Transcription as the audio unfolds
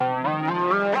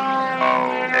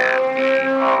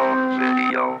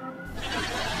video.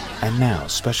 And now,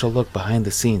 special look behind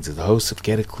the scenes as the hosts of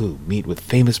Get a Clue meet with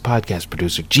famous podcast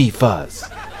producer G Fuzz.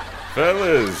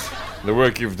 Fellas, the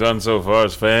work you've done so far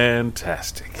is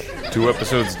fantastic. 2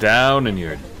 episodes down and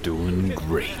you're doing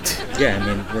great. Yeah,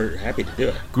 I mean, we're happy to do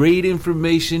it. Great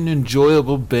information,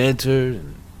 enjoyable banter,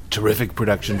 and terrific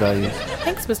production value.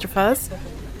 Thanks, Mr. Fuzz.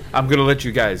 I'm gonna let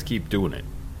you guys keep doing it.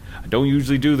 I don't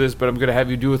usually do this, but I'm gonna have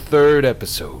you do a 3rd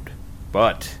episode.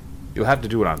 But you'll have to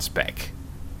do it on spec.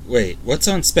 Wait, what's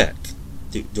on spec?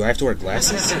 Do I have to wear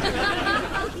glasses?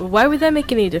 Why would that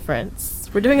make any difference?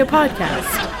 We're doing a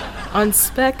podcast. On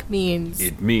spec means...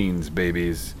 It means,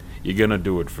 babies, you're gonna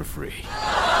do it for free.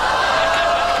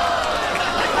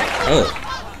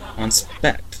 Oh, on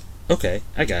spec. Okay,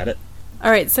 I got it.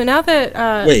 Alright, so now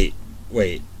that,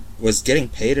 Wait. Was getting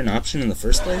paid an option in the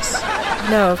first place?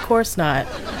 No, of course not.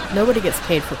 Nobody gets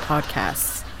paid for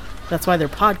podcasts. That's why they're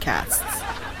podcasts.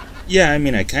 Yeah, I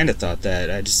mean, I kind of thought that.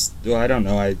 I don't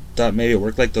know. I thought maybe it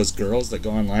worked like those girls that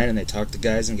go online and they talk to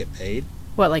guys and get paid.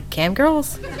 What, like cam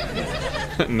girls?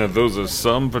 Now those are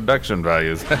some production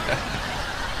values.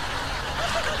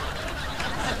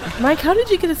 Mike, how did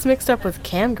you get us mixed up with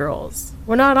cam girls?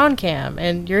 We're not on cam,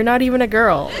 and you're not even a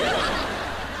girl.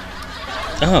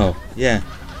 Oh, yeah.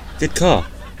 Good call.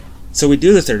 So we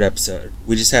do the 3rd episode.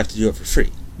 We just have to do it for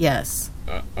free. Yes.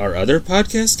 Are other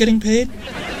podcasts getting paid?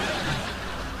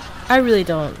 I really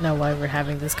don't know why we're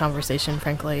having this conversation,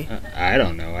 frankly. I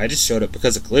don't know. I just showed up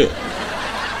because of Clue.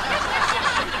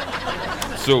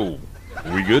 So,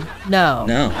 we good? No.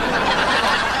 No.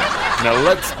 Now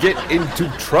let's get into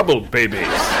trouble, babies.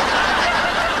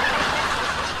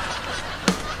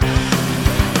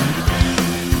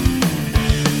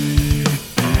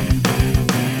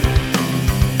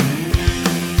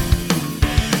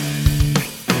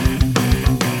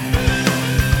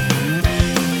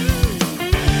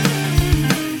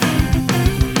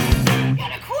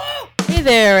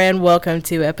 Hey there, and welcome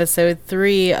to episode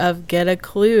 3 of Get a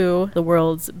Clue, the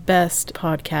world's best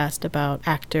podcast about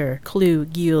actor Clu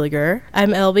Gulager. I'm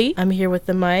Elby. I'm here with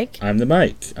the Mike. I'm the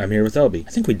Mike. I'm here with Elby.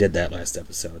 I think we did that last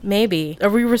episode. Maybe. Are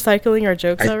we recycling our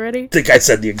jokes already? I think I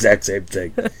said the exact same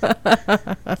thing.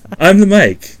 I'm the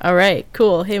Mike. All right,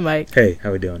 cool. Hey, Mike. Hey,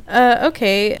 how we doing?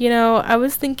 Okay. You know, I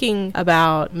was thinking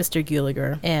about Mr.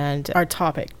 Gulager and our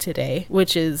topic today,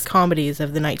 which is comedies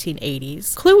of the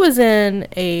 1980s. Clu was in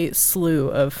a slew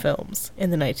of films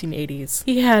in the 1980s.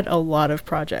 He had a lot of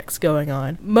projects going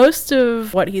on. Most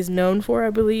of what he's known for, I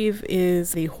believe,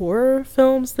 is the horror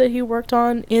films that he worked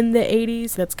on in the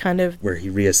 80s. That's kind of where he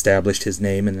reestablished his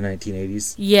name in the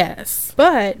 1980s? Yes.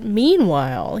 But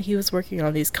meanwhile, he was working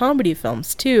on these comedy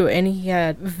films too, and he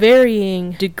had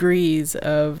varying degrees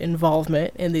of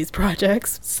involvement in these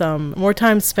projects. Some more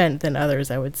time spent than others,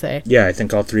 I would say. Yeah, I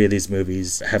think all 3 of these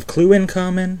movies have Clue in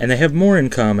common, and they have more in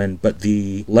common, but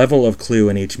the level of Clue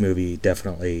in each movie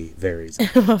definitely varies.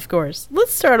 Of course.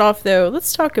 Let's start off though.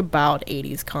 Let's talk about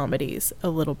 80s comedies a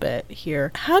little bit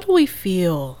here. How do we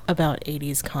feel about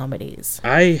 80s comedies?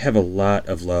 I have a lot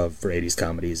of love for 80s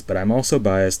comedies, but I'm also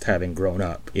biased having grown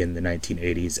up in the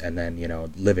 1980s and then,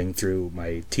 living through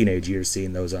my teenage years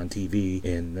seeing those on TV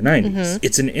in the 90s. Mm-hmm.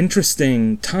 It's an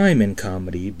interesting time in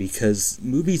comedy because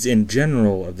movies in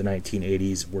general of the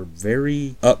 1980s were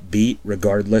very upbeat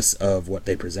regardless of what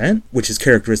they present, which is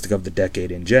characteristic of the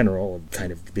decade in general, of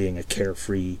kind of being a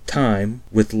carefree time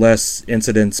with less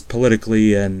incidents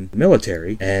politically and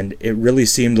military, and it really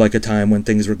seemed like a time when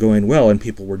things were going well and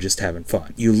people were just having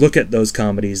fun. You look at those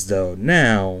comedies though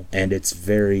now, and it's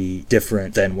very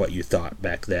different than what you thought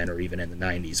back then or even in the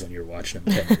 90s when you were watching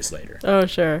them 10 years later. Oh,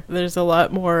 sure. There's a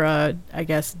lot more, I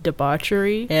guess,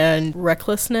 debauchery and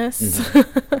recklessness.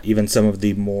 Mm-hmm. Even some of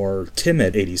the more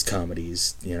timid 80s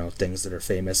comedies, things that are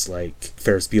famous like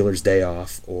Ferris Bueller's Day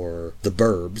Off or The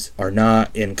Burbs, are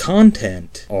not in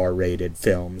content R-rated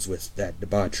films with that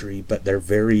debauchery, but they're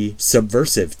very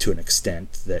subversive to an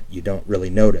extent that you don't really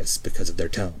notice because of their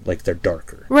tone. Like, they're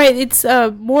darker. Right, it's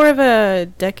more of a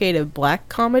decade of black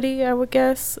comedy, I would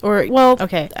guess. Or, well,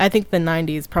 okay, I think the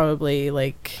 90s probably,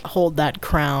 hold that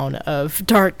crown of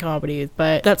dark comedy,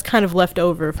 but that's kind of left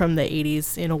over from the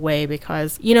 80s in a way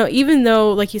because, even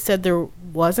though, like you said, there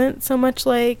wasn't so much,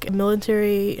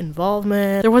 military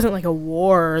involvement, there wasn't, a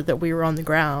war that we were on the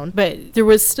ground, but there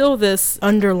was still this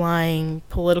underlying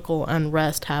political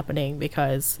unrest happening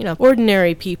because,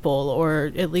 ordinary people,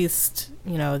 or at least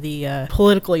the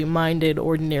politically minded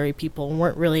ordinary people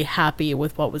weren't really happy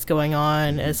with what was going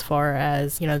on as far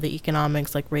as, the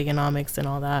economics, like Reaganomics and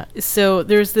all that. So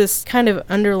there's this kind of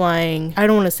underlying, I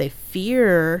don't want to say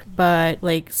fear, but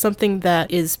like something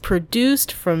that is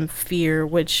produced from fear,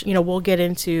 which, we'll get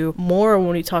into more when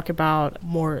we talk about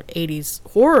more 80s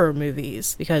horror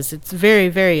movies, because it's very,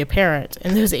 very apparent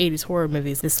in those 80s horror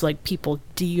movies, this like people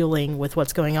dealing with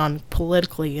what's going on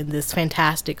politically in this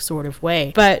fantastic sort of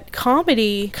way. But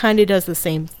comedy kind of does the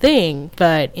same thing,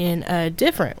 but in a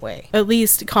different way. At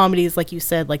least comedies, like you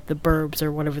said, like The Burbs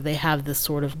or whatever, they have this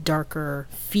sort of darker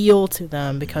feel to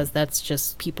them, because that's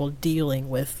just people dealing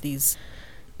with these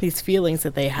feelings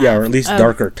that they have. Yeah, or at least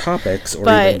darker topics, or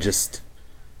even just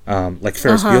like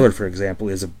Ferris Bueller, for example,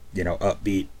 is a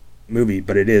upbeat movie,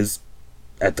 but it is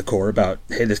at the core about,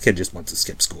 hey, this kid just wants to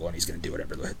skip school and he's going to do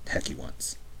whatever the heck he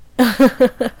wants.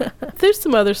 There's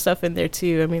some other stuff in there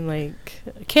too. I mean, like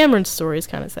Cameron's story is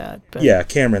kind of sad. But yeah,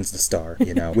 Cameron's the star.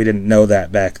 We didn't know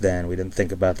that back then. We didn't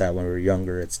think about that when we were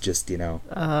younger. It's just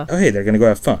oh, hey, they're gonna go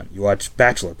have fun. You watch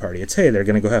Bachelor Party. It's, hey, they're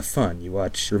gonna go have fun. You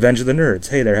watch Revenge of the Nerds.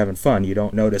 Hey, they're having fun. You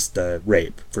don't notice the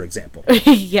rape, for example.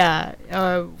 Yeah.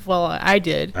 Well, I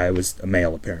did. I was a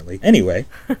male, apparently. Anyway.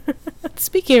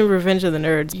 Speaking of Revenge of the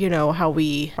Nerds, you know how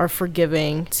we are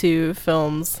forgiving to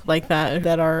films like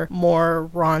that are more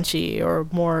raunchy or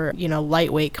more,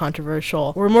 lightweight,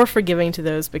 controversial. We're more forgiving to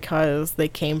those because they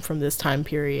came from this time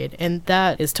period. And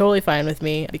that is totally fine with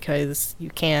me, because you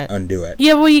can't undo it.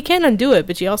 Yeah, well, you can't undo it,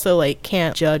 but you also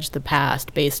can't judge the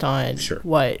past based on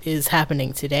what is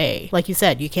happening today. Like you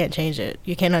said, you can't change it.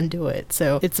 You can't undo it.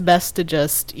 So it's best to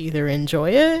just either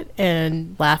enjoy it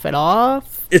and laugh it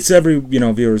off. It's every,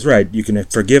 viewer's right. You can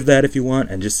forgive that if you want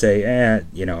and just say,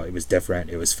 it was different.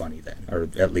 It was funny then. Or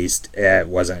at least it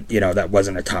wasn't, that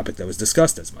wasn't a topic that was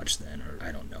discussed as much then. Or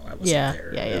I don't know. I wasn't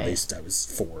there. At least I was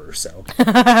 4 or so.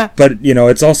 But,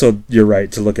 it's also, you're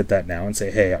right to look at that now and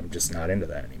say, hey, I'm just not into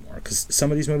that anymore. Because some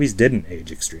of these movies didn't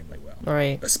age extremely well.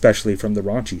 Right. Especially from the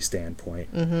raunchy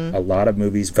standpoint. Mm-hmm. A lot of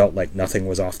movies felt like nothing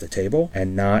was off the table,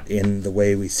 and not in the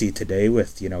way we see today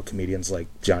with, comedians like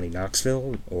Johnny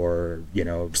Knoxville or,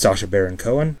 Sacha Baron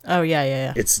Cohen. Oh,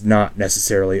 yeah. It's not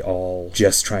necessarily all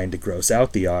just trying to gross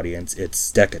out the audience.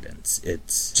 It's decadence.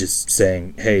 It's just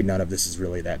saying, hey, none of this is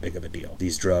really that big of a deal.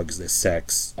 These drugs, this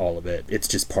sex, all of it, it's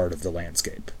just part of the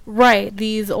landscape. Right.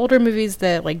 These older movies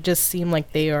that just seem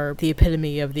like they are the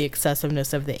epitome of the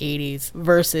excessiveness of the 80s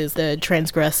versus the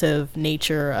transgressive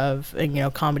nature of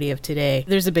comedy of today.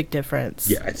 There's a big difference.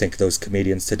 Yeah, I think those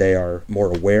comedians today are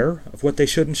more aware of what they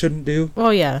should and shouldn't do. Oh,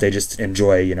 yeah. They just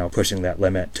enjoy, pushing that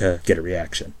limit to get a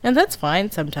reaction. And that's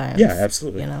fine sometimes. Yeah,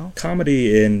 absolutely.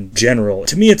 Comedy in general,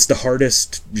 to me, it's the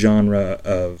hardest genre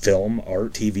of film,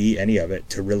 art, TV, any of it,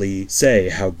 to really say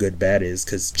how good bad is,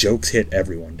 because jokes hit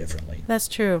everyone differently. That's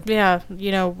true. Yeah,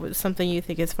 something you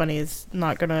think is funny is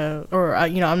not gonna, or,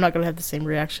 I'm not gonna have the same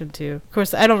reaction to. Of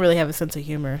course, I don't really have a sense of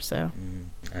humor, so.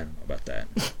 I don't know about that.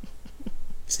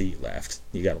 See, you laughed.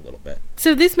 You got a little bit.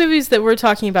 So these movies that we're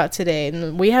talking about today,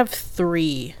 and we have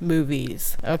 3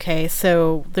 movies, okay?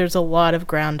 So there's a lot of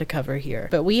ground to cover here.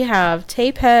 But we have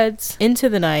Tapeheads, Into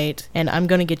the Night, and I'm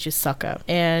Gonna Get You Sucker.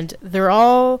 And they're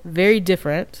all very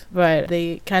different, but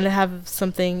they kind of have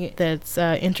something that's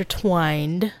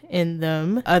intertwined in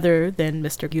them other than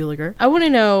Mr. Gulager. I want to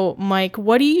know, Mike,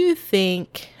 what do you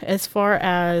think as far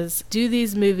as, do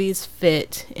these movies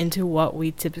fit into what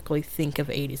we typically think of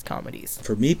 80s comedies?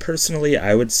 For me personally,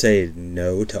 I would say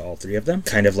no to all 3 of them.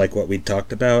 Kind of like what we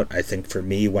talked about. I think for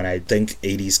me, when I think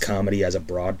 80s comedy as a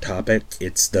broad topic,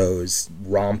 it's those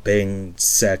romping,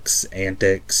 sex,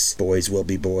 antics, boys will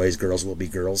be boys, girls will be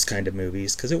girls kind of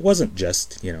movies. Because it wasn't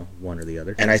just, one or the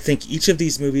other. And I think each of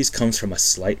these movies comes from a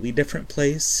slightly different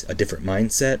place, a different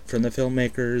mindset from the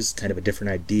filmmakers, kind of a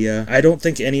different idea. I don't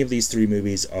think any of these 3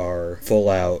 movies are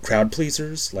full-out crowd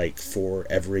pleasers, for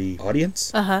every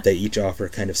audience. They each offer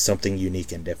kind of something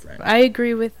unique and different. I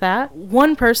agree with that.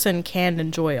 One person can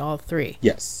enjoy all 3.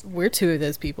 Yes. We're 2 of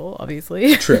those people,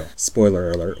 obviously. True.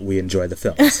 Spoiler alert, we enjoy the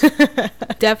films.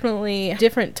 Definitely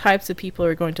different types of people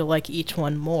are going to like each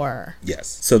one more. Yes.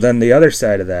 So then the other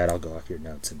side of that, I'll go off your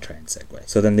notes and try and segue.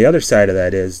 So then the other side of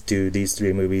that is, do these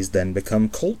 3 movies then become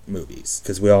cult movies?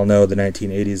 Because we all know the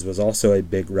 1980s was also a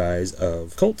big rise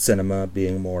of cult cinema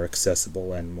being more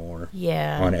accessible and more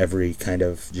on every kind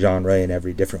of genre in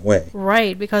every different way.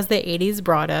 Right, because the 80s 80s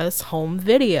brought us home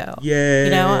video. Yay!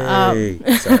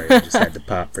 Sorry, I just had to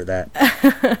pop for that.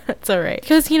 It's all right.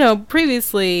 Because,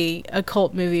 previously a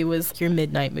cult movie was your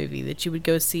midnight movie that you would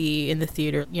go see in the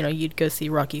theater. You'd go see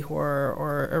Rocky Horror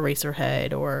or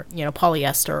Eraserhead or,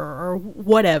 Polyester or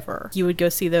whatever. You would go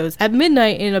see those at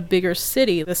midnight in a bigger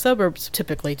city. The suburbs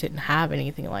typically didn't have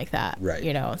anything like that. Right.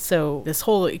 So this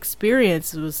whole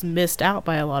experience was missed out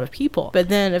by a lot of people. But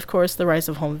then, of course, the rise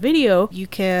of home video, you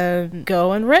can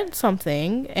go and rent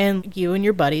something and you and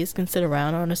your buddies can sit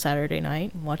around on a Saturday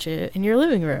night and watch it in your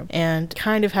living room and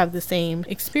kind of have the same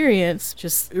experience,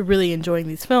 just really enjoying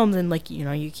these films. And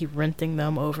you keep renting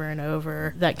them over and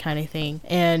over, that kind of thing.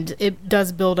 And it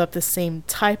does build up the same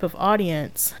type of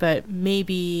audience, but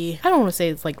maybe, I don't want to say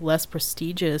it's less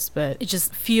prestigious, but it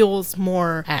just feels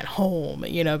more at home,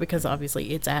 because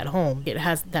obviously it's at home. It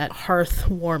has that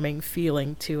hearth-warming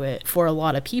feeling to it for a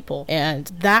lot of people.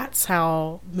 And that's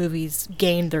how movies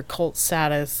gained their cult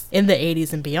status in the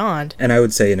 80s and beyond. And I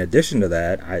would say in addition to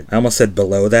that, I almost said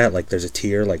below that, there's a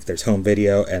tier, there's home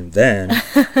video, and then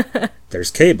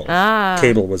there's cable.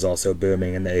 Cable was also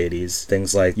booming in the 80s.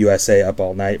 Things like USA Up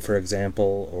All Night, for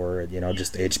example, or,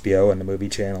 just HBO and the movie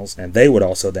channels. And they would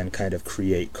also then kind of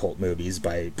create cult movies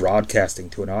by broadcasting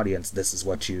to an audience, this is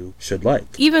what you should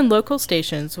like. Even local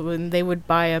stations, when they would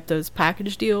buy up those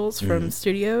package deals from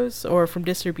studios or from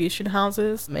distribution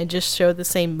houses and just show the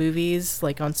same movies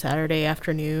on Saturday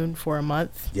afternoon for a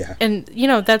month. Yeah. And,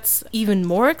 that's even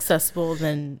more accessible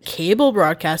than cable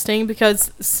broadcasting,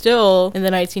 because still in the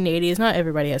 1980s, not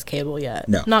everybody has cable yet.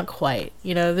 No. Not quite.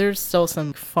 There's still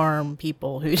some farm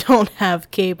people who don't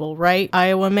have cable, right,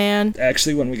 Iowa man?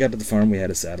 Actually, when we got to the farm, we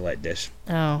had a satellite dish.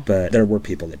 Oh. But there were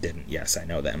people that didn't. Yes, I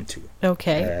know them too.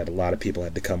 Okay. I had a lot of people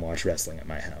had to come watch wrestling at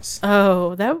my house.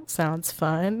 Oh, that sounds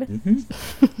fun.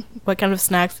 Mm-hmm. What kind of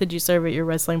snacks did you serve at your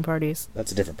wrestling parties?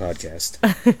 That's a different podcast.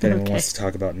 If anyone Okay. wants to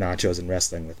talk about nachos and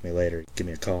wrestling with me later, give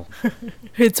me a call.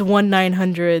 It's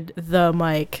 1-900 the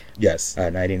Mike. Yes,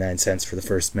 99 cents for the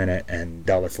first minute and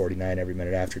 $1.49 every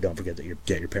minute after. Don't forget that you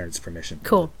get your parents' permission.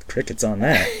 Cool. Crickets on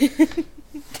that.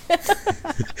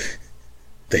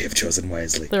 They have chosen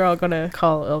wisely. They're all gonna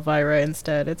call Elvira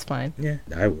instead. It's fine. Yeah,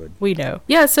 I would. We know.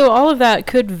 Yeah, so all of that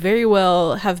could very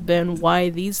well have been why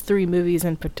these three movies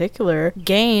in particular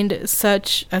gained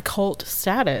such a cult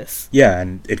status. Yeah,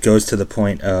 and it goes to the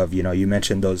point of, you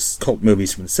mentioned those cult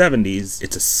movies from the 70s.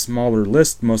 It's a smaller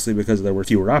list, mostly because there were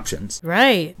fewer options.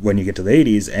 Right. When you get to the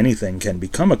 80s, anything can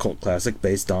become a cult classic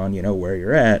based on, where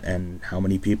you're at and how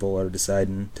many people are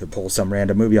deciding to pull some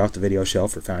random movie off the video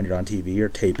shelf or find it on TV or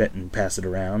tape it and pass it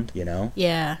around.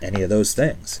 Yeah. Any of those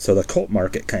things. So the cult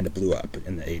market kind of blew up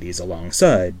in the 80s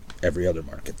alongside every other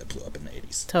market that blew up in the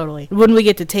 80s. Totally. When we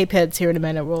get to tape heads here in a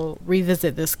minute, we'll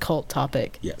revisit this cult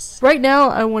topic. Yes. Right now,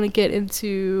 I want to get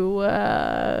into,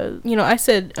 I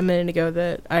said a minute ago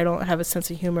that I don't have a sense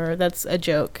of humor. That's a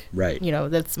joke. Right.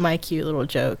 That's my cute little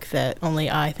joke that only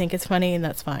I think is funny, and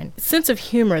that's fine. Sense of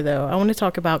humor, though, I want to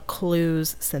talk about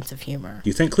Clue's sense of humor. Do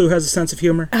you think Clue has a sense of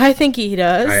humor? I think he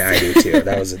does. I do too.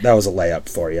 That was a layup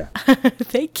for you.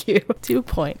 Thank you. 2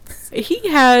 points. He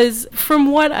has,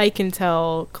 from what I can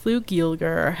tell, Clue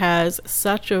Gilger has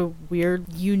such a weird,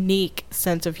 unique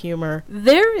sense of humor.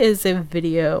 There is a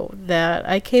video that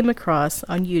I came across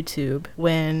on YouTube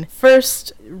when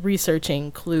first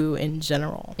researching Clue in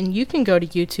general. And you can go to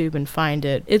YouTube and find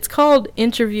it. It's called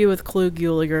Interview with Clue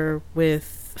Gilger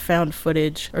with Found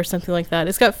Footage or something like that.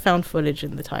 It's got found footage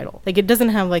in the title. It doesn't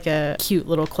have a cute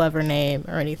little clever name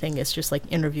or anything. It's just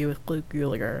Interview with Clue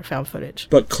Gulliger, found footage.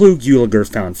 But Clue Gulliger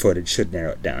found footage should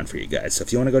narrow it down for you guys. So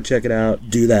if you want to go check it out,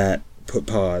 do that. Put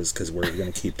pause because we're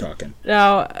going to keep talking.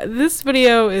 Now, this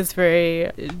video is very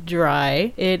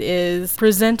dry. It is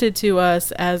presented to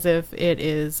us as if it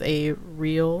is a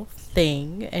real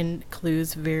thing, and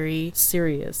Clue's very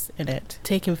serious in it.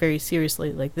 Take him very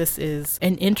seriously. This is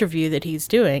an interview that he's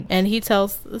doing, and he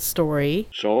tells the story.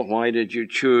 So why did you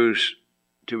choose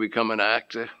to become an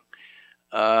actor?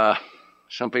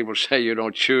 Some people say you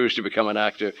don't choose to become an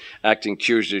actor. Acting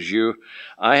chooses you.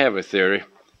 I have a theory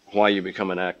why you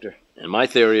become an actor. And my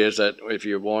theory is that if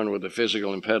you're born with a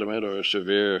physical impediment or a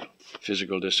severe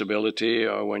physical disability,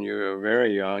 or when you're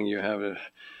very young, you have a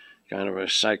kind of a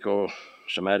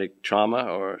psychosomatic trauma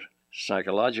or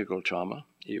psychological trauma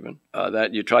even,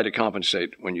 that you try to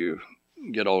compensate when you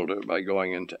get older by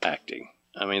going into acting.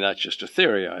 I mean, that's just a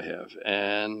theory I have.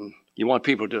 And you want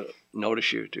people to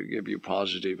notice you, to give you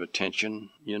positive attention,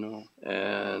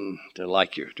 and to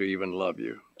like you, to even love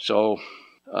you. So,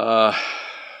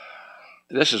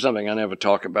 this is something I never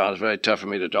talk about. It's very tough for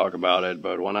me to talk about it,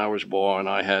 but when I was born,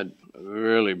 I had a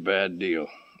really bad deal.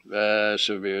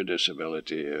 Severe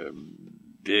disability,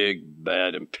 big,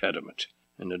 bad impediment.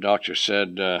 And the doctor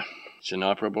said, it's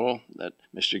inoperable, that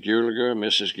Mr. Gulager,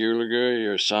 Mrs. Gulager,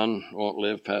 your son won't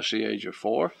live past the age of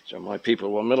 4. So my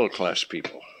people were middle-class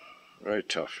people. Very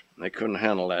tough. They couldn't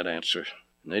handle that answer.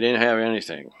 They didn't have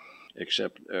anything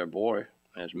except their boy,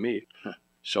 as me.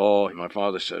 So my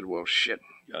father said, well, shit,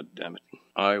 God damn it.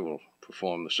 I will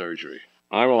perform the surgery.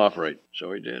 I will operate.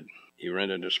 So he did. He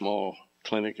rented a small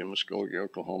clinic in Muskogee,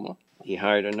 Oklahoma. He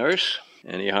hired a nurse,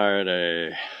 and he hired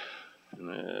a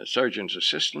surgeon's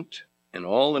assistant, and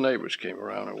all the neighbors came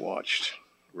around and watched.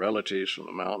 Relatives from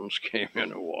the mountains came in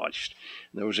and watched.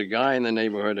 There was a guy in the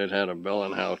neighborhood that had a Bell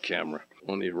and Howell camera.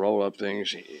 One of these roll-up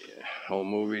things, whole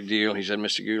movie deal. He said,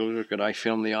 Mr. Gulager, could I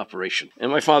film the operation?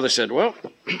 And my father said, well,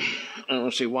 I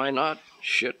don't see why not.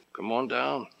 Shit, come on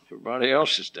down. Everybody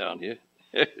else is down here.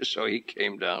 So he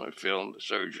came down and filmed the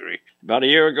surgery. About a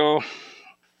year ago,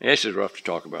 this is rough to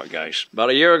talk about, guys. About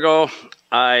a year ago,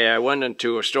 I went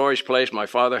into a storage place my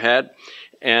father had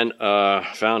and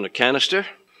found a canister.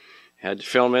 Had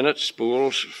film in it,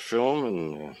 spools of film,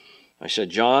 and I said,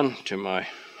 John, to my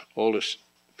oldest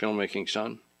filmmaking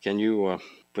son, can you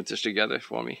put this together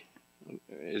for me?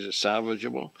 Is it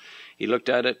salvageable? He looked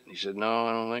at it. He said, no,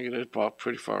 I don't think it is.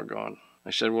 Pretty far gone.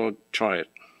 I said, well, try it.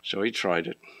 So he tried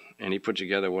it, and he put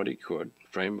together what he could,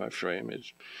 frame by frame.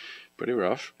 It's pretty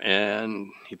rough, and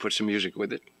he put some music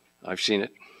with it. I've seen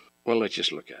it. Well, let's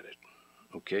just look at it.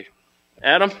 Okay.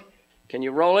 Adam, can you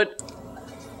roll it?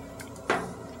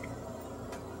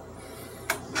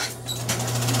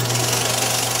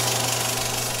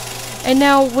 And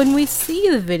now, when we see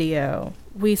the video,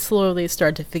 we slowly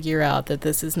start to figure out that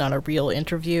this is not a real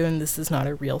interview and this is not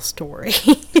a real story.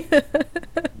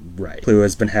 Right. Clue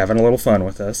has been having a little fun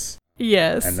with us.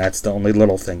 Yes. And that's the only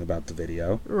little thing about the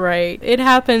video. Right. It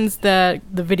happens that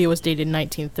the video was dated in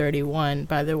 1931,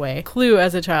 by the way. Clue,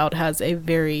 as a child, has a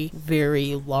very,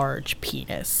 very large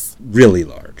penis. Really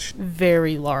large.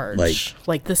 Very large.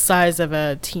 Like the size of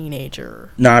a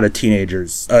teenager. Not a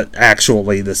teenager's,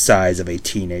 actually the size of a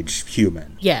teenage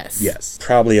human. Yes. Yes.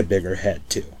 Probably a bigger head,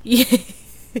 too.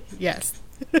 Yes.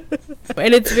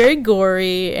 And it's very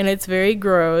gory and it's very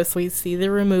gross. We see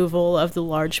the removal of the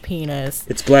large penis.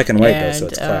 It's black and white, though, so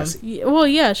it's classy. Well,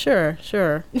 yeah, sure.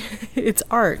 It's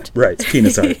art. Right, it's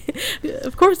penis art.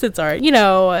 Of course it's art. You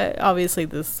know, obviously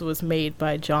this was made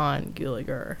by John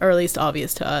Gulager, or at least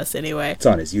obvious to us anyway. It's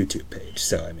on his YouTube page,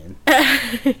 so I mean.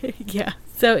 Yeah.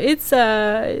 So it's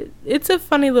a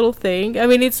funny little thing. I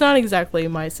mean, it's not exactly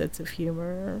my sense of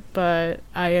humor, but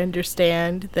I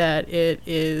understand that it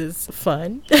is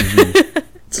fun. Mm-hmm.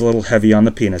 It's a little heavy on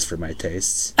the penis for my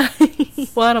tastes.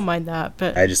 Well, I don't mind that,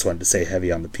 but I just wanted to say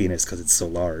heavy on the penis because it's so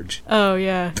large. Oh,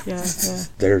 yeah.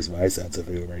 There's my sense of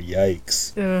humor.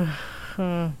 Yikes.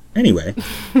 Anyway.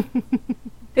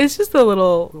 It's just a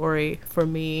little gory for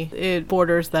me. It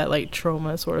borders that, like,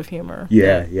 trauma sort of humor.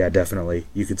 Yeah, definitely.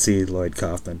 You could see Lloyd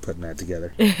Kaufman putting that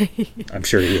together. I'm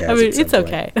sure he has. I mean, it's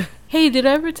okay. Hey, did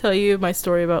I ever tell you my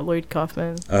story about Lloyd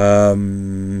Kaufman?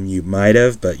 You might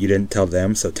have, but you didn't tell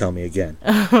them, so tell me again.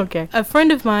 Okay. A friend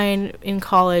of mine in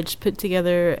college put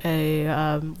together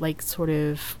a, sort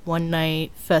of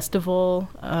one-night festival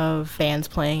of bands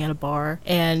playing at a bar,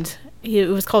 and it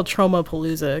was called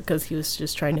Trauma-Palooza because he was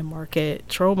just trying to market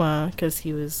Trauma because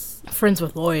he was friends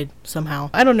with Lloyd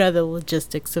somehow. I don't know the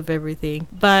logistics of everything,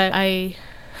 but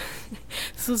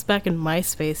this was back in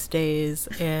MySpace days,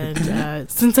 and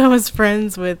since I was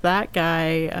friends with that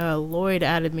guy, Lloyd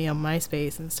added me on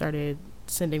MySpace and started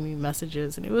sending me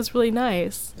messages, and it was really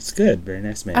nice. It's good. Very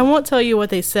nice man. I won't tell you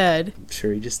what they said. I'm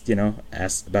sure he just,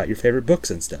 asked about your favorite books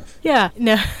and stuff. Yeah,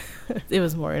 no. It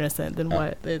was more innocent than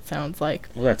what it sounds like.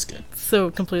 Well, that's good. So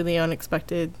completely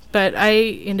unexpected. But I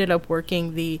ended up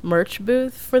working the merch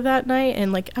booth for that night,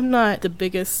 and I'm not the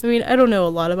biggest, I don't know a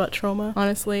lot about Trauma,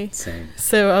 honestly. Same.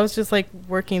 So I was just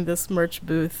working this merch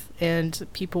booth, and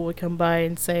people would come by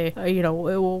and say,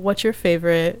 what's your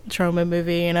favorite Trauma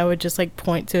movie? And I would just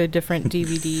point to a different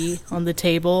DVD on the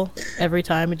table every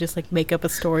time and just make up a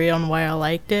story on why I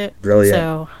liked it. Brilliant.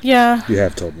 So, yeah. You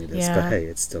have told me this, Yeah. but hey,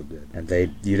 it's still good. And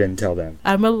you didn't tell them.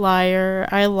 I'm a liar.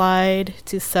 I lied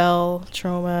to sell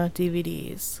Trauma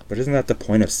DVDs. But isn't that the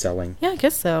point of selling? Yeah, I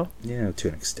guess so. Yeah, to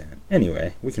an extent.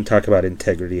 Anyway, we can talk about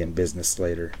integrity and business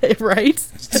later. Right?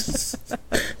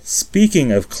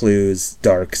 Speaking of Clue's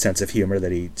dark sense sense of humor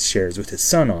that he shares with his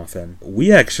son often. We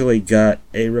actually got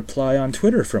a reply on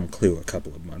Twitter from Clue a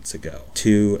couple of months ago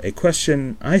to a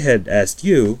question I had asked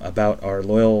you about our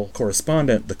loyal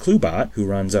correspondent, the Cluebot, who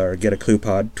runs our Get a Clue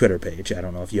Pod Twitter page. I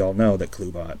don't know if you all know that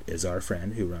Cluebot is our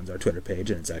friend who runs our Twitter page,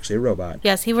 and it's actually a robot.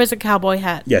 Yes, he wears a cowboy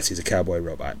hat. Yes, he's a cowboy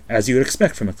robot, as you would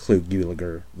expect from a Clue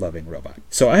Gulager-loving robot.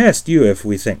 So I asked you if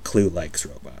we think Clue likes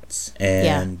robots,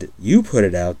 and you put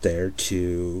it out there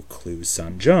to Clue's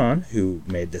son John, who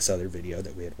made this other video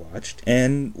that we had watched.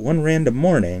 And one random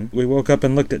morning, we woke up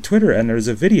and looked at Twitter, and there was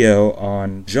a video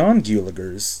on John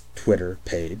Gulager's Twitter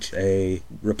page, a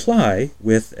reply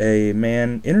with a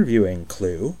man interviewing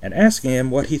Clue and asking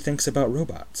him what he thinks about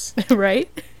robots. Right?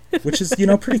 Which is,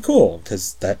 pretty cool,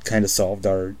 because that kind of solved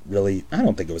our really, I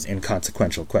don't think it was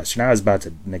inconsequential question. I was about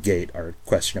to negate our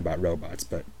question about robots,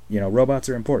 but, robots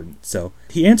are important. So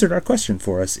he answered our question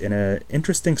for us in an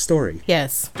interesting story.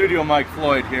 Yes. Studio Mike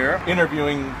Floyd here,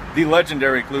 interviewing the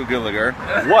legendary Clue Gulager.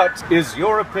 What is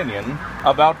your opinion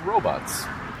about robots?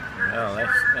 Well,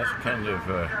 that's kind of,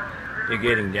 you're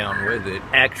getting down with it.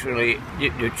 Actually,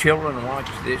 do children watch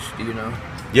this, do you know?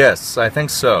 Yes, I think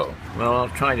so. Well, I'll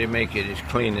try to make it as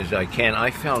clean as I can.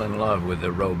 I fell in love with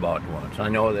the robot once. I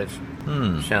know that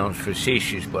sounds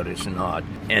facetious, but it's not.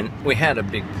 And we had a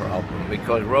big problem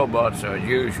because robots are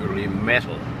usually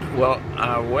metal. Well,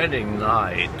 our wedding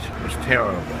night was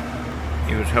terrible.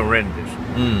 It was horrendous.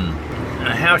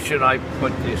 How should I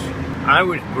put this? I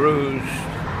was bruised.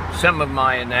 Some of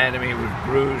my anatomy was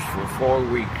bruised for 4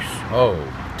 weeks. Oh,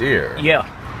 dear. Yeah,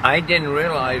 I didn't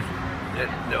realize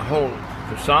that the whole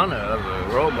persona of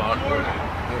a robot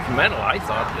was metal. I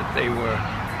thought that they were,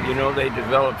 they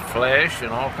developed flesh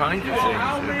and all kinds of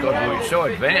things because we were so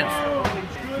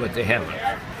advanced, but they haven't.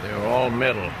 They're all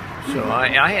metal. So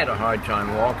I had a hard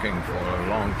time walking for a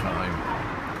long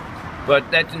time.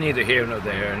 But that's neither here nor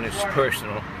there, and it's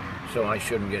personal, so I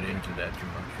shouldn't get into that too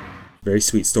much. Very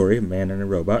sweet story, a man and a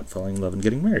robot falling in love and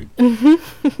getting married.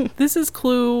 This is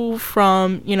Clue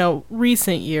from,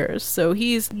 recent years. So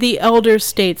he's the elder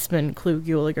statesman, Clue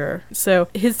Gulager. So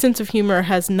his sense of humor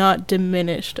has not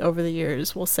diminished over the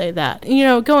years, we'll say that.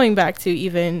 Going back to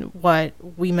even what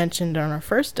we mentioned on our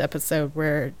first episode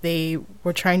where they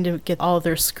were trying to get all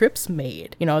their scripts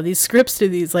made. These scripts to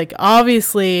these,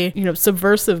 obviously,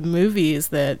 subversive movies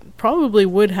that probably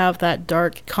would have that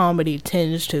dark comedy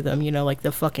tinge to them, like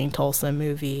the fucking Tulsa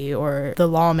movie or the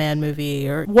Lawman movie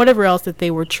or whatever else that they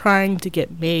were trying to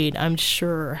get made, I'm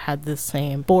sure had the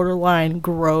same borderline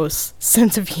gross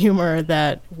sense of humor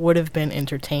that would have been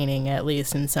entertaining, at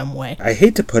least in some way. I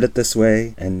hate to put it this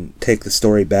way and take the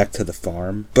story back to the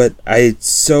farm, but I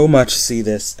so much see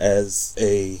this as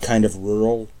a kind of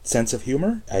rural sense of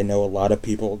humor. I know a lot of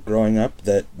people growing up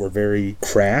that were very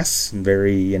crass and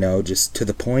very, just to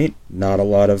the point. Not a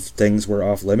lot of things were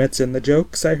off limits in the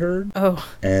jokes I heard. Oh.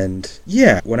 And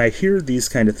yeah, when I hear these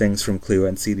kind of things from Clue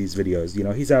and see these videos,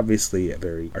 he's obviously a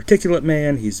very articulate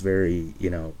man. He's very,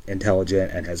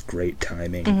 intelligent and has great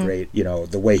timing, great,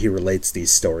 the way he relates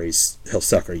these stories, he'll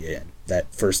sucker you in.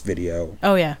 That first video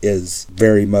is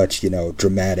very much,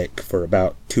 dramatic for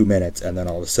about 2 minutes, and then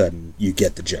all of a sudden you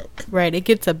get the joke. Right, it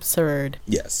gets absurd.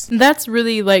 Yes. That's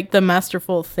really the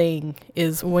masterful thing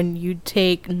is when you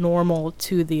take normal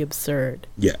to the absurd.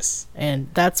 Yes. And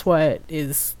that's what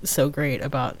is so great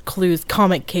about Clue's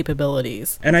comic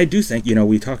capabilities. And I do think,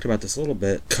 we talked about this a little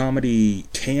bit, comedy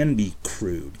can be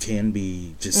crude, can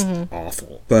be just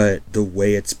awful, but the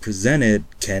way it's presented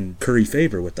can curry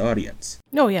favor with the audience.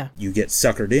 Oh, yeah. You get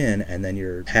suckered in, and then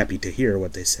you're happy to hear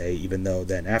what they say, even though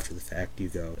then after the fact you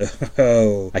go,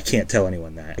 oh, I can't tell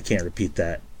anyone that. I can't repeat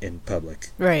that in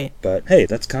public. Right. But hey,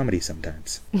 that's comedy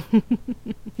sometimes.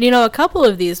 A couple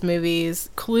of these movies,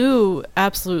 Clue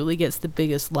absolutely gets the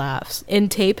biggest laughs. In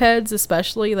Tapeheads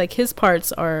especially, his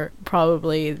parts are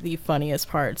probably the funniest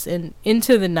parts. In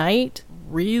Into the Night,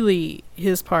 really,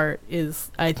 his part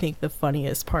is, I think, the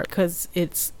funniest part because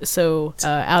it's so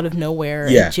out of nowhere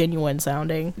and genuine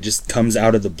sounding. It just comes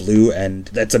out of the blue, and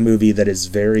that's a movie that is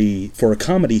for a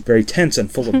comedy, very tense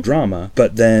and full of drama,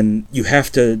 but then you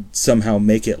have to somehow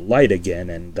make it light again,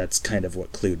 and that's kind of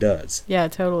what Clue does. Yeah,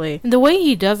 totally. The way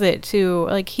he does it, too,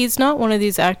 he's not one of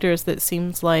these actors that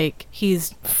seems like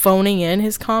he's phoning in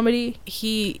his comedy.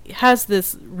 He has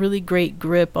this really great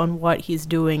grip on what he's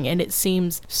doing, and it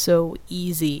seems so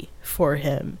easy for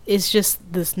him. It's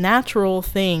just this natural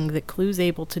thing that Clue's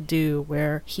able to do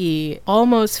where he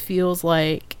almost feels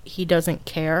like he doesn't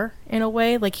care in a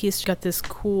way. Like, he's got this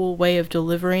cool way of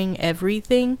delivering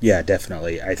everything. Yeah,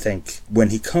 definitely. I think when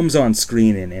he comes on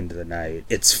screen in Into the Night,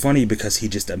 it's funny because he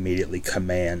just immediately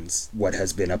commands what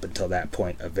has been up until that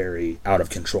point a very out of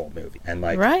control movie. And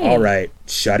like, Right. all right,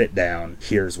 shut it down.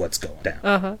 Here's what's going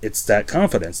down. It's that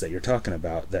confidence that you're talking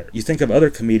about there. You think of other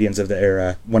comedians of the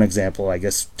era. One example, I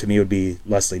guess, to me would be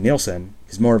Leslie Nielsen.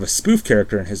 He's more of a spoof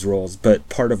character in his roles, but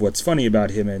part of what's funny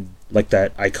about him, and like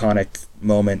that iconic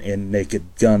moment in Naked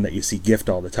Gun that you see Gift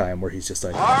all the time, where he's just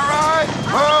like, All right,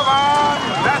 move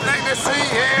on. Nothing to see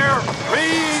here.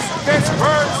 Please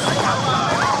disperse.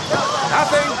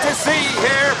 Nothing to see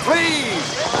here, please.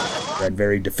 and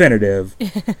very definitive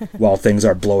while things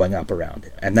are blowing up around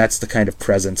him. And that's the kind of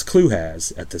presence Clue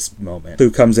has at this moment.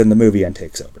 Clue comes in the movie and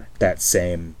takes over. That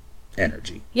same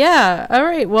energy. Yeah, all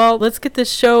right, well, let's get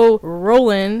this show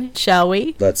rolling, shall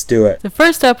we? Let's do it. So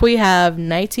first up, we have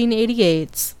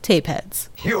 1988's Tapeheads.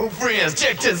 Yo, friends,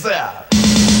 check this out.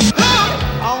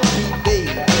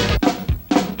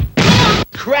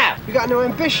 Crap, you got no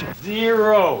ambition.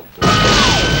 Zero.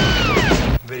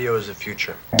 Video is the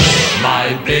future.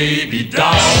 My baby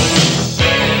doll.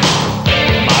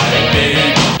 My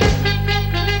baby.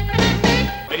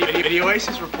 Video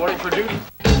Aces reporting for duty.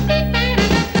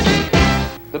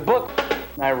 The book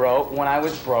I wrote when I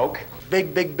was broke.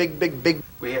 Big.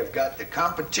 We have got the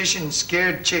competition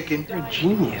scared chicken. You're a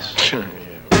genius.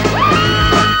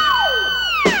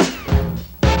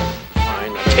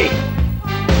 Fine, tape.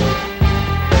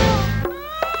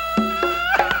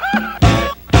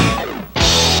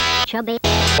 Chubby.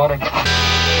 Cash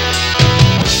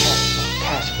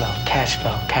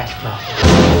flow.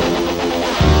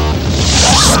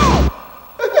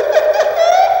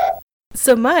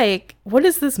 So, Mike, what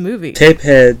is this movie?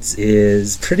 Tapeheads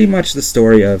is pretty much the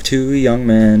story of two young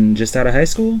men just out of high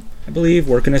school, I believe,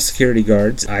 working as security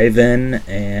guards. Ivan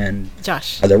and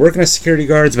Josh. They're working as security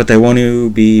guards, but they want to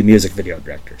be music video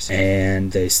directors.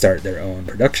 And they start their own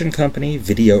production company,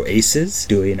 Video Aces,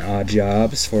 doing odd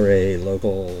jobs for a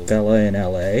local fella in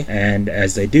LA. And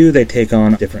as they do, they take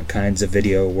on different kinds of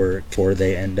video work, or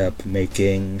they end up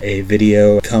making a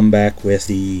video comeback with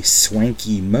the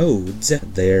Swanky Modes,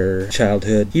 their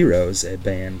childhood heroes, a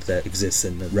band that exists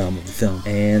in the realm of the film.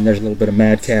 And there's a little bit of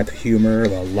madcap humor,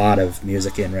 a lot of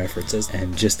music in references,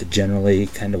 and just a generally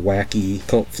kind of wacky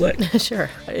cult flick. Sure.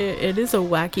 It is a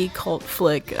wacky cult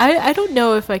flick. I don't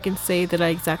know if I can say that I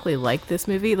exactly like this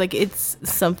movie. Like, it's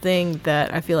something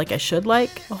that I feel like I should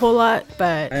like a whole lot,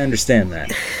 but... I understand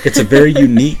that. It's a very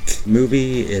unique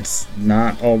movie. It's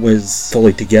not always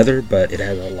fully together, but it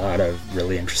has a lot of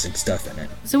really interesting stuff in it.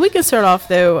 So we can start off,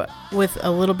 though, with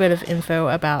a little bit of info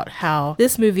about how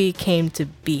this movie came to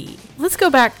be. Let's go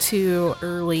back to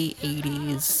early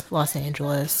 80s Los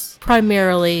Angeles,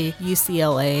 primarily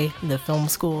UCLA, the film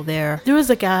school there. There was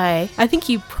a guy, I think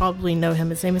you probably know him,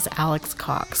 his name is Alex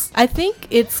Cox. I think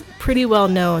it's pretty well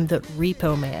known that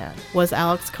Repo Man was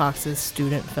Alex Cox's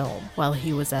student film while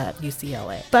he was at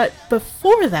UCLA. But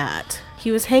before that, he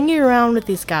was hanging around with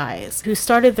these guys who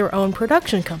started their own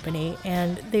production company,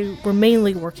 and they were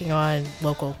mainly working on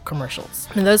local commercials.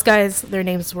 And those guys, their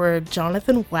names were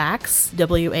Jonathan Wax,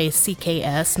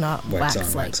 W-A-C-K-S, not Wax Wax on,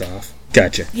 like. wax off.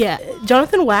 Gotcha. Yeah,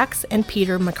 Jonathan Wax and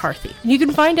Peter McCarthy. You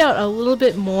can find out a little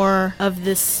bit more of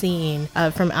this scene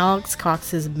from Alex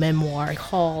Cox's memoir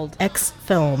called X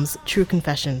Films, True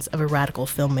Confessions of a Radical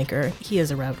Filmmaker. He is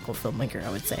a radical filmmaker,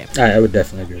 I would say. I would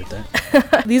definitely agree with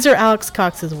that. These are Alex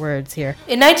Cox's words here.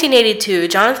 In 1982,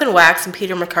 Jonathan Wax and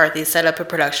Peter McCarthy set up a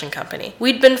production company.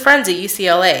 We'd been friends at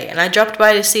UCLA, and I dropped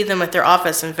by to see them at their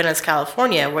office in Venice,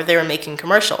 California, where they were making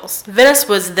commercials. Venice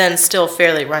was then still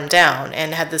fairly run down,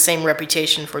 and had the same reputation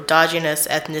for dodginess,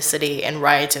 ethnicity, and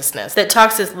riotousness that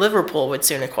toxic Liverpool would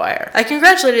soon acquire. I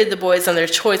congratulated the boys on their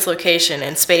choice location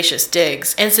and spacious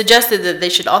digs, and suggested that they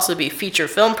should also be feature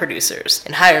film producers,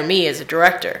 and hire me as a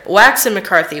director. Wax and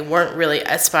McCarthy weren't really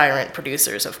aspirant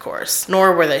producers, of course,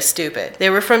 nor were they stupid. They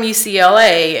were from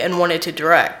UCLA and wanted to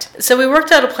direct. So we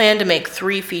worked out a plan to make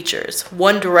 3 features,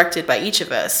 one directed by each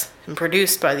of us, and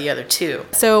produced by the other 2.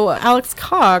 So Alex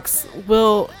Cox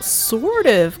will sort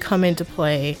of come into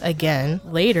play again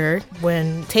later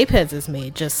when Tapeheads is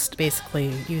made, just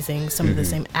basically using some of the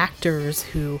same actors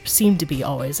who seem to be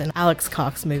always in Alex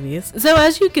Cox movies. So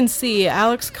as you can see,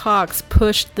 Alex Cox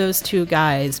pushed those 2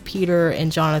 guys, Peter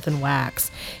and Jonathan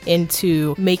Wax,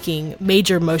 into making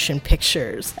major motion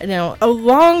pictures. Now,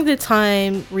 along the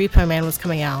time Repo Man was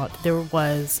coming out, there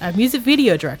was a music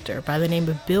video director by the name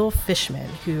of Bill Fishman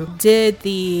who did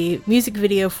the music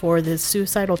video for the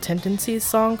Suicidal Tendencies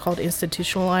song called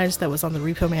Institutionalized that was on the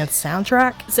Repo Man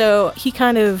soundtrack. So he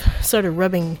kind of started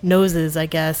rubbing noses, I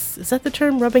guess. Is that the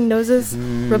term? Rubbing noses?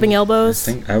 Rubbing elbows?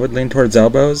 I think I would lean towards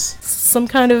elbows. Some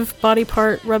kind of body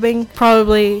part rubbing?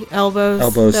 Probably elbows.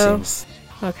 Elbows though. seems...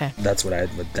 Okay. That's what I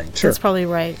would think. Sure. That's probably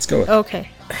right. Let's go with it. Okay.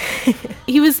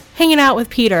 He was hanging out with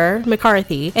Peter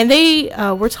McCarthy, and they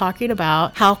were talking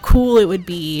about how cool it would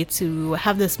be to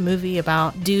have this movie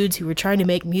about dudes who were trying to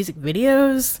make music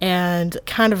videos and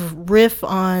kind of riff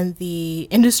on the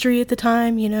industry at the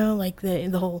time, you know, like the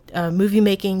whole movie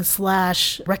making /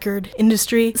 record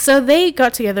industry. So they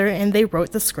got together and they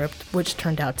wrote the script, which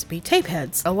turned out to be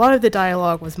Tapeheads. A lot of the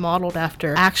dialogue was modeled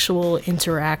after actual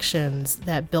interactions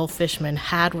that Bill Fishman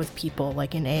had with people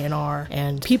like in A&R,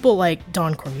 and people like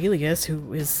Don Cornelius,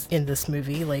 who is in this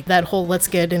movie. Like that whole "let's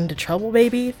get into trouble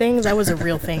baby" thing, that was a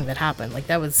real thing that happened. Like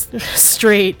that was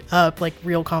straight up like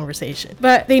real conversation.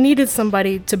 But they needed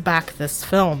somebody to back this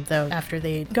film though after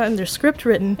they'd gotten their script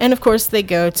written, and of course they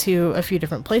go to a few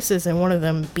different places, and one of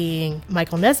them being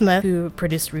Michael Nesmith, who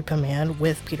produced Repo Man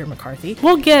with Peter McCarthy.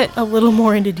 We'll get a little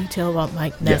more into detail about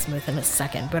Mike Nesmith in a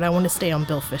second, but I want to stay on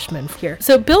Bill Fishman here.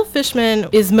 So Bill Fishman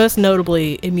is most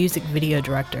notably a music video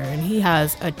director, and he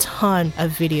has a ton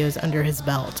of videos under his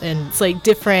belt, and it's like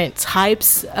different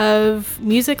types of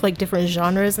music, like different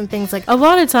genres and things. Like a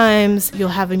lot of times you'll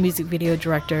have a music video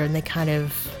director and they kind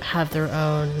of have their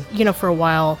own, you know, for a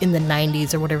while in the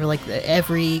 90s or whatever, like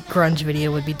every grunge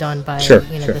video would be done by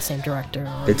the same director,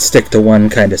 or it'd stick to one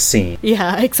kind of scene.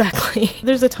 Yeah, exactly.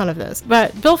 There's a ton of this,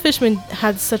 but Bill Fishman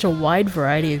had such a wide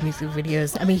variety of music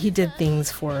videos. I mean, he did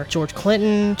things for George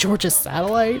Clinton, Georgia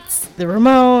Satellites, the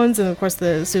Ramones, and of course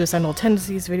the Suicidal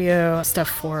Tendencies video, stuff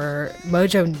for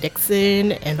Mojo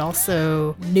Nixon, and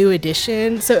also New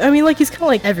Edition. So, I mean, like, he's kind of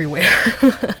like everywhere.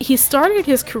 He started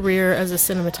his career as a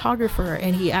cinematographer,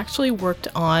 and he actually worked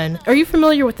on... Are you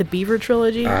familiar with the Beaver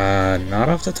Trilogy? Not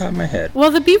off the top of my head.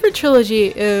 Well, the Beaver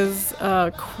Trilogy is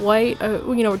quite...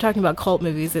 we're talking about cult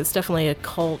movies. It's definitely a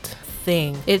cult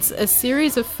thing. It's a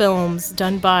series of films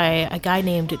done by a guy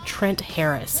named Trent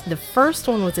Harris. The first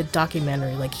one was a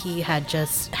documentary. Like, he had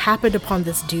just happened upon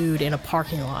this dude in a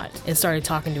parking lot and started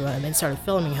talking to him and started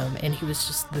filming him, and he was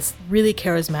just this really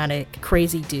charismatic,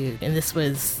 crazy dude. And this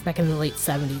was back in the late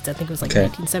 70s. I think it was like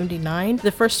 1979.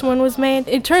 The first one was made.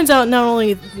 It turns out not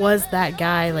only was that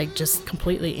guy like just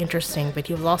completely interesting, but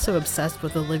he was also obsessed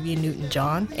with Olivia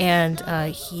Newton-John, and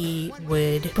he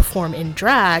would perform in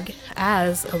drag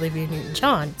as Olivia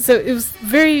Newton-John. So it was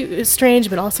very strange,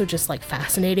 but also just like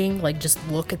fascinating. Like, just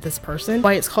look at this person.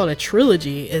 Why it's called a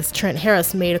trilogy is Trent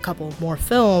Harris made a couple more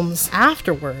films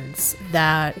afterwards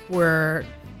that were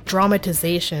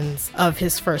dramatizations of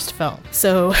his first film.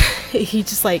 So he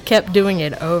just like kept doing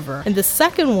it over. And the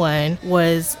second one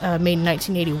was made in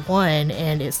 1981,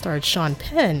 and it starred Sean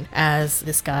Penn as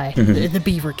this guy, the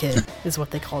Beaver Kid is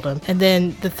what they called him. And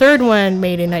then the third one,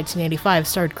 made in 1985,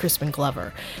 starred Crispin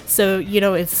Glover. So, you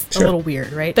know, it's a little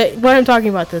weird, right? But what I'm talking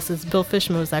about this is Bill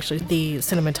Fishman was actually the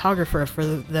cinematographer for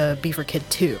the Beaver Kid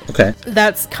 2. Okay.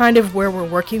 That's kind of where we're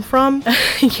working from.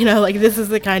 You know, like, this is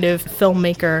the kind of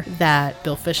filmmaker that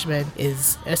Bill Fishman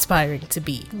is aspiring to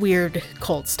be. Weird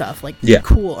cult stuff, like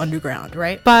cool underground,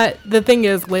 right? But the thing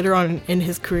is, later on in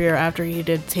his career, after he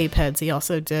did Tapeheads, he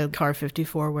also did Car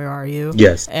 54, Where Are You?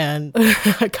 Yes. And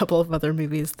a couple of other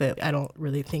movies that I don't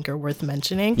really think are worth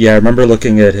mentioning. Yeah, I remember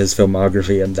looking at his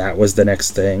filmography, and that was the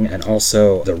next thing. And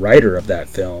also, the writer of that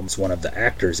film is one of the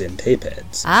actors in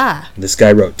Tapeheads. Ah. This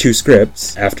guy wrote 2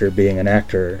 scripts. After being an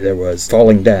actor, there was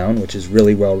Falling Down, which is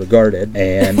really well regarded,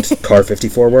 and Car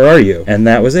 54, Where Are You? And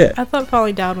that was it. I thought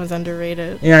Falling Down was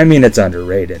underrated. Yeah, I mean, it's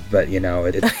underrated, but, you know,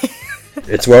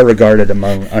 it's well regarded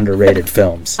among underrated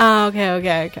films. Oh,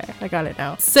 okay. I got it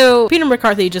now. So Peter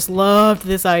McCarthy just loved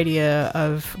this idea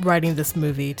of writing this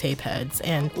movie, Tapeheads.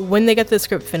 And when they got the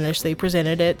script finished, they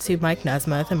presented it to Mike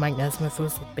Nesmith, and Mike Nesmith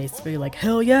was basically like,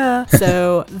 hell yeah.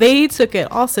 So they took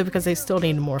it also because they still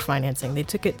needed more financing. They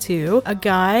took it to a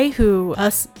guy who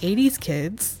us 80s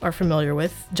kids are familiar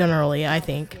with, generally, I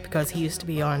think, because he used to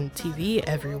be on TV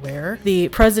everywhere. The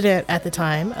president at the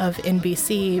time of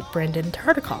NBC, Brendan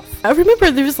Tartikoff. I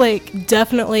remember there was like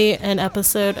definitely an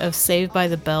episode of Saved by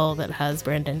the Bell that has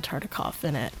Brendan Tartikoff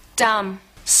in it. Dumb.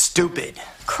 Stupid.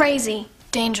 Crazy.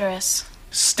 Dangerous.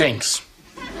 Stinks.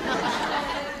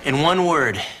 In one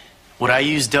word, would I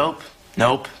use dope?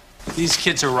 Nope. These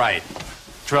kids are right.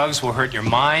 Drugs will hurt your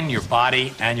mind, your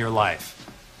body, and your life.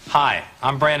 Hi,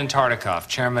 I'm Brandon Tartikoff,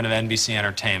 chairman of NBC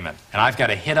Entertainment, and I've got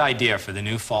a hit idea for the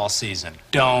new fall season.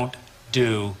 Don't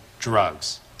do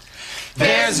drugs.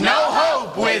 There's no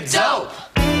hope with dope.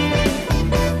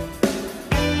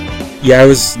 Yeah, I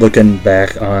was looking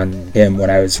back on him when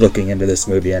I was looking into this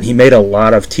movie, and he made a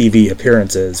lot of TV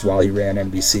appearances while he ran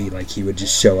NBC. Like, he would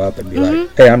just show up and be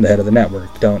like, hey, I'm the head of the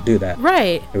network, don't do that.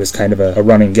 Right. It was kind of a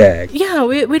running gag. Yeah,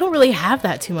 we don't really have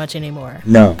that too much anymore.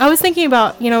 No. I was thinking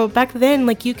about, back then,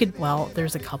 like, you could, well,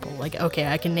 there's a couple. Like, okay,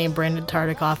 I can name Brandon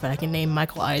Tartikoff and I can name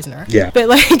Michael Eisner. Yeah. But,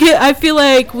 like, I feel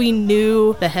like we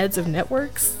knew the heads of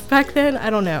networks back then. I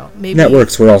don't know. Maybe.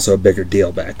 Networks were also a bigger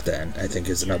deal back then, I think,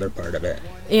 is another part of it.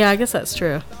 Yeah, I guess that's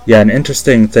true. Yeah, an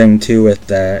interesting thing, too, with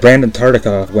that, Brandon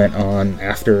Tartikoff went on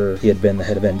after he had been the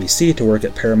head of NBC to work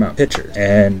at Paramount Pictures.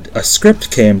 And a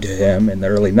script came to him in the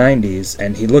early 90s,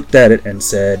 and he looked at it and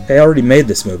said, hey, I already made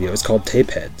this movie. It was called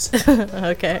Tapeheads.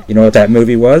 Okay. You know what that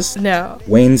movie was? No.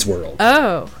 Wayne's World.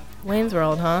 Oh. Wayne's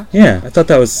World, huh? Yeah, I thought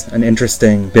that was an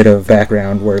interesting bit of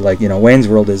background where, like, Wayne's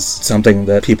World is something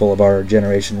that people of our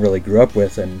generation really grew up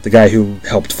with, and the guy who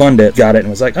helped fund it got it and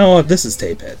was like, oh, this is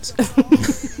Tapeheads.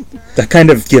 That kind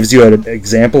of gives you an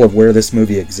example of where this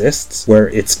movie exists, where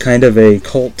it's kind of a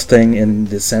cult thing in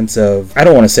the sense of, I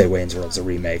don't want to say Wayne's World's a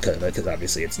remake, because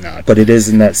obviously it's not, but it is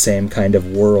in that same kind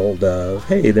of world of,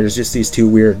 hey, there's just these two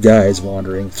weird guys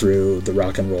wandering through the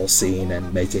rock and roll scene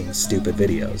and making stupid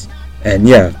videos. And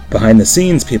yeah, behind the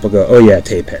scenes, people go, oh yeah,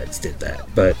 Tapeheads did that.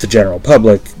 But the general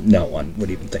public, no one would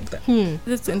even think that.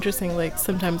 That's interesting. Like,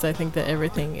 sometimes I think that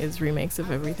everything is remakes of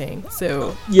everything.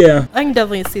 So yeah, I can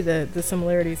definitely see the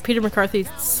similarities. Peter McCarthy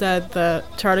said that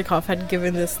Tartikoff had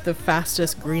given this the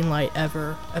fastest green light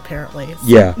ever, apparently. So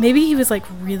yeah. Maybe he was, like,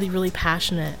 really, really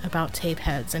passionate about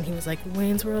Tapeheads, and he was like,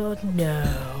 Wayne's World?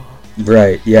 No.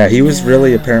 Right, yeah, he was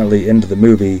really apparently into the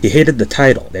movie. He hated the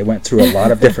title. They went through a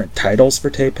lot of different titles for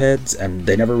Tapeheads, and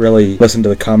they never really listened to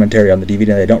the commentary on the DVD.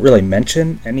 They don't really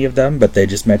mention any of them, but they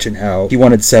just mention how he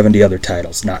wanted 70 other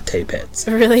titles, not Tapeheads.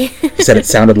 Really? He said it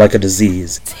sounded like a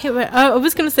disease. I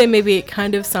was going to say maybe it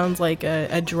kind of sounds like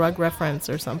a drug reference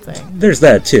or something. There's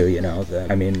that too,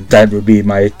 that would be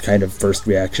my kind of first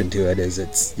reaction to it, is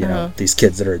it's, these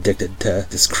kids that are addicted to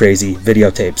this crazy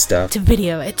videotape stuff. To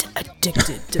video, it's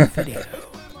addicted to video.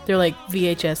 They're like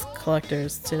VHS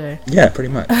collectors today. Yeah, pretty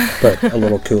much, but a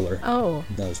little cooler. Oh.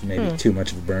 That was maybe too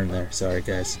much of a burn there. Sorry,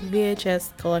 guys.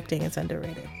 VHS collecting is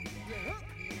underrated.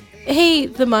 Hey,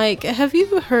 the mic, have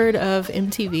you heard of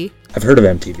MTV? I've heard of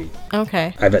MTV.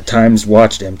 Okay. I've at times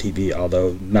watched MTV,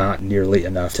 although not nearly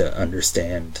enough to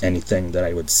understand anything that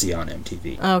I would see on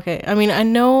MTV. Okay. I mean, I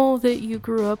know that you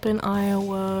grew up in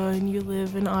Iowa and you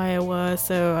live in Iowa,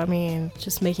 so, I mean,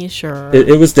 just making sure.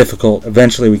 It was difficult.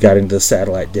 Eventually, we got into the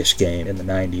satellite dish game in the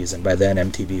 90s, and by then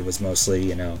MTV was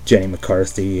mostly, Jenny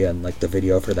McCarthy and, like, the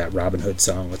video for that Robin Hood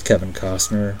song with Kevin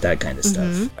Costner, that kind of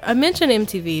stuff. I mentioned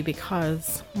MTV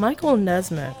because Michael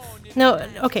Nesmith. No,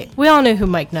 okay, we all know who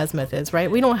Mike Nesmith is,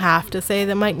 right? We don't have to say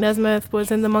that Mike Nesmith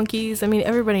was in the Monkees. I mean,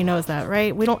 everybody knows that,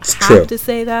 right? We don't have to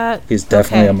say that. He's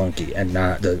definitely a monkey and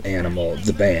not the animal,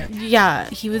 the band. Yeah,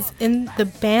 he was in the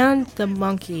band The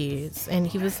Monkees, and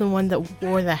he was the one that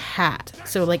wore the hat.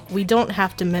 So, like, we don't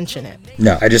have to mention it.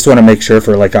 No, I just want to make sure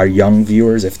for, like, our young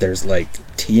viewers, if there's, like,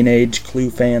 teenage Clue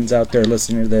fans out there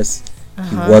listening to this,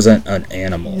 he wasn't an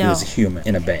animal. No. He was a human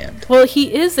in a band. Well,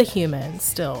 he is a human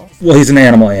still. Well, he's an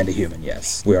animal and a human,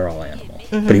 yes. We are all animal.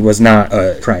 But he was not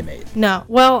a primate. No.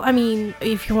 Well, I mean,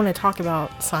 if you want to talk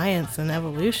about science and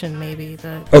evolution, maybe.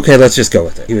 But okay, let's just go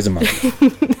with it. He was a monkey.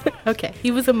 Okay, he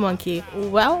was a monkey.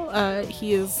 Well,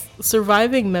 he is a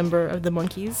surviving member of the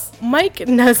Monkees. Mike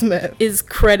Nesmith is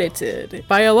credited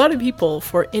by a lot of people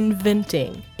for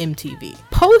inventing MTV.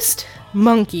 Post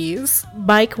Monkees,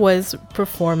 Mike was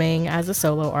performing as a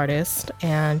solo artist,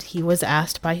 and he was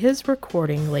asked by his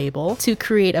recording label to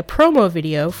create a promo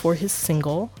video for his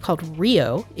single called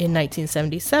Rio in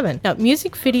 1977. Now,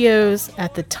 music videos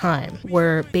at the time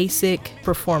were basic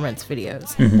performance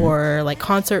videos or like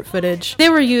concert footage. They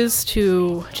were used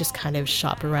to just kind of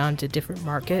shop around to different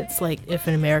markets. Like if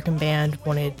an American band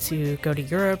wanted to go to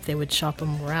Europe, they would shop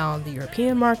them around the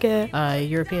European market.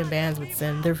 European bands would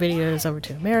send their videos over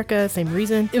to America. Same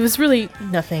reason. It was really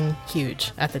nothing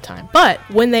huge at the time. But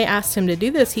when they asked him to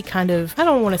do this, he kind of, I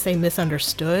don't want to say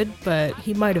misunderstood, but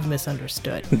he might have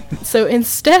misunderstood. So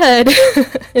instead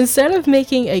of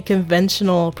making a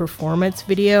conventional performance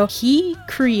video, he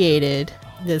created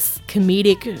this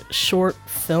comedic short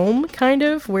film kind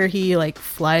of where he like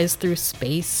flies through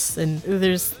space, and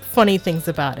there's funny things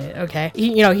about it. Okay,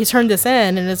 he turned this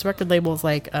in, and his record label's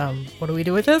like, what do we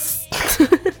do with this?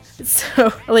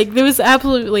 So, like, there was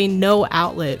absolutely no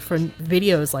outlet for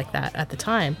videos like that at the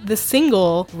time. The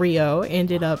single, Rio,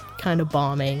 ended up kind of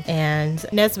bombing, and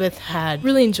Nesmith had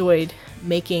really enjoyed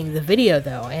making the video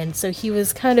though, and so he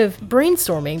was kind of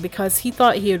brainstorming because he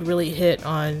thought he had really hit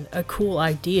on a cool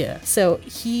idea. So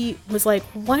he was like,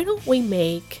 why don't we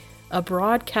make a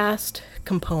broadcast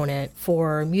component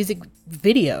for music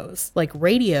videos like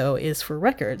radio is for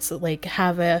records? So like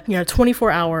have a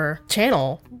 24-hour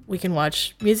channel we can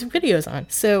watch music videos on.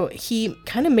 So he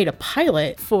kind of made a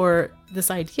pilot for this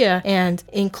idea and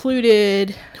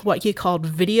included what he called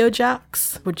video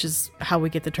jacks, which is how we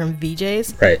get the term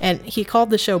VJs. Right. And he called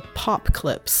the show Pop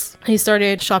Clips. He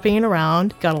started shopping it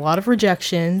around, got a lot of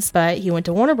rejections, but he went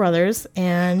to Warner Brothers,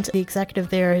 and the executive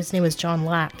there, his name was John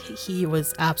Lack. He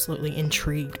was absolutely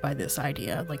intrigued by this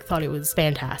idea, like thought it was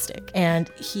fantastic. And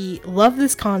he loved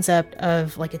this concept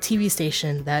of like a TV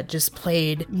station that just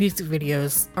played music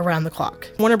videos around the clock.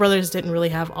 Warner Brothers didn't really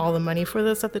have all the money for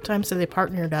this at the time, so they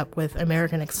partnered up with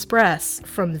American Express.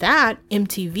 From that,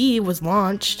 MTV was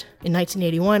launched in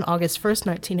 1981, August 1st,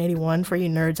 1981, for you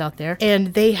nerds out there.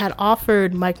 And they had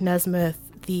offered Mike Nesmith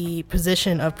the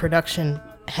position of production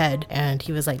head, and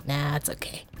he was like, nah, it's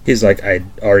okay. He's like, I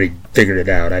already figured it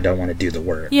out. I don't want to do the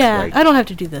work. Yeah, like, I don't have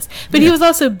to do this. But he was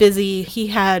also busy. He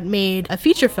had made a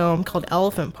feature film called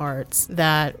Elephant Parts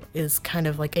that is kind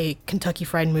of like a Kentucky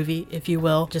Fried movie, if you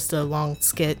will, just a long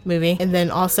skit movie. And then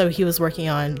also he was working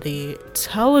on the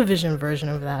television version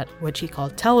of that, which he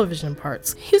called Television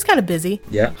Parts. He was kind of busy.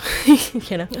 Yeah.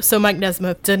 So Mike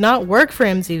Nesmith did not work for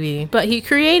MTV, but he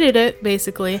created it,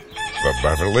 basically. The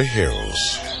Beverly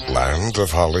Hills, land of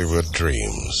Hollywood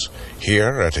dreams.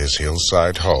 Here at his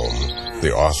hillside home,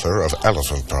 the author of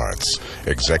Elephant Parts,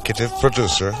 executive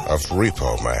producer of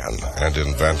Repo Man, and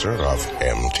inventor of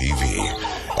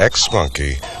MTV.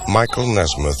 Ex-monkey, Michael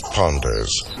Nesmith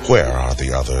ponders, where are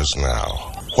the others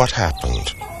now? What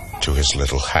happened to his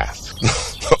little hat?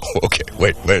 Okay,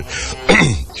 wait.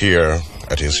 Here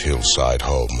at his hillside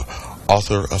home,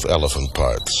 author of Elephant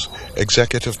Parts,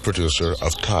 executive producer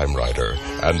of Time Rider,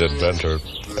 and inventor,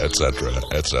 etc.,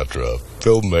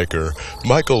 filmmaker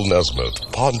Michael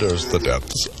Nesmith ponders the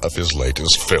depths of his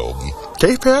latest film.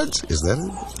 Tapeheads? Is that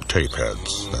it?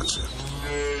 Tapeheads, that's it.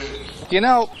 You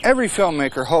know, every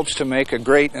filmmaker hopes to make a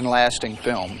great and lasting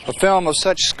film. A film of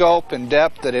such scope and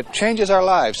depth that it changes our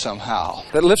lives somehow.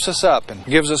 That lifts us up and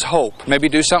gives us hope. Maybe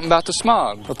do something about the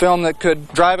smog. A film that could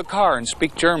drive a car and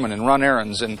speak German and run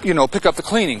errands and, pick up the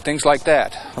cleaning, things like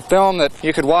that. A film that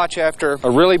you could watch after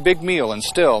a really big meal and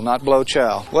still not blow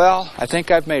chow. Well, I think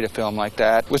I've made a film like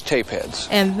that with Tapeheads.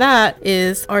 And that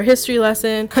is our history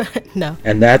lesson. No.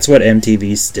 And that's what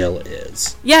MTV still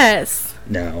is. Yes.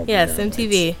 No. Yes, no,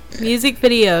 MTV. Music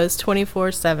videos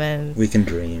 24/7. We can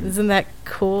dream. Isn't that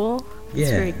cool? Yeah.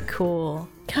 It's very cool.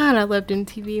 God, I loved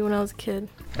MTV when I was a kid.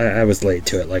 I was late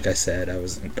to it, like I said. I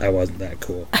wasn't that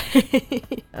cool.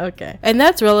 Okay. And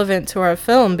that's relevant to our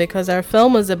film because our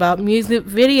film was about music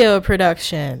video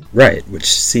production. Right, which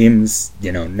seems,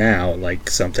 now like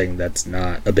something that's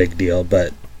not a big deal,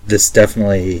 but this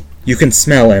definitely, you can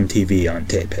smell MTV on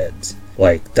Tapeheads.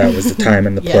 Like, that was the time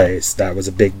and the place. That was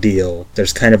a big deal.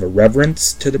 There's kind of a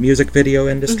reverence to the music video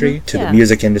industry, to the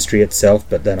music industry itself,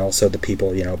 but then also the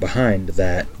people, behind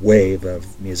that wave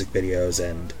of music videos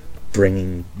and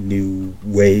bringing new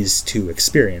ways to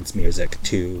experience music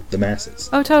to the masses.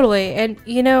 Oh, totally. And,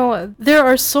 there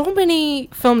are so many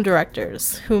film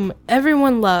directors whom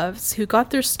everyone loves who got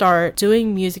their start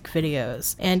doing music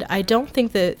videos. And I don't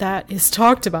think that is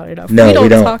talked about enough. No, we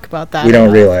don't talk about that We don't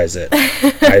enough. realize it.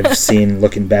 I've seen,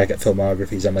 looking back at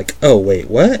filmographies, I'm like, oh, wait,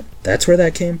 what? That's where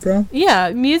that came from?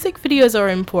 Yeah, music videos are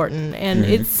important, and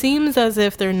it seems as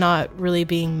if they're not really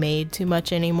being made too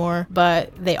much anymore,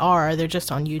 but they are. They're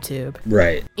just on YouTube.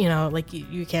 Right. Like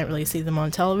you can't really see them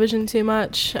on television too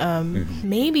much.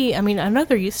 Maybe, I know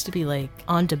there used to be like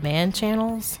on-demand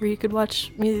channels where you could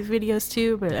watch music videos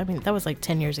too, but that was like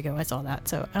 10 years ago I saw that,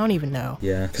 so I don't even know.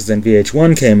 Yeah, because then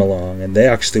VH1 came along, and they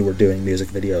actually were doing music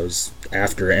videos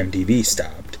after MTV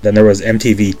stopped. Then there was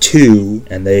MTV2,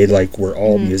 and they were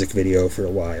all music video for a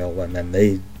while, and then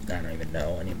I don't even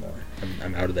know anymore.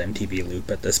 I'm out of the MTV loop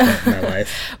at this point in my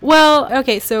life. Well,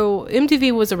 okay, so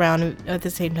MTV was around at the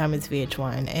same time as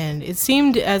VH1, and it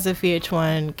seemed as if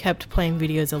VH1 kept playing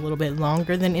videos a little bit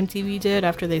longer than MTV did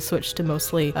after they switched to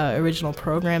mostly original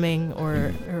programming or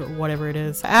whatever it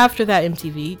is. After that,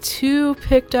 MTV2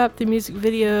 picked up the music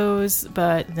videos,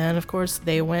 but then, of course,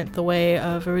 they went the way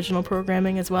of original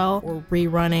programming as well, or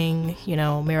rerunning,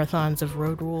 marathons of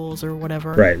Road Rules or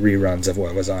whatever. Right, reruns of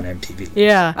what was on MTV.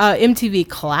 Yeah, MTV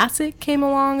Classics Boy came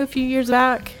along a few years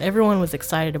back. Everyone was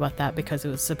excited about that because it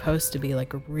was supposed to be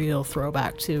like a real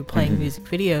throwback to playing music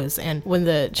videos. And when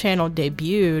the channel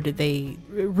debuted, they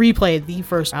replayed the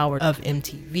first hour of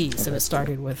MTV. So it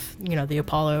started with, the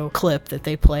Apollo clip that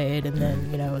they played, and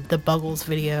then, the Buggles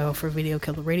video for Video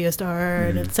Killed the Radio Star,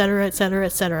 and et cetera, et cetera,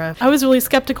 et cetera. I was really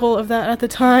skeptical of that at the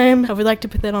time. I would like to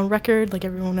put that on record. Like,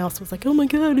 everyone else was like, oh my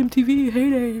god, MTV,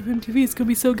 heyday, MTV, it's gonna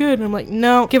be so good. And I'm like,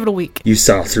 no, give it a week. You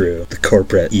saw through the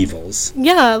corporate evils.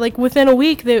 Yeah, like within a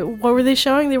week, what were they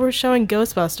showing? They were showing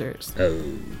Ghostbusters.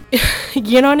 Oh.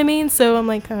 You know what I mean? So I'm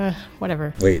like,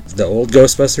 whatever. Wait, the old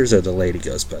Ghostbusters or the Lady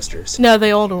Ghostbusters? No, the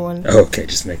older one. Oh, okay,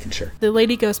 just making sure. The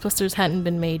Lady Ghostbusters hadn't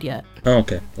been made yet. Oh,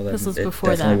 okay. Well, this was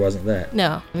before that. Definitely wasn't that.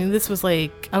 No, I mean, this was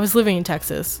like, I was living in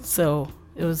Texas, so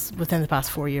it was within the past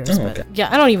 4 years. Oh, but okay.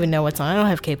 Yeah, I don't even know what's on. I don't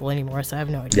have cable anymore, so I have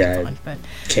no idea what's on. But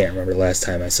can't remember the last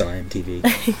time I saw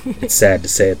MTV. It's sad to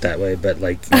say it that way, but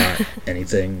not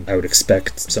anything I would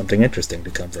expect something interesting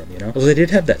to come from, Well, they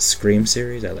did have that Scream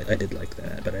series. I did like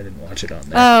that, but I didn't watch it on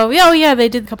there. Oh yeah, they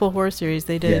did a couple of horror series.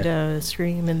 They did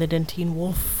Scream and they did Teen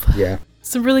Wolf. Yeah.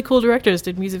 Some really cool directors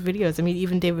did music videos. I mean,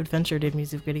 even David Fincher did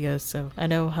music videos, so I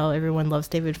know how everyone loves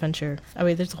David Fincher. I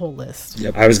mean, there's a whole list.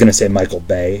 Yep. I was going to say Michael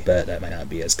Bay, but that might not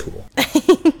be as cool.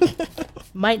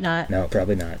 Might not. No,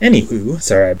 probably not. Anywho,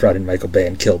 sorry I brought in Michael Bay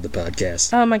and killed the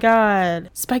podcast. Oh my god.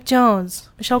 Spike Jonze,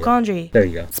 Michel Gondry. There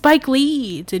you go. Spike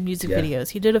Lee did music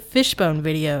videos. He did a Fishbone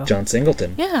video. John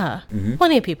Singleton. Yeah.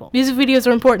 Plenty of people. Music videos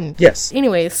are important. Yes.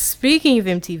 Anyways, speaking of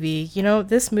MTV,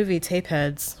 this movie,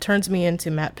 Tapeheads, turns me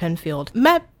into Matt Penfield.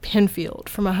 Matt Penfield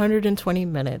from 120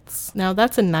 Minutes. Now,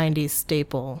 that's a 90s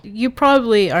staple. You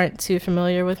probably aren't too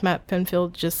familiar with Matt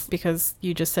Penfield just because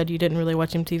you just said you didn't really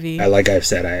watch MTV. Like I've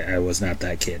said, I was not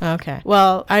that kid. Okay.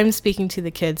 Well, I'm speaking to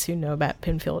the kids who know Matt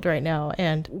Penfield right now,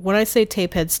 and when I say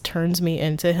Tapeheads turns me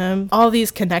into him, all these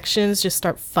connections just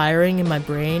start firing in my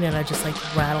brain, and I just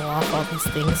rattle off all these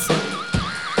things.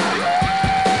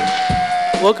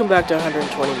 Welcome back to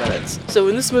 120 Minutes. So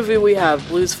in this movie we have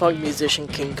blues funk musician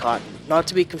King Cotton, not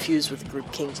to be confused with the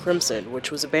group King Crimson, which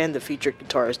was a band that featured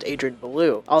guitarist Adrian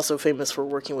Belew, also famous for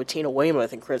working with Tina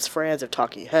Weymouth and Chris Franz of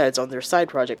Talking Heads on their side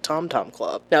project Tom Tom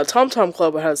Club. Now, Tom Tom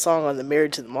Club had a song on the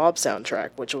Married to the Mob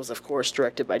soundtrack, which was of course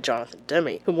directed by Jonathan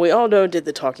Demme, whom we all know did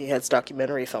the Talking Heads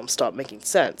documentary film Stop Making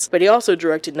Sense, but he also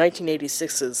directed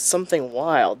 1986's Something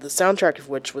Wild, the soundtrack of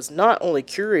which was not only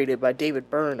curated by David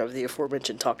Byrne of the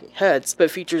aforementioned Talking Heads,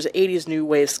 but features 80s new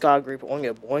wave ska group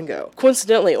Oingo Boingo.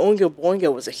 Coincidentally, Oingo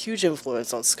Boingo was a huge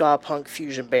influence on ska punk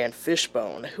fusion band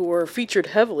Fishbone, who were featured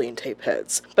heavily in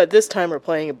Tapeheads, but this time are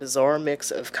playing a bizarre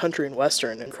mix of country and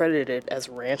western and credited as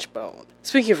Ranch Bone.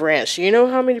 Speaking of ranch, do you know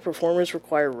how many performers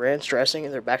require ranch dressing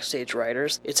in their backstage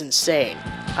riders? It's insane.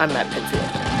 I'm Matt Penfield.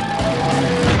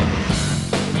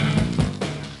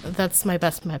 That's my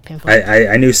best Matt Penfield.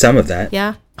 I knew some of that.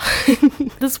 Yeah.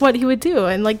 This is what he would do,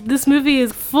 and this movie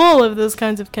is full of those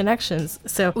kinds of connections,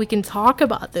 so we can talk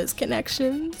about those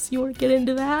connections. You want to get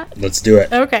into that? Let's do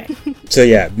it. Okay. So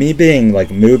yeah, me being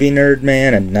movie nerd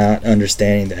man and not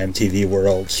understanding the MTV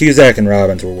world, Cusack and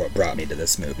Robbins were what brought me to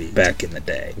this movie back in the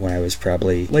day when I was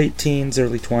probably late teens,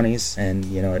 early 20s,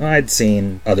 and I'd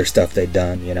seen other stuff they'd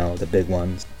done, the big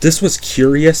ones. This was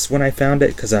curious when I found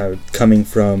it because I was coming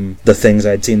from the things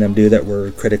I'd seen them do that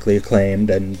were critically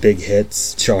acclaimed and big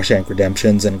hits, Shawshank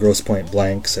Redemptions and Grosse Pointe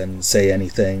Blanks and Say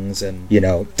Anythings and,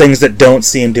 things that don't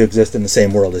seem to exist in the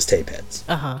same world as Tapeheads.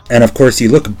 Uh-huh. And of course you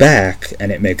look back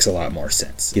and it makes a lot more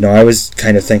sense. I was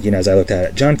kind of thinking as I looked at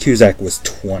it, John Cusack was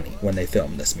 20 when they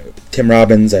filmed this movie. Tim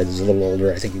Robbins, I was a little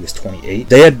older, I think he was 28.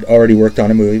 They had already worked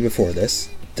on a movie before this,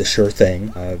 The Sure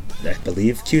Thing. I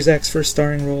believe Cusack's first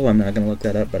starring role. I'm not going to look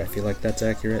that up, but I feel like that's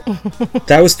accurate.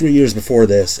 That was 3 years before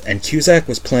this, and Cusack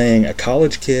was playing a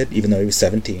college kid, even though he was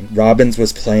 17. Robbins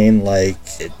was playing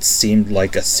it seemed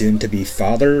like a soon-to-be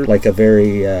father, like a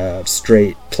very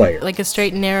straight player. Like a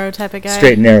straight and narrow type of guy?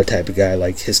 Straight and narrow type of guy.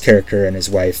 Like his character and his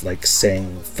wife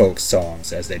sing folk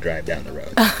songs as they drive down the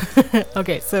road.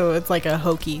 Okay, so it's like a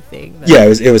hokey thing. Then. Yeah,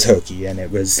 it was hokey, and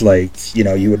it was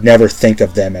you would never think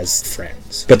of them as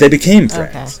friends. But they became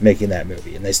friends making that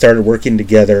movie, and they started working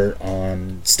together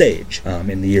on stage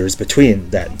in the years between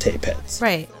that and Tapeheads.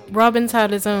 Right. Robbins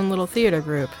had his own little theater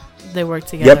group. They worked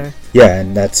together. Yep. Yeah,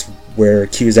 and that's where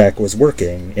Cusack was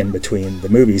working in between the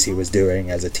movies he was doing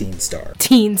as a teen star.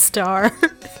 Teen star.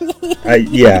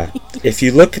 Yeah. If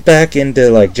you look back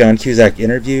into John Cusack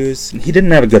interviews, he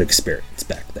didn't have a good experience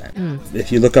back then.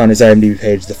 If you look on his IMDb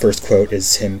page, the first quote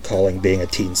is him calling being a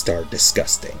teen star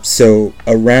disgusting. So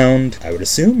around, I would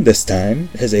assume this time,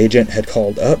 his agent had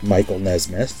called up Michael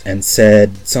Nesmith and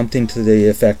said something to the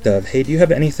effect of, hey, do you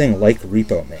have anything like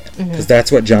Repo Man? Because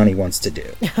that's what Johnny wants to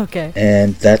do. Okay.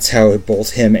 And that's how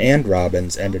both him and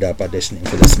Robbins ended up auditioning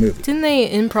for this movie. Didn't they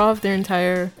improv their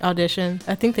entire audition?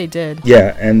 I think they did.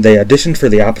 Yeah, and they auditioned for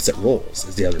the opposite roles,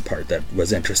 is the other part that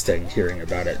was interesting hearing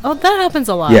about it. Oh, that happens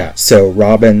a lot. Yeah, so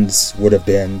Robbins would have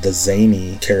been the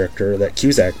zany character that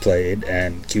Cusack played,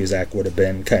 and Cusack would have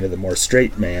been kind of the more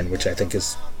straight man, which I think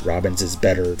is Robbins'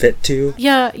 better fit to.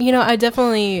 Yeah, you know, I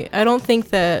don't think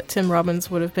that Tim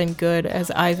Robbins would have been good as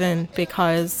Ivan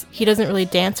because he doesn't really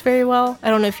dance very well. I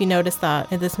don't know if you noticed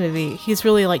that in this movie. He's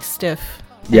really, like, stiff.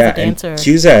 Yeah, and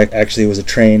Cusack actually was a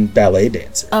trained ballet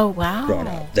dancer. Oh, wow. Growing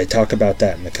up. They talk about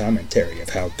that in the commentary of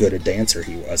how good a dancer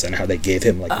he was and how they gave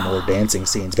him like more dancing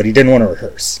scenes, but he didn't want to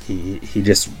rehearse. He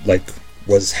just like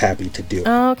was happy to do it.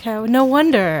 Oh, okay. No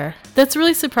wonder. That's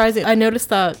really surprising. I noticed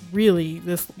that really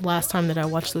this last time that I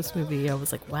watched this movie. I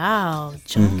was like, wow,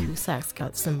 John Cusack's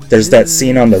got some There's that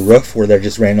scene on the roof where they're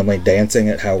just randomly dancing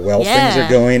at how well things are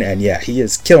going, and yeah, he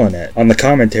is killing it. On the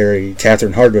commentary,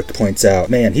 Catherine Hardwicke points out,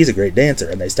 man, he's a great dancer,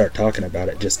 and they start talking about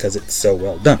it just because it's so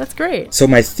well done. That's great. So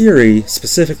my theory,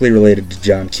 specifically related to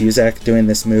John Cusack doing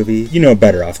this movie, you know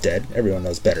Better Off Dead. Everyone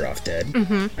knows Better Off Dead.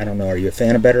 I don't know, are you a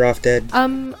fan of Better Off Dead?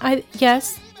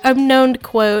 Yes. I'm known to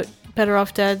quote Better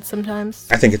Off Dead sometimes.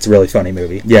 I think it's a really funny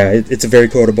movie. Yeah, it's a very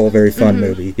quotable, very fun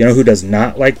movie. You know who does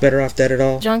not like Better Off Dead at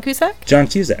all? John Cusack? John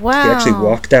Cusack. Wow. He actually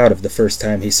walked out of the first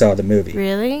time he saw the movie.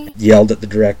 Really? Yelled at the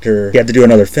director. He had to do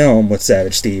another film with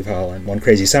Savage Steve Holland, One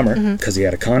Crazy Summer, because he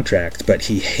had a contract, but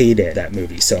he hated that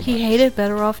movie so much. He hated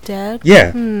Better Off Dead?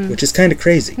 Yeah, which is kind of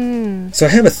crazy. So I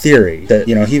have a theory that,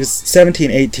 you know, he was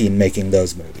 17, 18 making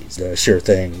those movies. The Sure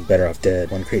Thing, Better Off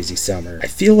Dead, One Crazy Summer. I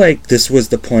feel like this was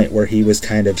the point where he was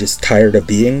kind of just tired of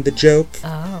being the joke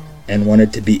and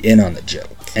wanted to be in on the joke.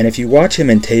 And if you watch him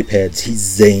in Tapeheads, he's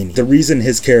zany. The reason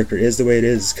his character is the way it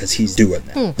is because he's doing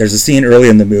that. There's a scene early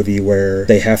in the movie where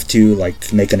they have to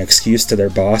like make an excuse to their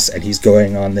boss, and he's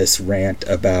going on this rant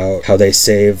about how they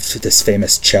saved this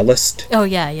famous cellist. Oh,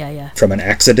 yeah. From an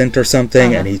accident or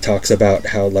something, and he talks about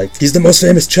how like he's the most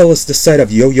famous cellist this side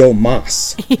of Yo-Yo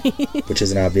Ma's, which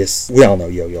is an obvious. We all know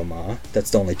Yo-Yo Ma.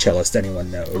 That's the only cellist anyone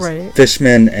knows. Right.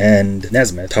 Fishman and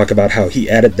Nesmith talk about how he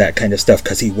added that kind of stuff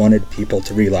because he wanted people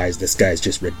to realize this guy's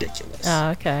just ridiculous. Oh,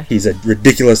 okay. He's a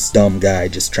ridiculous, dumb guy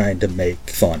just trying to make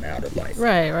fun out of life.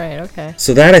 Right, okay.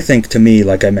 So that, I think, to me,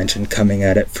 like I mentioned, coming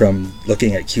at it from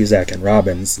looking at Cusack and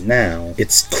Robbins now,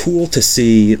 it's cool to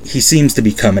see he seems to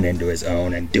be coming into his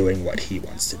own and doing what he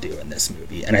wants to do in this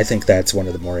movie. And I think that's one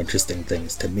of the more interesting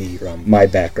things to me from my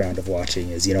background of watching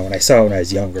is, you know, when I saw it when I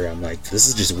was younger, I'm like, this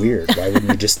is just weird. Why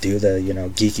wouldn't you just do the, you know,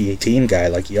 geeky teen guy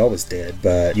like you always did?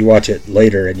 But you watch it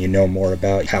later and you know more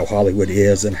about how Hollywood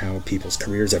is and how people's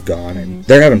careers have gone, and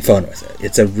they're having fun with it.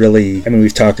 It's a really, I mean,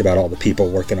 we've talked about all the people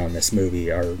working on this movie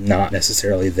are not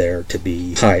necessarily there to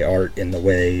be high art in the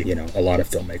way, you know, a lot of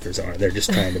filmmakers are. They're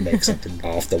just trying to make something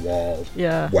off the wall,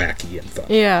 wacky and fun.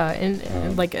 Yeah,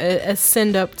 and like a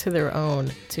send up to their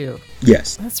own, too.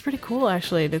 Yes. That's pretty cool,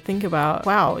 actually, to think about.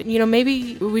 Wow, you know,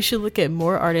 maybe we should look at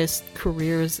more artists'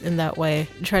 careers in that way,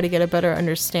 try to get a better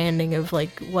understanding of,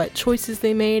 like, what choices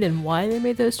they made and why they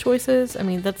made those choices. I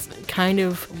mean, that's kind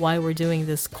of why we're doing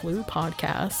this Clue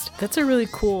podcast. That's a really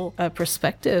cool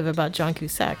perspective about John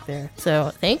Cusack there.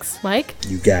 So, thanks, Mike.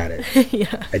 You got it.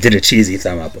 Yeah. I did a cheesy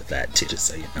thumb up with that, too, just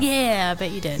so you know. Yeah, I bet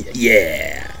you did.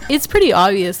 Yeah. It's pretty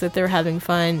obvious that they're having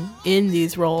fun in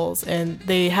these roles, and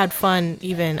they had fun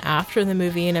even after the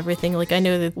movie and everything. Like, I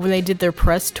know that when they did their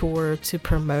press tour to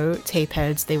promote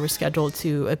Tapeheads, they were scheduled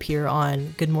to appear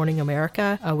on Good Morning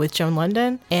America with Joan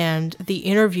London, and the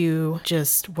interview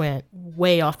just went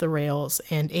way off the rails,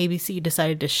 and ABC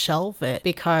decided to shelve it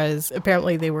because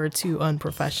apparently they were too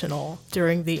unprofessional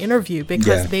during the interview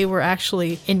because they were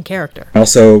actually in character.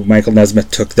 Also, Michael Nesmith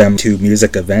took them to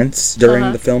music events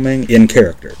during the filming in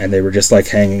character, and they were just like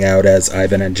hanging out as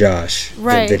Ivan and Josh,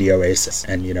 the Video Aces,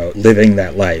 and, you know, living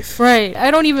that life. Right.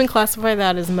 I don't even classify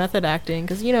that as method acting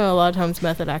because, you know, a lot of times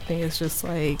method acting is just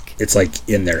like... It's like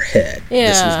in their head. Yeah.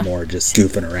 This was more just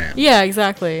goofing around. Yeah,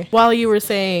 exactly. While you were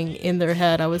saying in their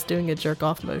head, I was doing a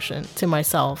jerk-off motion to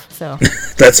myself, so...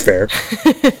 That's fair.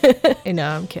 You know,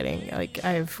 I'm kidding. Like,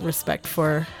 I have respect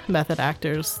for method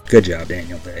actors. Good job,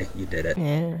 Daniel Day. You did it.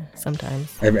 Yeah,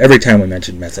 sometimes. Every time we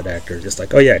mention method actor, just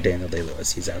like, oh yeah, Daniel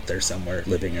Day-Lewis, he's out there somewhere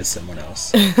living as someone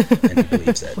else. And he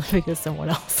believes it. Living as someone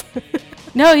else.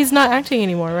 No, he's not acting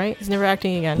anymore, right? He's never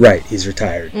acting again. Right, he's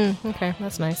retired. Okay,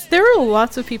 that's nice. There were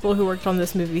lots of people who worked on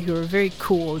this movie who were very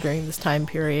cool during this time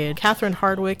period. Catherine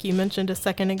Hardwicke, you mentioned a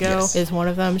second ago, is one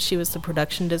of them. She was the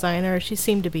production designer. She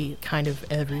seemed to be kind of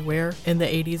everywhere in the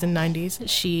 80s and 90s.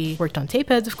 She worked on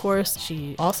Tapeheads, of course.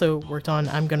 She also worked on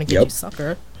I'm Gonna Get You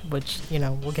Sucker, which, you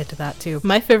know, we'll get to that too.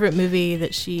 My favorite movie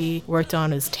that she worked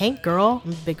on is Tank Girl.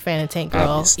 I'm a big fan of Tank Girl,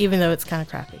 Obviously. even though it's kind of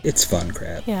crappy. It's fun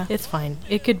crap. Yeah, it's fine.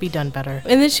 It could be done better.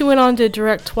 And then she went on to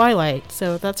direct Twilight,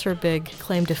 so that's her big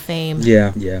claim to fame.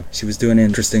 Yeah. She was doing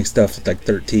interesting stuff with like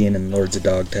 13 and Lords of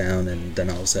Dogtown, and then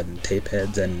all of a sudden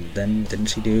Tapeheads, and then didn't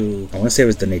she do, I want to say it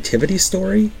was The Nativity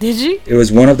Story? Did she? It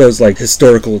was one of those like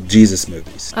historical Jesus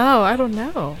movies. Oh, I don't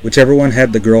know. Whichever one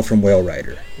had the girl from Whale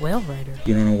Rider. Whale Rider?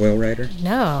 You don't know Whale Rider?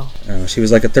 No. She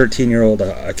was like a 13-year-old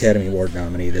Academy Award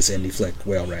nominee, this indie flick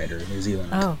Whale Rider, New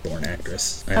Zealand-born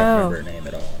actress. I don't remember her name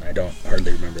at all, and I don't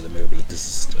hardly remember the movie.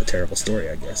 This is a terrible story,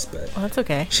 I guess, but... Oh, that's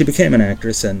okay. She became an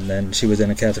actress, and then she was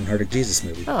in a Catherine Hardwicke Jesus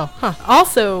movie. Oh, huh.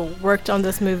 Also worked on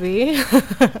this movie,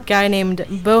 a guy named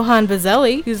Bohan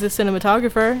Bazelli, who's a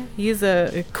cinematographer. He's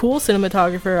a cool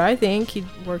cinematographer, I think. He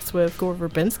works with Gore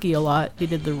Verbinski a lot. He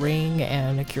did The Ring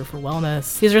and A Cure for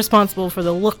Wellness. He's responsible for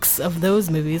the looks of those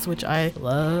movies, which I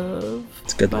love.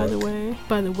 It's good By the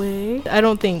way, I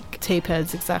don't think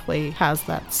Tapeheads exactly has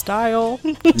that style.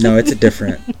 No, it's a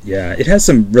different... Yeah, it has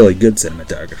some really good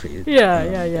cinematography.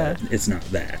 Yeah. It's not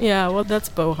that. Yeah, well, that's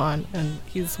Bohan, and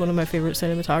he's one of my favorite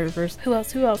cinematographers. Who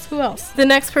else? The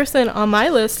next person on my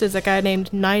list is a guy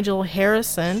named Nigel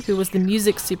Harrison, who was the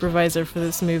music supervisor for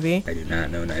this movie. I do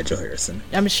not know Nigel Harrison.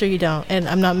 I'm sure you don't, and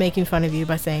I'm not making fun of you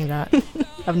by saying that.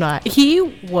 I'm not. He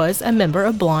was a member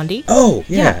of Blondie. Oh,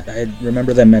 yeah. I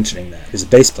remember them mentioning that. He was a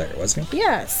bass player, wasn't he?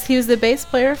 Yes, he was the bass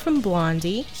player from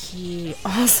Blondie. He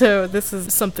also, this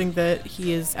is something that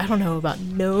he is, I don't know about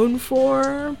known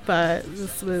for, but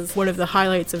this was one of the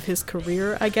highlights of his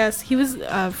career, I guess. He was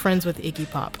friends with Iggy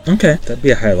Pop. Okay, that'd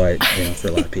be a highlight, for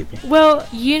a lot of people. Well,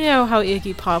 you know how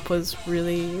Iggy Pop was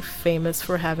really famous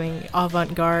for having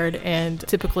avant-garde and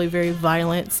typically very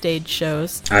violent stage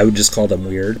shows. I would just call them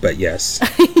weird, but yes.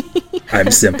 I'm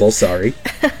simple, sorry.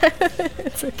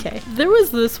 It's okay. There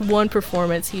was this one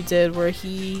performance he did where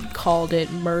he called it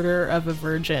Murder of a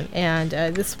Virgin, and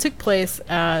this took place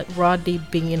at Rodney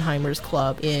Bingenheimer's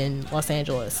club in Los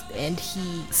Angeles, and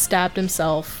he stabbed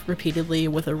himself repeatedly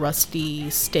with a rusty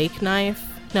steak knife.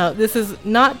 Now, this is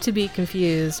not to be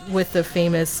confused with the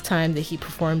famous time that he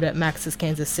performed at Max's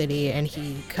Kansas City and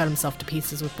he cut himself to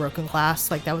pieces with broken glass.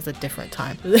 Like, that was a different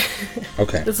time.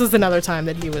 Okay. This was another time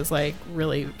that he was, like,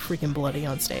 really freaking bloody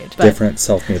on stage. But, different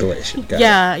self-mutilation.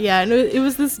 Yeah. And it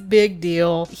was this big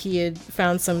deal. He had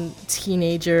found some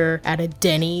teenager at a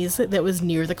Denny's that was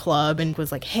near the club and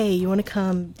was like, hey, you want to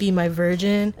come be my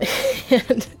virgin?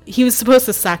 And he was supposed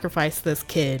to sacrifice this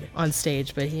kid on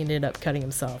stage, but he ended up cutting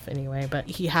himself anyway. But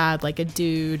he had like a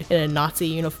dude in a Nazi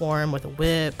uniform with a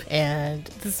whip and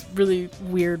this really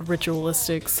weird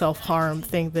ritualistic self-harm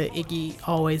thing that Iggy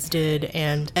always did,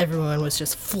 and everyone was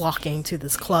just flocking to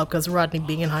this club because Rodney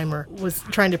Bingenheimer was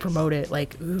trying to promote it,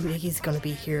 like, ooh, Iggy's gonna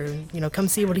be here, and, come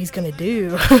see what he's gonna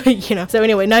do. So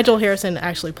anyway, Nigel Harrison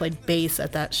actually played bass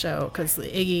at that show because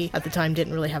Iggy at the time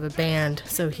didn't really have a band,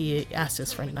 so he asked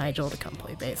his friend Nigel to come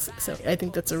play bass. So I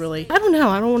think that's a really, I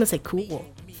don't want to say cool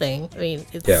thing. I mean,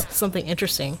 it's something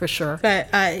interesting for sure. But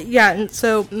and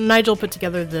so Nigel put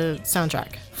together the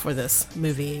soundtrack for this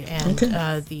movie, and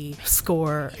the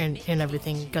score and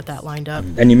everything got that lined up.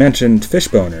 And you mentioned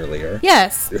Fishbone earlier.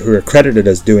 Yes. Who are credited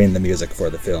as doing the music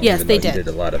for the film. Yes, even they though did. He did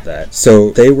a lot of that.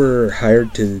 So they were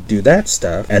hired to do that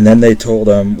stuff, and then they told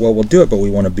them, well, we'll do it, but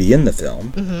we want to be in the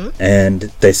film. Mm-hmm. And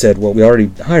they said, well, we already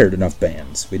hired enough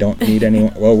bands. We don't need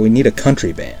anyone. Well, we need a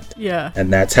country band. Yeah.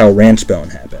 And that's how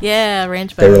Ranchbone happened. Yeah,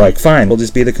 Ranchbone. They were like, fine, we'll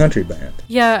just be the country band.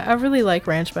 Yeah, I really like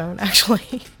Ranchbone,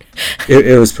 actually.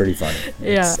 It was pretty funny.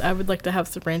 Yeah, I would like to have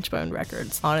some Ranchbone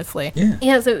records, honestly.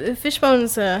 Yeah. So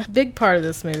Fishbone's a big part of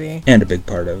this movie. And a big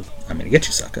part of I'm Gonna Get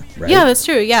You, Sucker, right? Yeah, that's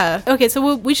true, yeah. Okay,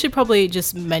 so we should probably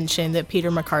just mention that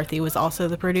Peter McCarthy was also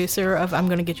the producer of I'm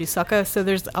Gonna Get You, Sucker, so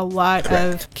there's a lot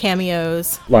of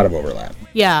cameos. A lot of overlap.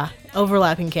 Yeah.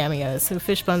 Overlapping cameos. So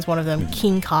Fishbone's one of them.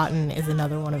 King Cotton is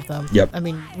another one of them. Yep. I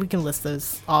mean, we can list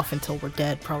those off until we're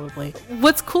dead, probably.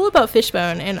 What's cool about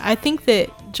Fishbone, and I think that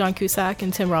John Cusack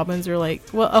and Tim Robbins are like,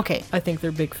 well, okay, I think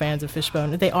they're big fans of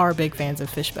Fishbone. They are big fans of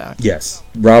Fishbone. Yes.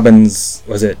 Robbins,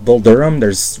 was it Bull Durham?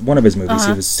 There's one of his movies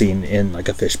he was seen in like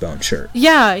a Fishbone shirt.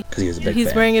 Yeah. Because he was a big fan.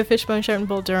 He's wearing a Fishbone shirt in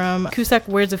Bull Durham. Cusack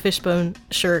wears a Fishbone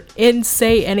shirt in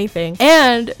Say Anything.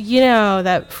 And,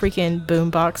 that freaking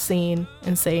boombox scene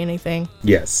in Say Anything.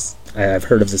 Yes. I've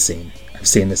heard of the scene. I've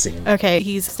seen the scene. Okay,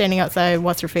 he's standing outside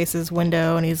What's-Her-Face's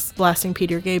window, and he's blasting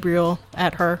Peter Gabriel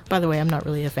at her. By the way, I'm not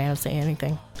really a fan of saying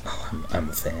anything. Oh, I'm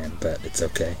a fan, but it's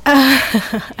okay.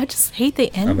 I just hate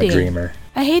the ending. I'm a dreamer.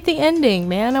 I hate the ending,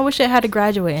 man. I wish it had a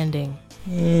Graduate ending.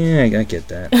 Yeah, I get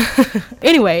that.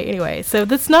 Anyway, so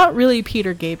that's not really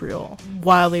Peter Gabriel.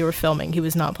 While they were filming, he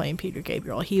was not playing Peter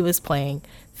Gabriel. He was playing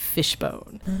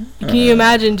Fishbone. Can you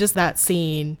imagine just that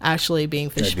scene actually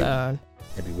being Fishbone?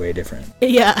 That'd be way different.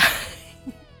 Yeah.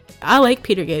 I like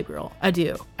Peter Gabriel. I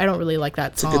do. I don't really like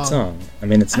that song. It's a good song. I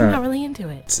mean, I'm not really into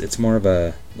it. It's more of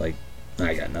a, like,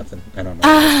 I got nothing. I don't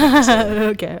know.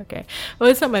 Okay.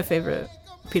 Well, it's not my favorite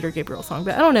Peter Gabriel song,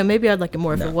 but I don't know. Maybe I'd like it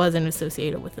more if it wasn't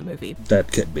associated with the movie.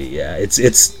 That could be, yeah.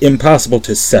 It's impossible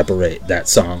to separate that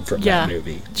song from that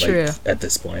movie. True. Like, at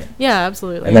this point. Yeah,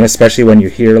 absolutely. And then especially when you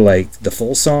hear like the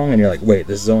full song and you're like, wait,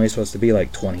 this is only supposed to be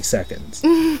like 20 seconds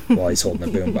while he's holding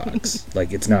the boombox.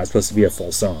 Like, it's not supposed to be a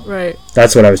full song. Right.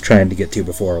 That's what I was trying to get to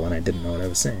before when I didn't know what I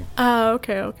was saying.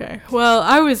 Okay. Well,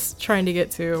 I was trying to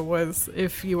get to was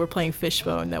if you were playing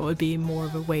Fishbone, that would be more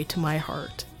of a way to my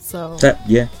heart. So that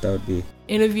would be.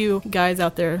 Any of you guys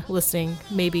out there listening,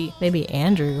 maybe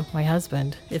Andrew, my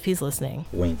husband, if he's listening.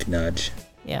 Wink, nudge.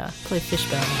 Yeah, play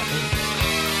Fishbone at me.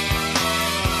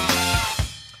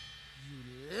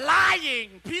 You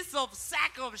lying piece of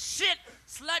sack of shit,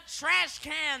 slut trash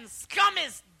can,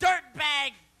 scummiest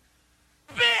dirtbag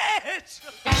bitch!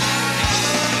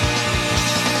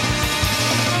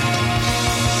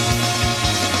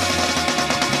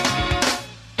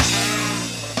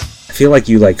 I feel like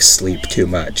you like sleep too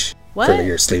much What? for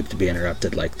your sleep to be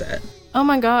interrupted like that. Oh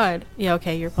my god. Yeah,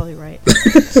 okay, you're probably right.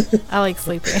 I like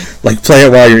sleeping. Like play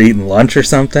it while you're eating lunch or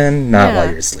something, not while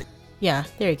you're asleep. Yeah,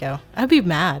 there you go. I'd be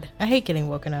mad. I hate getting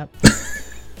woken up.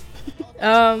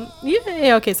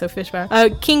 Okay, so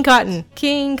Fishbone. King Cotton.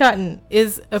 King Cotton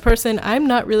is a person I'm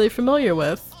not really familiar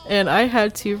with, and I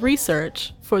had to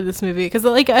research for this movie because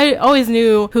like I always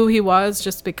knew who he was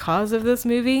just because of this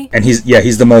movie. And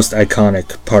he's the most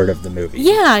iconic part of the movie.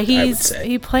 Yeah,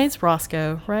 he plays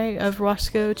Roscoe, right? Of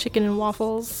Roscoe Chicken and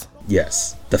Waffles.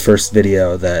 Yes, the first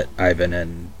video that Ivan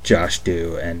and Josh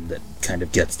do, and that kind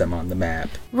of gets them on the map.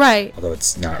 Right. Although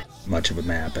it's not much of a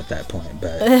map at that point,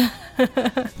 but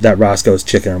that Roscoe's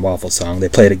Chicken and Waffle song, they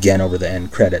play it again over the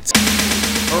end credits.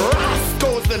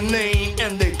 Roscoe's the name,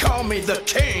 and they call me the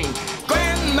king.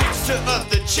 Grandmaster of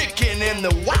the chicken and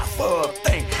the waffle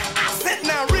thing. I sit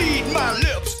now, read my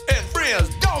lips, and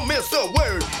friends, don't miss a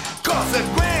word, cause the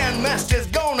Grandmaster's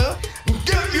gonna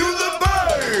give you the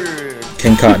bird.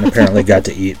 King Cotton apparently got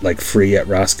to eat like free at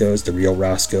Roscoe's, the real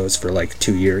Roscoe's, for like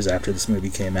 2 years after this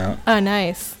movie came out. Oh,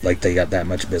 nice. Like they got that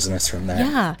much business from that.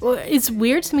 Yeah. Well, it's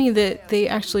weird to me that they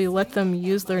actually let them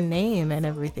use their name and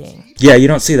everything. Yeah, you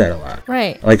don't see that a lot.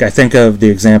 Right. Like I think of the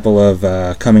example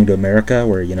of Coming to America,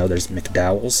 where there's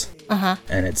McDowell's. Uh-huh.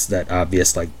 And it's that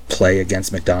obvious like play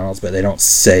against McDonald's, but they don't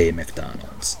say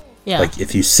McDonald's. Yeah. Like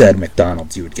if you said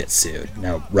McDonald's, you would get sued.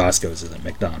 Now Roscoe's isn't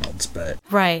McDonald's, but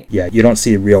right. Yeah, you don't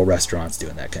see real restaurants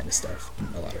doing that kind of stuff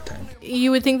a lot of time. You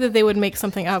would think that they would make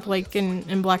something up, like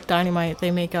in Black Dynamite,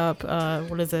 they make up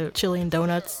chili and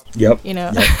donuts. Yep.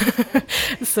 Yep.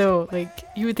 So like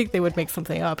you would think they would make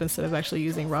something up instead of actually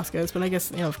using Roscoe's, but I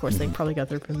guess of course they probably got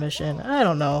their permission. I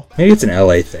don't know. Maybe it's an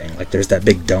LA thing. Like there's that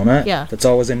big donut. Yeah. That's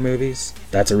always in movies.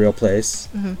 That's a real place.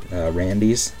 Mm-hmm.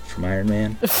 Randy's from Iron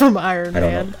Man. From Iron Man. I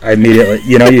don't know. I immediately,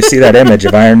 you see that image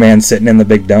of Iron Man sitting in the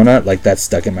big donut, like that's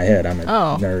stuck in my head. I'm a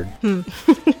nerd.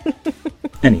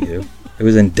 Anywho, it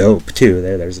was in Dope too.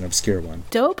 There's an obscure one.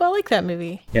 Dope? I like that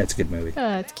movie. Yeah, it's a good movie.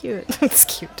 It's cute. It's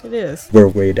cute. It is. We're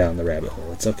way down the rabbit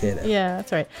hole. It's okay though. Yeah,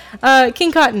 that's right.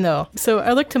 King Cotton though. So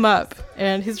I looked him up,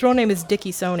 and his real name is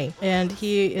Dickie Stoney, and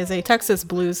he is a Texas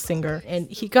blues singer, and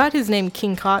he got his name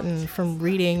King Cotton from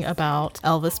reading about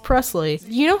Elvis Presley.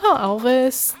 You know how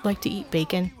Elvis liked to eat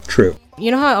bacon? True. You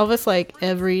know how Elvis, like,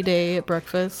 every day at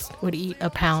breakfast would eat a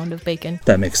pound of bacon?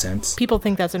 That makes sense. People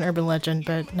think that's an urban legend,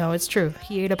 but no, it's true.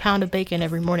 He ate a pound of bacon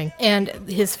every morning. And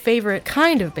his favorite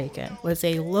kind of bacon was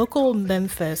a local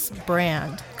Memphis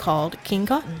brand called King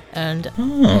Cotton. And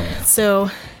so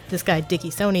this guy,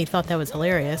 Dickie Stoney, thought that was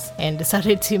hilarious and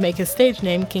decided to make his stage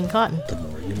name King Cotton. The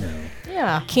more you know.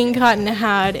 Yeah. King Cotton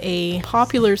had a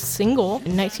popular single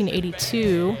in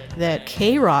 1982 that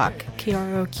K-Rock,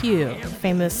 KROQ,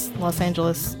 famous Los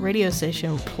Angeles radio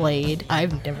station, played.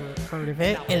 I've never heard of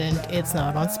it, and it's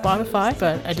not on Spotify,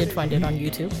 but I did find it on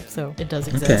YouTube, so it does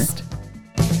exist.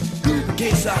 In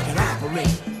case I can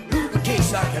operate, in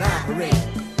case I can operate,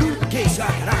 in case I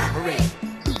can operate.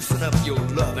 Loosen up your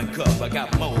loving cup, I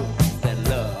got more than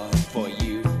love for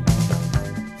you.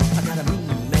 I got a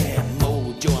mean man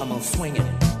mojo, I'm gonna swing it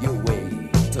your way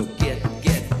to get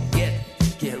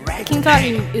King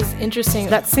Cotton is interesting.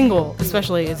 That single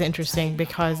especially is interesting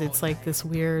because it's like this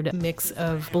weird mix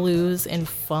of blues and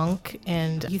funk,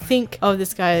 and you think, oh,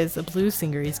 this guy is a blues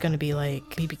singer, he's going to be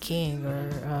like B.B. King or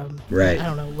right. I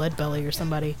don't know, Leadbelly or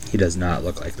somebody. He does not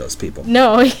look like those people.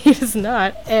 No, he does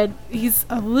not. And he's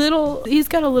got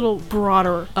a little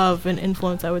broader of an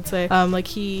influence, I would say. Like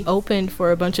he opened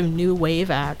for a bunch of new wave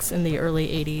acts in the early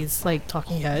 80s, like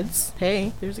Talking Heads.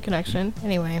 Hey, there's a connection.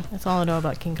 Anyway, that's all I know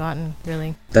about King Cotton,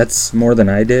 really. That's more than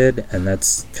I did, and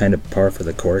that's kind of par for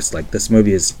the course. Like, this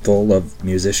movie is full of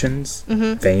musicians,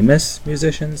 famous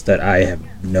musicians, that I have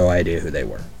no idea who they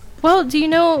were. Well, do you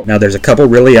know... Now, there's a couple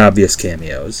really obvious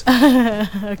cameos.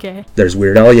 Okay. There's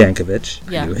Weird Al Yankovic.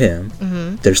 Yeah. I knew him.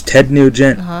 Mm-hmm. There's Ted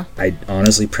Nugent. Uh-huh. I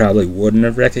honestly probably wouldn't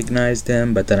have recognized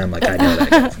him, but then I'm like, I know that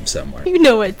guy from somewhere. You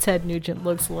know what Ted Nugent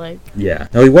looks like. Yeah.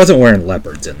 No, he wasn't wearing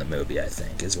leopards in the movie, I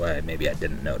think, is why maybe I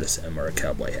didn't notice him, or a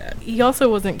cowboy hat. He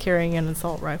also wasn't carrying an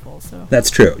assault rifle, so...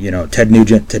 That's true. You know, Ted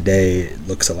Nugent today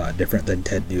looks a lot different than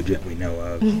Ted Nugent we know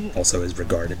of. Also is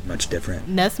regarded much different.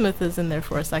 Nesmith is in there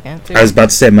for a second, too. I was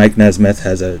about to say Mike Nesmith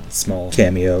has a small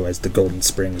cameo as the Golden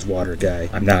Springs water guy.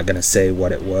 I'm not going to say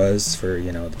what it was for,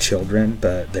 the children,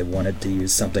 but they wanted to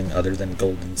use something other than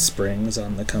Golden Springs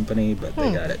on the company, but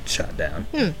they got it shot down.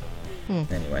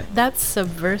 Anyway. That's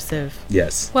subversive.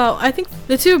 Yes. Well, I think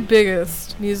the two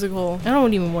biggest musical, I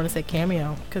don't even want to say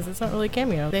cameo, because it's not really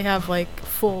cameo. They have,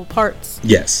 full parts.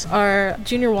 Yes. Are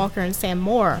Junior Walker and Sam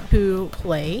Moore, who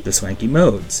play the Swanky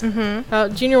Modes.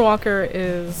 Junior Walker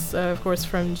is, of course,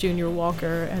 from Junior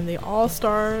Walker and the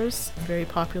All-Stars, very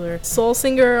popular soul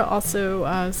singer.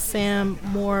 Also, Sam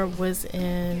Moore was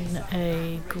in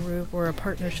a group or a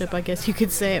partnership, I guess you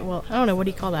could say. Well, I don't know, what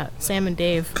do you call that? Sam and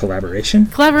Dave. Collaboration,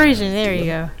 there you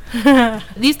go.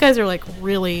 These guys are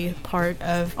really part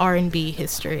of R&B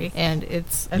history, and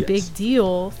it's a big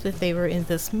deal that they were in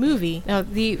this movie. Now,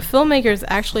 the filmmakers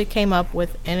actually came up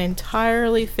with an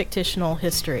entirely fictional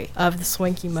history of the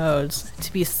Swanky Modes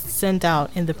to be sent out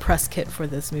in the press kit for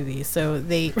this movie. So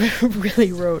they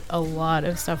really wrote a lot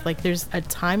of stuff. There's a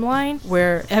timeline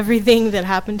where everything that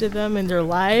happened to them in their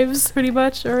lives pretty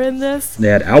much are in this. They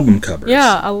had album covers.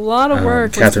 Yeah, a lot of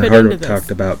work was Catherine put into Hardwick this.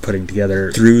 talked about putting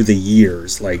together through the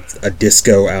years, a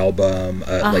disco album,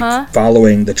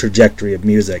 following the trajectory of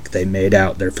music. They made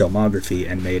out their filmography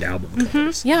and made album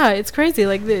covers. Yeah, it's crazy.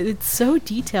 It's so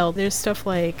detailed. There's stuff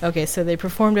okay, so they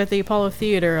performed at the Apollo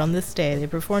Theater on this day. They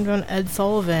performed on Ed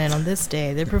Sullivan on this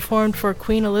day. They performed for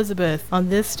Queen Elizabeth on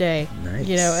this day. Nice.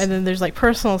 And then there's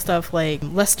personal stuff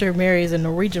Lester marries a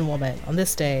Norwegian woman on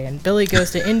this day, and Billy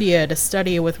goes to India to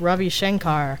study with Ravi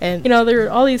Shankar. And, there are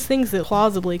all these things that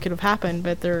plausibly could have happened,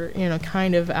 but they're,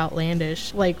 kind of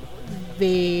outlandish.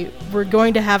 They were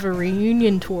going to have a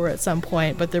reunion tour at some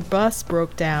point, but their bus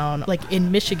broke down,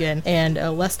 in Michigan, and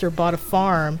Lester bought a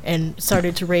farm and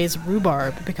started to raise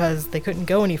rhubarb because they couldn't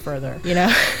go any further,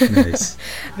 Nice.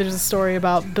 There's a story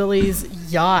about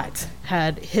Billy's yacht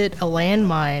had hit a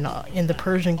landmine in the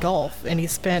Persian Gulf, and he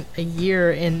spent a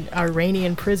year in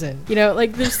Iranian prison.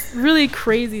 There's really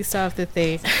crazy stuff that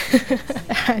they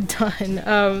had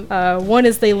done. One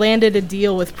is they landed a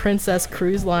deal with Princess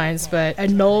Cruise Lines, but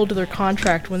annulled their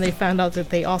contract when they found out that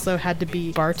they also had to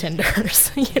be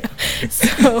bartenders.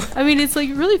 So, it's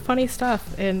really funny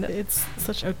stuff, and it's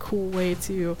such a cool way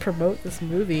to promote this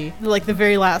movie. The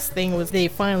very last thing was they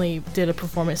finally did a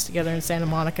performance together in Santa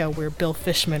Monica where Bill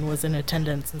Fishman was in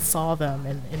attendance and saw them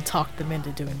and talked them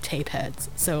into doing tape heads.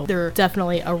 So they're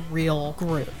definitely a real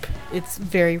group. It's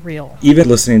very real. Even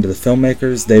listening to the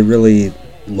filmmakers, they really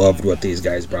loved what these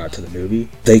guys brought to the movie.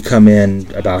 They come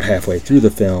in about halfway through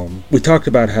the film. We talked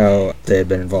about how they had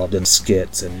been involved in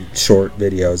skits and short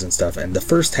videos and stuff, and the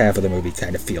first half of the movie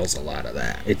kind of feels a lot of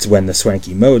that. It's when the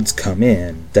Swanky Modes come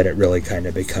in that it really kind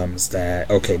of becomes that,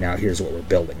 okay, now here's what we're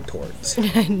building towards.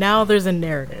 Now there's a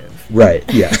narrative. Right,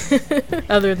 yeah.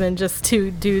 Other than just two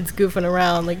dudes goofing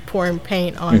around, pouring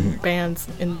paint on bands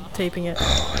and taping it.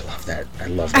 Oh, I love that. I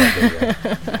love that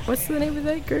video. What's the name of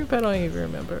that group? I don't even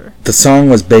remember. The song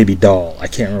was Baby Doll. I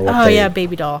can't remember what yeah,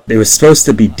 Baby Doll. It was supposed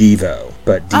to be Devo,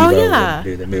 but Devo wouldn't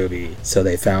do the movie, so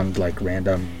they found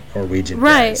random Norwegian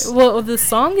guys. Right. Well, the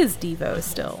song is Devo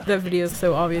still. That video is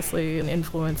so obviously an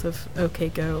influence of OK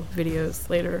Go videos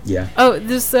later. Yeah. Oh,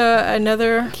 there's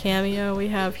another cameo we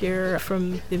have here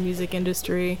from the music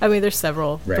industry. There's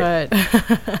several, right.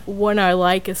 But one I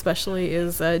like especially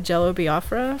is Jello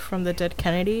Biafra from the Dead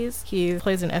Kennedys. He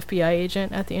plays an FBI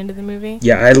agent at the end of the movie.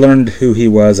 Yeah, I learned who he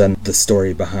was and the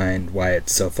story behind why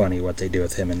it's so funny what they do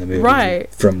with him in the movie.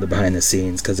 Right. From the behind the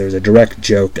scenes, because there's a direct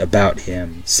joke about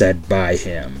him said by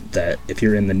him that if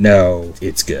you're in the know,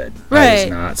 it's good. I Right.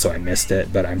 was not, so I missed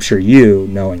it, but I'm sure you,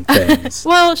 knowing things.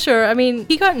 Well, sure. I mean,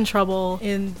 he got in trouble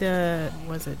in the,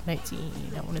 was it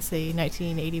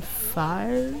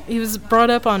 1985? He was brought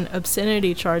up on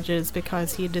obscenity charges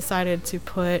because he decided to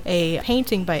put a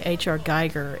painting by H.R.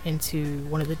 Geiger into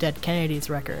one of the Dead Kennedys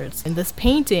records. And this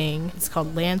painting is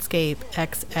called Landscape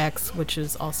XX, which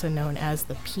is also known as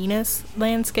the penis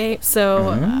landscape.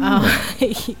 So,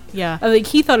 yeah, I think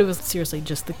he thought it was seriously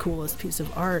just the coolest piece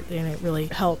of art, and it really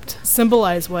helped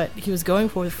symbolize what he was going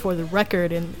for the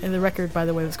record. And the record, by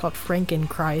the way, was called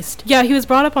Frankenchrist. Yeah, he was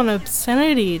brought up on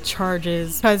obscenity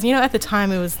charges because, you know, at the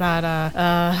time it was that,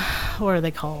 what are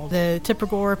they called? The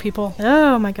Tipper-Gore people?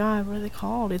 Oh my god, what are they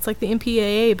called? It's like the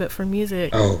MPAA, but for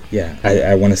music. Oh, yeah.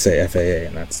 I want to say FAA,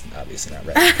 and that's obviously not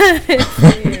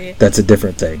right. That's a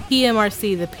different thing.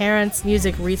 PMRC, the Parents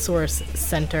Music Resource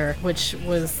Center, which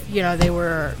was, you know, they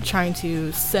were trying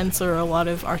to censor a lot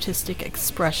of artistic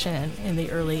expression in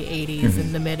the early 80s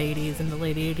and the mid 80s and the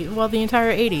late 80s. Well, the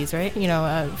entire 80s, right? You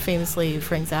know, famously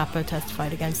Frank Zappa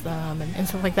testified against them and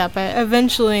stuff like that. But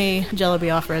eventually, Jello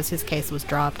Biafra's, his case was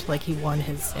dropped. Like, he won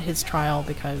his trial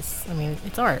because, I mean,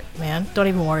 it's art, man. Don't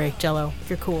even worry, Jello.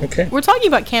 You're cool. Okay. We're talking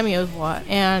about cameos a lot,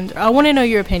 and I want to know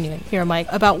your opinion here, Mike,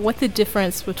 about what the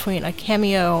difference between a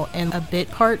cameo and a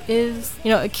bit part is.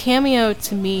 You know, a cameo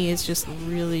to me is just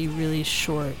really, really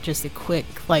short, just a quick,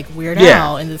 like, Weird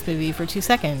Al in this movie for 2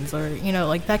 seconds, or, you know,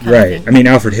 like that kind of thing. I mean,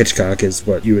 Alfred Hitchcock is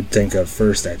what you would think of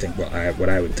first, I think. Well, what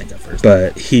I would think of first.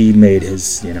 But he made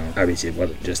his, you know, obviously it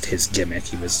wasn't just his gimmick.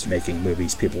 He was making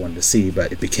movies people wanted to see,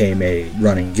 but it became a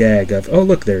running gag of, oh,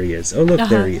 look, there he is. Oh, look,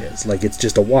 there he is. Like, it's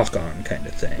just a walk-on kind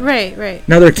of thing. Right, right.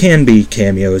 Now, there can be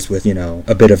cameos with, you know,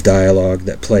 a bit of dialogue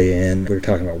that play in. We were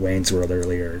talking about Wayne's World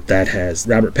earlier. That has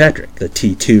Robert Patrick, the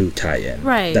T2 tie-in.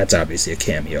 Right. That's obviously a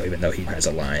cameo, even though he has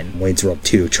a line. Wayne's World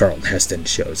 2, Charlton Heston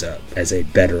shows up as a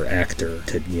better actor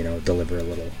to, you know, deliver a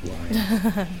little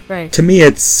line. Right. To me,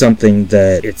 it's something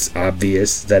that it's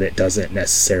obvious that it doesn't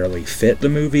necessarily fit the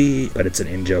movie, but it's an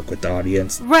in-joke with the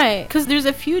audience. Right, because there's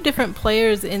a few different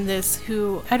players in this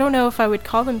who, I don't know if I would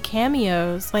call them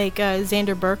cameos. Like,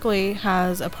 Xander Berkeley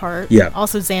has a part. Yeah.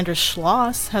 Also, Xander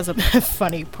Schloss has a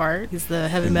funny part. He's the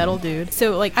heavy metal dude.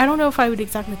 So, like, I don't know if I would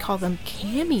exactly call them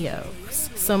cameos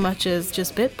so much as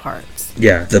just bit parts.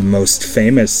 Yeah, the most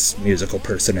famous musical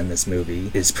person in this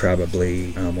movie is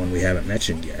probably one we haven't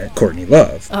mentioned yet, Courtney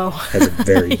Love. Oh. Has a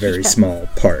very, very small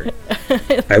part.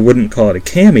 I wouldn't call it a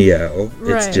cameo.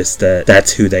 It's just that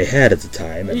that's who they had at the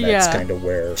time, and that's kind of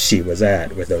where she was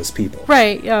at with those people.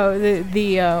 Right.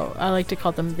 I like to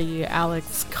call them the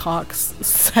Alex Cox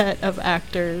set of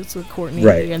actors with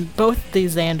Courtney and both the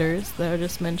Xanders that I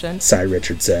just mentioned. Cy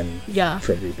Richardson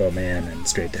from Repo Man and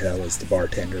Straight to Hell is the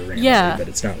bartender, Ramsey, but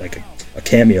it's not like a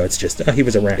cameo. It's just, he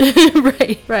was around.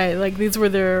 Right. Like, these were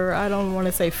their, I don't want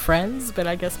to say friends, but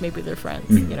I guess maybe they're friends,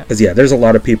 you know. Because, there's a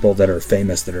lot of people that are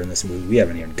famous that are in this movie we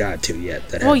haven't even got to yet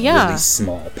that have really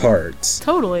small parts.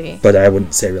 Totally. But I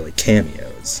wouldn't say really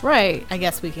cameos. Right. I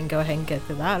guess we can go ahead and get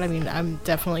to that. I mean, I'm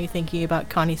definitely thinking about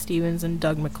Connie Stevens and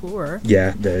Doug McClure.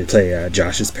 Yeah, they play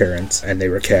Josh's parents, and they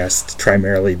were cast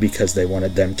primarily because they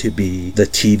wanted them to be the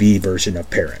TV version of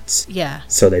parents. Yeah.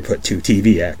 So they put 2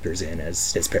 TV actors in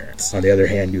as his parents. On the other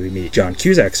hand, you meet John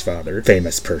Cusack's father,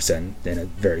 famous person, in a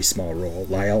very small role,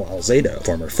 Lyle Alzado,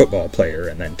 former football player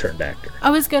and then turned actor. I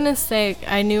was gonna say,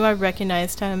 I knew I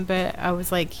recognized him, but I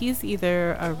was like, he's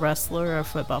either a wrestler or a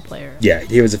football player. Yeah,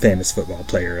 he was a famous football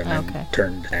player and then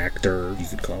turned actor. You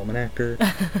could call him an actor.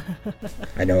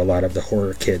 I know a lot of the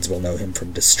horror kids will know him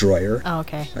from Destroyer. Oh,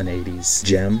 okay. An 80s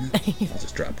gem. I'll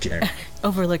just drop gem.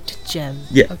 Overlooked gem.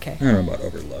 Yeah. Okay. I don't know about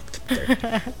overlooked.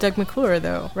 Doug McClure,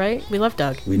 though, right? We love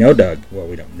Doug. We know Doug. Well,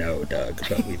 we don't know Doug,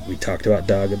 but we talked about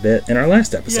Doug a bit in our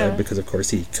last episode because, of course,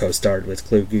 he co-starred with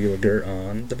Clu Gulager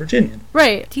on The Virginian.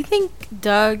 Right. Do you think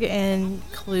Doug and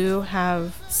Clu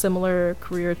have similar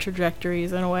career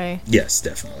trajectories in a way? Yes,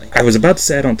 definitely. I was about to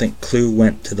say I don't think Clu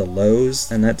went to the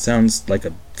lows, and that sounds like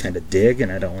a kind of dig,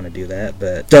 and I don't want to do that,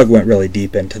 but Doug went really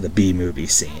deep into the B-movie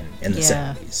scene in the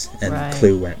 70s, and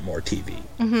Clu went more TV.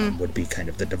 Would be kind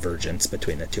of the divergence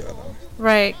between the two of them.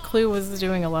 Right. Clu was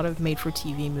doing a lot of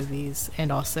made-for-TV movies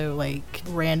and also, like,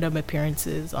 random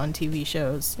appearances on TV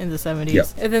shows in the 70s. Yep.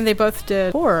 And then they both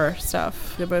did horror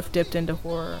stuff. They both dipped into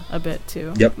horror a bit,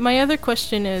 too. Yep. My other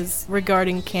question is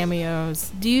regarding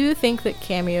cameos. Do you think that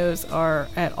cameos are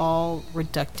at all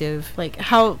reductive? Like,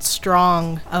 how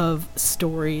strong of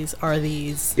stories are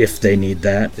these? If they need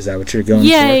that, is that what you're going for?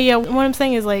 Yeah. What I'm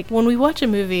saying is, like, when we watch a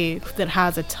movie that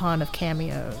has a ton of cameos,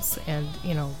 cameos, and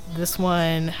this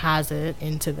one has it.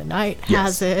 Into the Night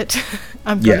Yes. has it.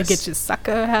 I'm Gonna Yes. Get You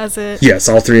Sucker has it. Yes,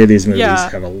 all three of these movies Yeah.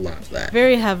 have a lot of that.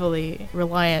 Very heavily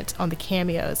reliant on the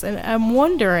cameos, and I'm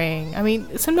wondering, I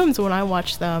mean, sometimes when I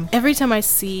watch them, every time I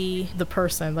see the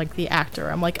person, like the actor,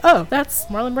 I'm like, oh, that's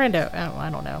Marlon Brando. I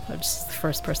don't know, that's just the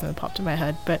first person that popped in my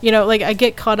head, but like I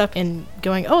get caught up in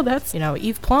going, oh, that's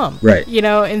Eve Plum, Right.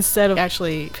 Instead of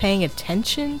actually paying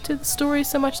attention to the story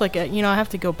so much, like I have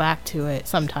to go back to it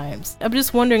sometimes. I'm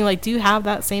just wondering, like, do you have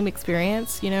that same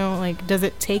experience? Like, does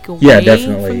it take away Yeah,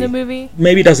 definitely. from the movie?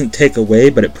 Maybe doesn't take away,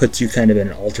 but it puts you kind of in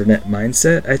an alternate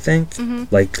mindset, I think. Mhm.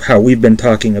 Like how we've been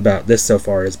talking about this so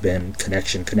far has been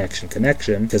connection,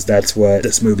 because that's what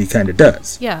this movie kind of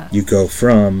does. Yeah. You go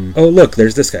from, oh, look,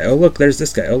 there's this guy, oh, look, there's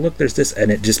this guy, oh, look, there's this,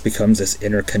 and it just becomes this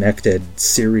interconnected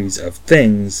series of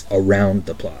things around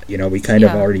the plot. We kind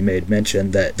of Yeah. already made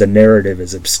mention that the narrative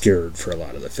is obscured for a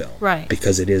lot of the film. Right.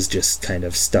 Because it is just kind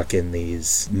of stuck in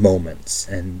these moments,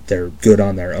 and they're good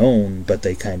on their own, but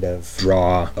they kind of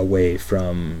draw away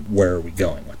from where are we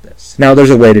going with this. Now, there's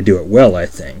a way to do it well, I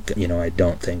think. I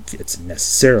don't think it's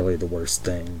necessarily the worst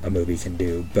thing a movie can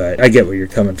do, but I get where you're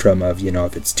coming from of,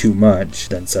 if it's too much,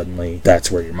 then suddenly that's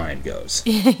where your mind goes.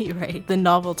 You're right. The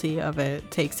novelty of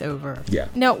it takes over. Yeah.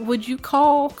 Now, would you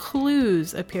call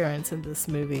Clue's appearance in this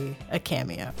movie a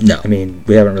cameo? No. I mean,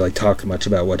 we haven't really talked much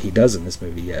about what he does in this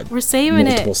movie yet. We're saving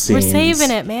Multiple it. scenes. We're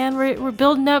saving it, man. We're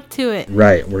building up to it.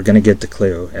 Right, we're going to get to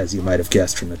Clue, as you might have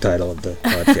guessed from the title of the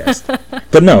podcast.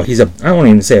 But no, I won't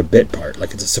even say a bit part,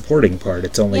 like it's a supporting part.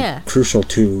 It's only crucial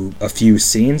to a few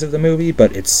scenes of the movie,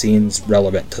 but it's scenes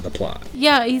relevant to the plot.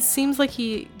 Yeah, he seems like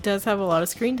he does have a lot of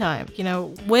screen time.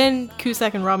 When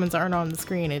Cusack and Robbins aren't on the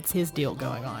screen, it's his deal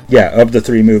going on. Yeah, of the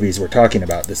three movies we're talking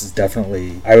about, this is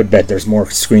definitely, I would bet there's more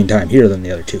screen time here than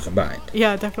the other two combined.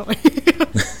 Yeah, definitely.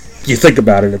 You think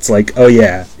about it, it's like, oh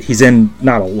yeah, he's in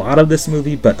not a lot of this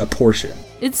movie, but a portion.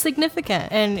 It's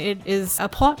significant, and it is a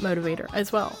plot motivator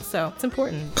as well, so it's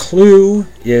important. Clue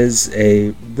is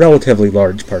a relatively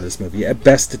large part of this movie. At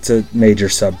best, it's a major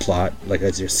subplot. Like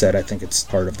as you said, I think it's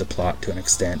part of the plot to an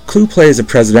extent. Clue plays a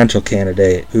presidential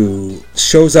candidate who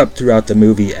shows up throughout the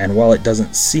movie, and while it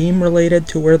doesn't seem related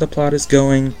to where the plot is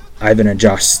going, Ivan and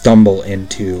Josh stumble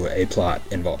into a plot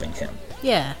involving him.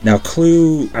 Yeah. Now,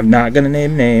 Clue, I'm not going to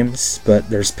name names,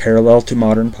 but there's parallel to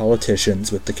modern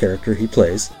politicians with the character he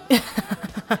plays.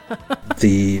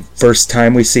 The first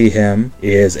time we see him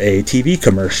is a TV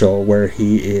commercial where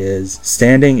he is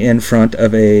standing in front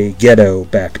of a ghetto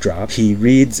backdrop. He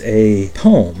reads a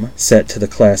poem set to the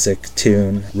classic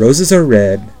tune, "Roses are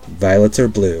red, violets are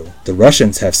blue. The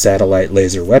Russians have satellite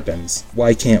laser weapons.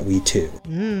 Why can't we too?"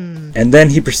 And then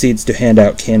he proceeds to hand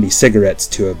out candy cigarettes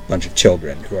to a bunch of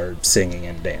children who are singing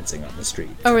and dancing on the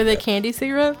street. Oh, were they candy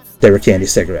cigarettes? They were candy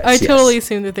cigarettes, I yes. totally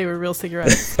assumed that they were real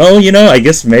cigarettes. Oh, I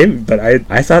guess maybe, but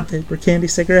I thought they were candy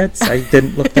cigarettes. I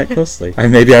didn't look that closely.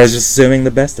 Maybe I was just assuming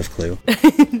the best of Clue.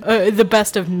 The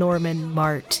best of Norman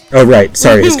Mart. Oh, right.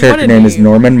 Sorry, his What character a name is name.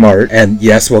 Norman Mart. And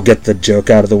yes, we'll get the joke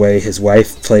out of the way. His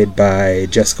wife, played by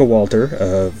Jessica Walter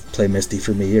of Play Misty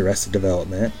for Me, Arrested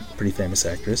Development, pretty famous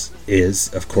actress,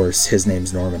 is, of course, his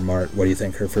name's Norman Mart. What do you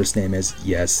think her first name is?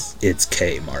 Yes, it's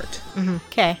Kay Mart.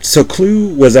 Okay. So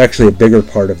Clue was actually a bigger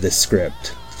part of this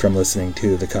script from listening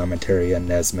to the commentary on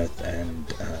Nesmith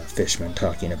and Fishman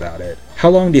talking about it. How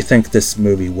long do you think this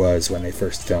movie was when they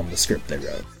first filmed the script they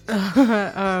wrote?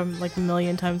 Like a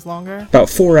million times longer. About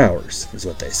 4 hours is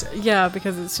what they say. Yeah,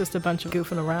 because it's just a bunch of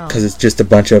goofing around. Because it's just a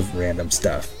bunch of random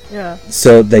stuff. Yeah.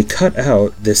 So they cut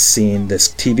out this scene, this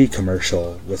TV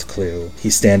commercial with Clue.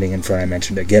 He's standing in front, I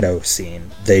mentioned a ghetto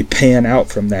scene. They pan out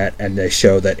from that and they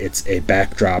show that it's a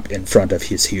backdrop in front of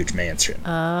his huge mansion.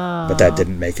 Oh. But that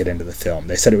didn't make it into the film.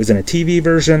 They said it was in a TV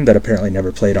version that apparently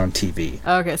never played on TV.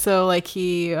 Okay, so like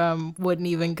he wouldn't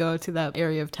even go to that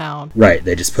area of town. Right,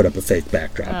 they just put up a fake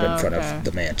backdrop in front of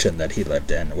the mansion that he lived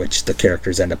in, which the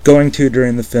characters end up going to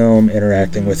during the film,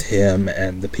 interacting with him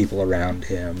and the people around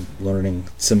him, learning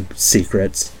some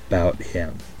secrets about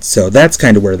him. So that's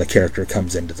kind of where the character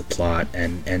comes into the plot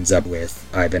and ends up with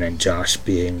Ivan and Josh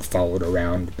being followed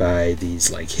around by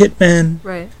these like hitmen,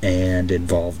 right, and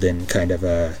involved in kind of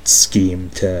a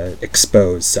scheme to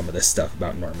expose some of this stuff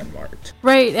about Norman Mart.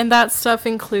 Right, and that stuff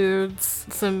includes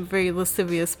some very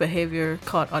lascivious behavior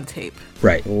caught on tape.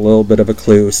 Right, a little bit of a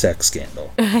Clue sex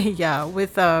scandal. Yeah,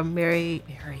 with Mary.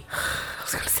 I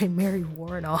was going to say Mary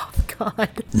Warnoff. God.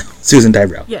 No, Susan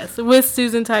Tyrrell. Yes, with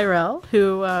Susan Tyrrell,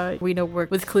 who we know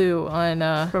worked with Clue on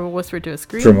From a Whisper to a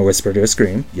Scream. From a Whisper to a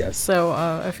Scream, yes. So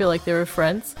I feel like they were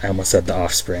friends. I almost said The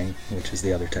Offspring, which is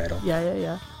the other title.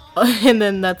 Yeah. And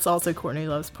then that's also Courtney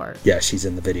Love's part. Yeah, she's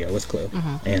in the video with Clue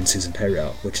and Susan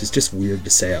Tyrrell, which is just weird to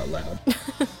say out loud.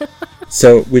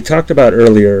 So we talked about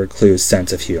earlier Clue's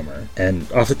sense of humor,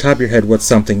 and off the top of your head, what's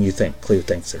something you think Clue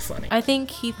thinks are funny? I think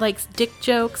he likes dick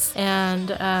jokes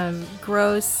and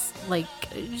gross, like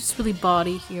just really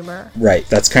bawdy humor. Right,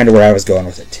 that's kind of where I was going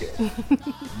with it too.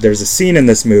 There's a scene in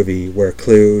this movie where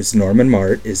Clue's Norman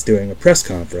Mart is doing a press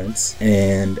conference,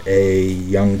 and a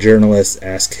young journalist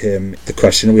asks him the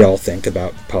question we all think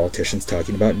about politicians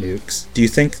talking about nukes. Do you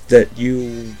think that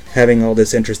you having all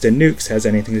this interest in nukes has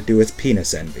anything to do with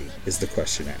penis envy? Is the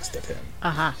question asked of him.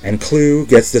 And Clue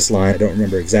gets this line. I don't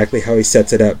remember exactly how he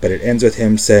sets it up, but it ends with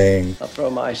him saying, I'll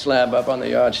throw my slab up on the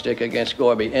yardstick against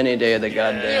Gorby any day of the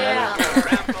goddamn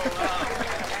week.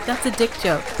 That's a dick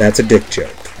joke. That's a dick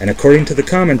joke. And according to the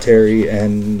commentary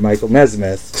and Michael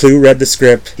Nesmith, Clue read the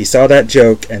script, he saw that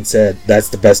joke, and said, that's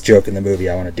the best joke in the movie,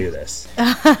 I want to do this.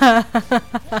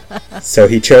 So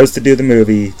he chose to do the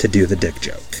movie to do the dick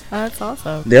joke. That's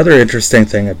awesome. The other interesting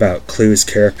thing about Clue's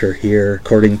character here,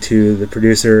 according to the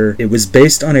producer, it was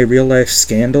based on a real-life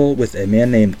scandal with a man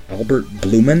named Albert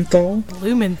Blumenthal.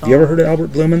 Blumenthal. Have you ever heard of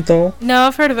Albert Blumenthal? No,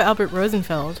 I've heard of Albert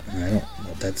Rosenfeld. I don't know.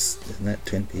 Isn't that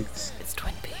Twin Peaks? It's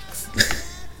Twin Peaks.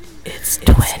 It's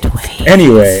Twin Peaks.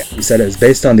 Anyway, he said it was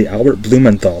based on the Albert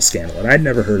Blumenthal scandal, and I'd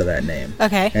never heard of that name.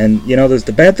 Okay. And, there's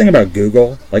the bad thing about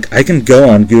Google. Like, I can go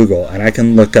on Google, and I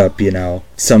can look up,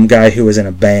 some guy who was in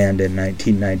a band in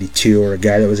 1992, or a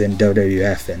guy that was in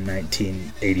WWF in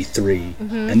 1983.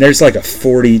 And there's like a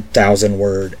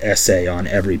 40,000-word essay on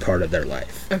every part of their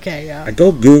life. Okay, yeah. I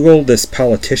go Google this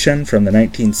politician from the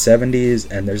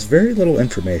 1970s, and there's very little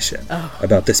information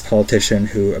about this politician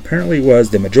who apparently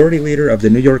was the majority leader of the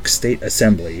New York State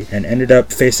Assembly and ended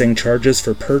up facing charges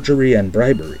for perjury and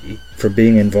bribery for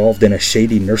being involved in a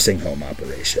shady nursing home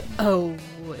operation. Oh,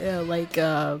 like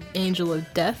Angel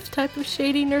of Death type of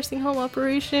shady nursing home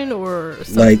operation, or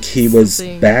something? Like he was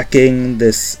backing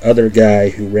this other guy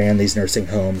who ran these nursing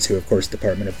homes, who of course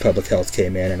Department of Public Health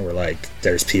came in and were like,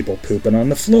 there's people pooping on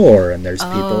the floor, and there's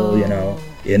people,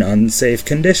 in unsafe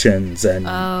conditions, and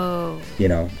all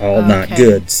not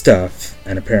good stuff.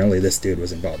 And apparently this dude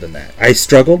was involved in that. I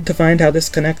struggled to find how this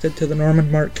connected to the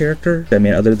Norman Mart character. I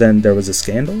mean, other than there was a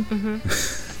scandal.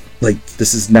 Like,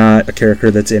 this is not a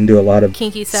character that's into a lot of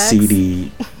kinky sex?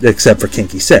 seedy, except for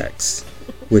kinky sex,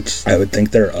 which I would think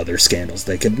there are other scandals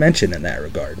they could mention in that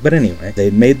regard. But anyway,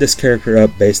 they made this character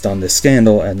up based on this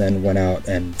scandal, and then went out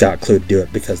and got Clue to do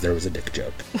it because there was a dick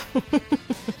joke.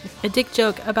 A dick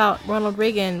joke about Ronald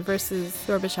Reagan versus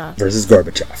Gorbachev. Versus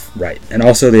Gorbachev, right. And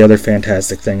also the other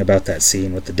fantastic thing about that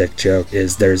scene with the dick joke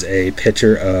is there's a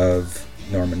picture of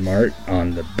Norman Mart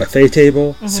on the buffet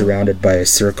table, surrounded by a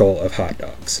circle of hot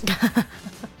dogs.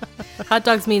 Hot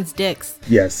dogs means dicks.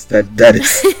 Yes,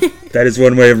 that is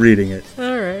one way of reading it.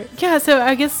 Alright. Yeah, so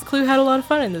I guess Clue had a lot of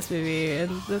fun in this movie,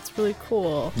 and that's really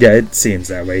cool. Yeah, it seems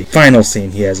that way. Final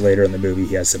scene he has later in the movie,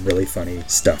 he has some really funny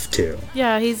stuff too.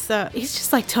 Yeah, he's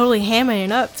just like totally hamming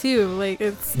it up too. Like,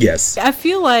 it's... Yes. I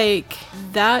feel like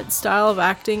that style of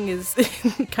acting is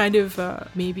kind of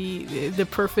maybe the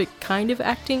perfect kind of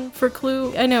acting for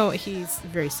Clue. I know he's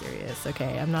very serious,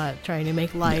 okay? I'm not trying to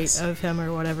make light of him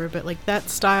or whatever, but like that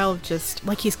style of just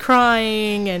like he's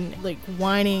crying and like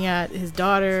whining at his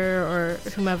daughter or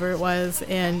whomever it was,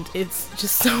 and it's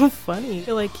just so funny. I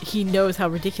feel like he knows how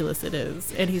ridiculous it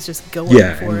is, and he's just going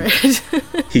for it.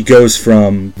 He goes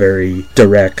from very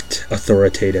direct,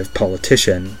 authoritative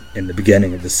politician in the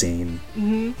beginning of the scene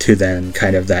to then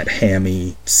kind of that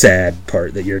hammy, sad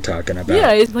part that you're talking about.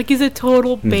 Yeah, it's like he's a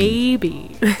total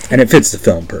baby. And it fits the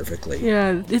film perfectly.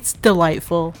 Yeah, it's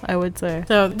delightful, I would say.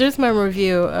 So there's my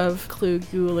review of Clue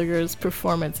Gulager's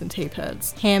performance in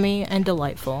Tapeheads. Hammy and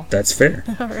delightful. That's fair.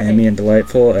 All right. Hammy and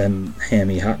delightful, and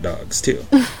hammy hot dogs too.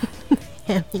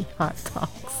 Hammy hot dogs.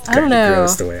 It's I don't know.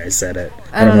 Gross the way I said it.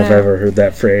 I don't know if I ever heard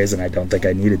that phrase, and I don't think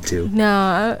I needed to.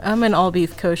 No, I'm an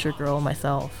all-beef kosher girl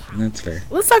myself. That's fair.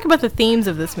 Let's talk about the themes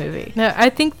of this movie. Now, I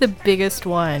think the biggest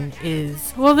one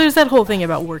is, well, there's that whole thing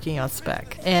about working on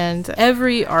spec. And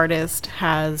every artist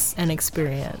has an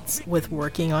experience with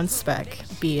working on spec,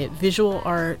 be it visual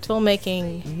art,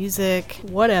 filmmaking, music,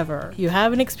 whatever. You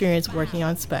have an experience working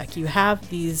on spec. You have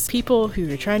these people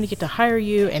who are trying to get to hire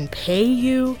you and pay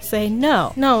you say,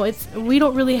 no, we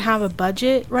don't really have a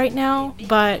budget right now.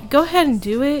 but go ahead and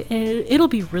do it, and it'll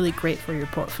be really great for your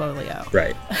portfolio.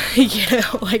 Right. You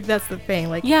know, like, that's the thing.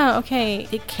 Like, yeah, okay,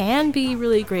 it can be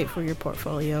really great for your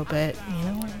portfolio, but, you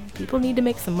know, people need to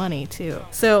make some money too.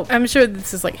 So I'm sure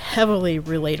this is like heavily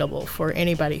relatable for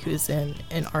anybody who's in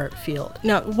an art field.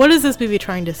 Now, what is this movie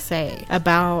trying to say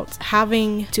about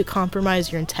having to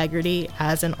compromise your integrity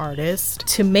as an artist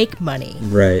to make money?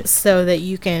 Right. So that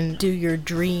you can do your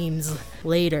dreams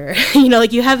later. You know,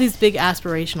 like, you have these big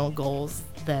aspirational goals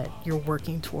that you're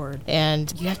working toward,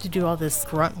 and you have to do all this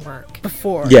grunt work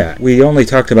before. Yeah, we only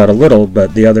talked about a little,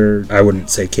 but the other, I wouldn't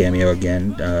say cameo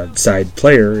again, side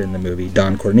player in the movie,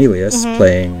 Don Cornelius,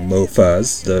 playing Mo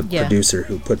Fuzz, the producer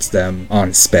who puts them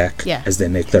on spec as they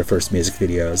make their first music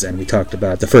videos. And we talked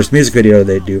about the first music video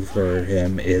they do for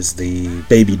him is the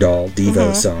Baby Doll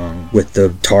Devo song, with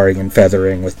the tarring and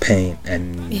feathering with paint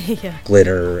and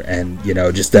glitter, and, you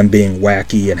know, just them being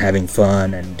wacky and having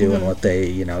fun and doing what they,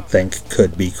 you know, think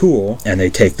could be cool. And they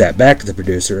take that back to the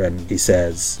producer, and he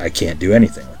says, I can't do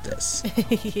anything with this.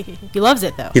 He loves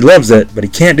it, though. He loves it, but he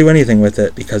can't do anything with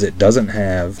it because it doesn't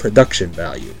have production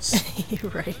values.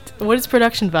 Right. What does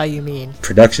production value mean?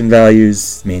 Production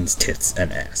values means tits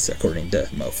and ass, according to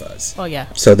Mo Fuzz. Oh, yeah.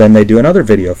 So then they do another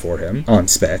video for him on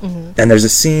spec, and there's a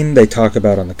scene they talk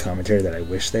about on the commentary that I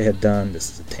wish they had done.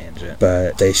 This is a tangent,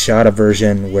 but they shot a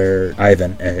version where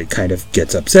Ivan kind of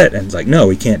gets upset and is like, no,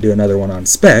 we can't do another one on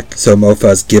spec. So Mo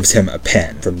Fuzz gives him a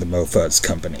pen from the Mo Fuzz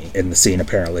company. In the scene,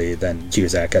 apparently, then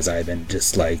Cusack as Ivan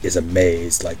just, like, is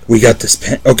amazed, like, we got this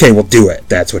pen, okay, we'll do it.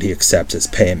 That's what he accepts as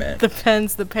payment. The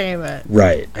pen's the payment.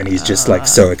 Right, and he's just, like,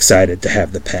 so excited to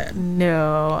have the pen.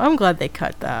 No, I'm glad they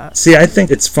cut that. See, I think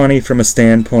it's funny from a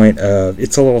standpoint of,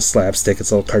 it's a little slapstick,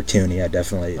 it's a little cartoony, I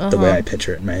definitely, the way I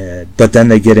picture it in my head. But then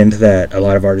they get into that, a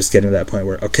lot of artists get into that point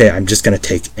where, okay, I'm just going to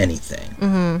take anything.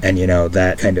 And, you know,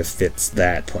 that kind of fits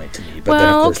that point to me. But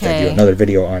then, of course, they do another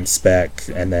video on spec,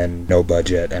 and then no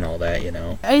budget and all that, you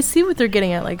know. I see what they're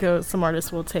getting at, like, some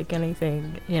artists will take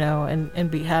anything, you know,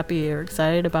 and be happy or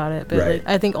excited about it. But like,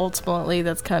 I think ultimately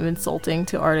that's kind of insulting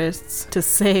to artists to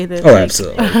say that. Oh, like,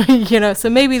 absolutely. You know, so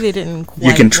maybe they didn't quite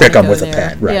you can trick them with there. a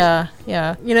pen, right.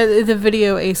 Yeah. You know, the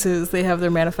Video Aces, they have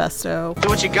their manifesto. Do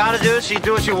what you gotta do, so you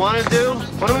do what you wanna do?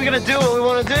 When are we gonna do what we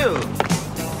wanna do?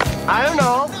 I don't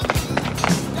know.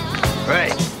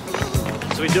 Right.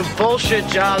 So we do bullshit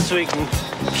jobs so we can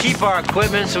keep our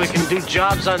equipment, so we can do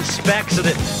jobs on spec, so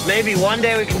that maybe one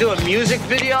day we can do a music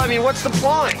video. I mean, what's the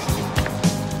point?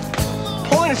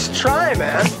 Point is to try,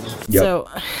 man. Yep. So,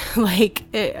 like,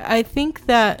 I think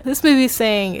that this movie is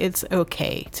saying it's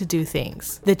okay to do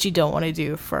things that you don't want to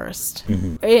do first.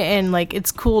 And, like,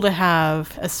 it's cool to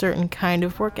have a certain kind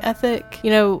of work ethic.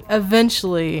 You know,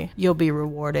 eventually you'll be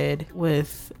rewarded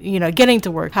with, you know, getting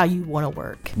to work how you want to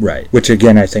work. Right. Which,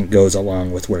 again, I think goes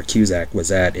along with where Cusack was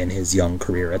at in his young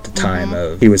career at the time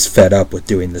of, he was fed up with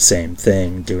doing the same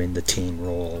thing, doing the teen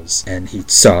roles. And he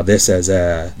saw this as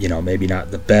a, you know, maybe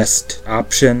not the best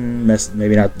option,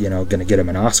 maybe not, you know, gonna get him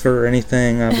an Oscar or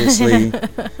anything, obviously,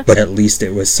 but at least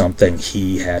it was something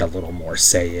he had a little more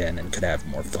say in and could have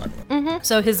more fun with.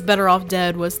 So his Better Off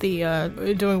Dead was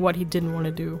the doing what he didn't want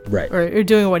to do, right, or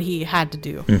doing what he had to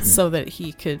do so that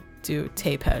he could do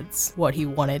Tapeheads, what he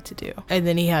wanted to do. And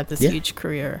then he had this huge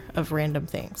career of random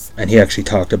things. And he actually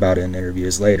talked about in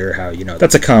interviews later how, you know,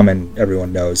 that's a common,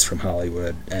 everyone knows from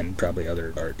Hollywood and probably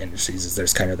other art industries, is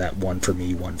there's kind of that one for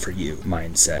me, one for you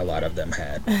mindset a lot of them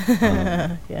had.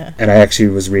 And I actually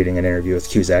was reading an interview with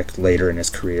Cusack later in his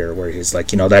career where he's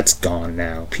like, you know, that's gone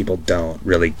now. People don't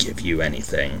really give you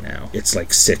anything now. It's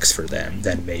like 6 for them,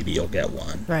 then maybe you'll get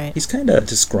one. Right. He's kind of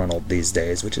disgruntled these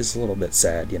days, which is a little bit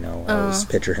sad, you know. I always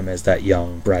picture him as that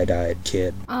young, bright-eyed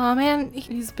kid. Oh man,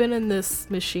 he's been in this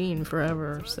machine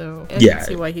forever, so I can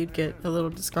see why he'd get a little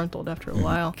disgruntled after a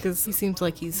while, because he seems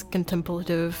like he's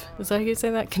contemplative. Is that how you say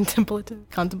that?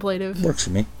 Contemplative? Works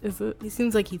for me. Is it? He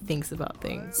seems like he thinks about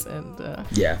things, and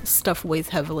stuff weighs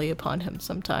heavily upon him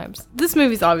sometimes. This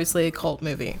movie's obviously a cult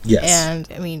movie. Yes. And,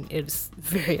 I mean, it's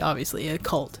very obviously a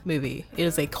cult movie. It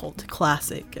is a cult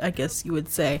classic, I guess you would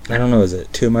say. I don't know, is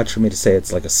it too much for me to say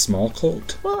it's like a small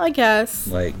cult? Well, I guess.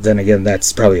 Like, then again,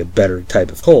 that's probably a better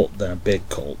type of cult than a big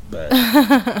cult, but,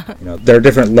 you know, there are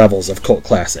different levels of cult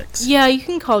classics. Yeah, you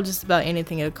can call just about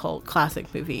anything a cult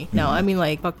classic movie. No, I mean,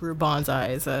 like, Buckaroo Banzai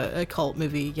is a cult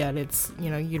movie, yet it's,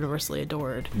 you know, universally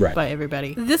adored by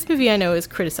everybody. This movie, I know, is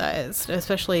criticized,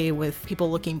 especially with people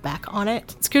looking back on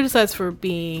it. It's criticized for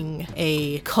being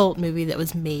a cult movie that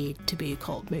was made to be a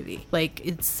cult movie. Like,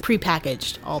 it's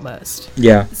prepackaged, almost.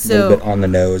 Yeah, so, a little bit on the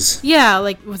nose. Yeah,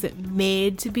 like, was it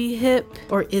made to be hip?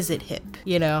 Or is it hip?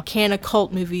 You know, can a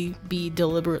cult movie be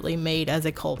deliberately made as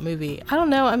a cult movie? I don't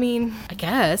know. I mean, I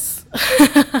guess.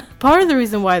 Part of the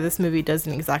reason why this movie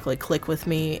doesn't exactly click with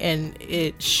me, and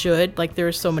it should, like, there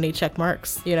are so many check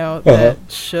marks, you know, that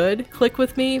should click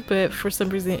with me, but for some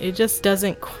reason it just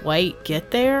doesn't quite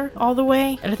get there all the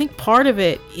way. And I think part of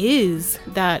it is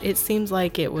that it seems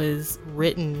like it was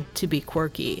written to be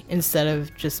quirky instead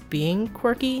of just being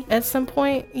quirky at some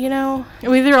point, you know? I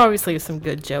mean, there are obviously some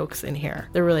good jokes in here.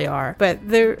 There really are. But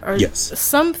there are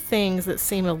some things that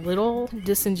seem a little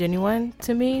disingenuous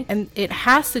to me. And it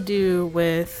has to do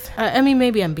with, I mean,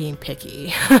 maybe I'm being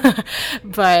picky,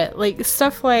 but like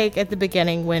stuff like at the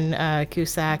beginning when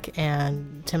Cusack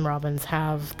and Tim Robbins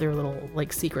have their little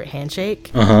like secret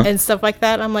handshake and stuff like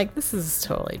that, I'm like, this is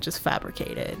totally just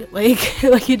fabricated. Like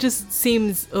it just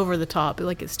seems over the top.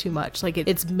 Like it's too much. Like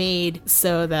it's made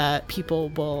so that people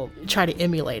will try to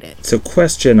emulate it. So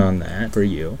question on that for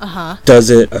you. Does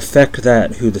it affect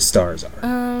that who the stars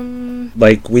are?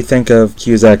 Like, we think of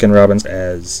Cusack and Robbins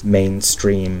as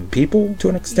mainstream people to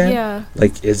an extent. Yeah.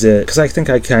 Like, is it... Because I think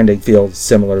I kind of feel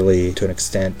similarly to an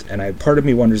extent, and part of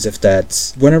me wonders if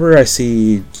that's... Whenever I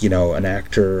see, you know, an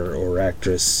actor or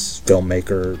actress,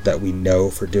 filmmaker that we know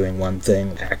for doing one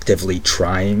thing, actively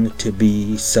trying to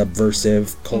be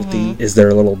subversive, culty, is there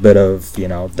a little bit of, you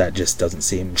know, that just doesn't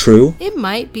seem true? It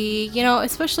might be, you know,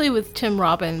 especially with Tim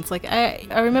Robbins. Like, I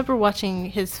remember watching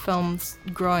his films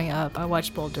growing up. I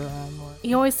watched Bull Durham.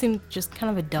 He always seemed just kind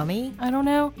of a dummy. I don't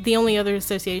know. The only other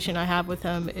association I have with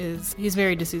him is he's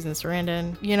married to Susan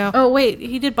Sarandon, you know? Oh, wait,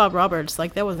 he did Bob Roberts.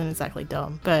 Like, that wasn't exactly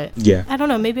dumb. But yeah, I don't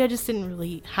know. Maybe I just didn't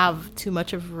really have too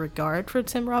much of a regard for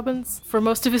Tim Robbins for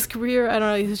most of his career. I don't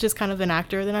know. He was just kind of an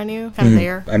actor that I knew, kind of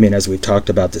there. I mean, as we talked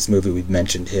about this movie, we've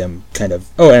mentioned him kind of...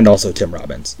 Oh, and also Tim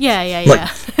Robbins. Yeah.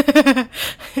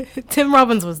 Tim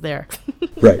Robbins was there.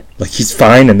 Right. Like, he's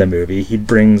fine in the movie. He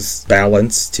brings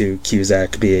balance to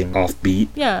Cusack being offbeat.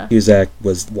 Yeah. Cusack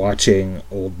was watching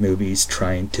old movies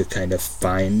trying to kind of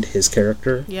find his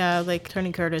character. Yeah, like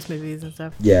Tony Curtis movies and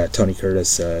stuff. Yeah, Tony Curtis,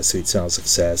 Sweet Smell of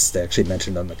Success. They actually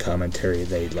mentioned on the commentary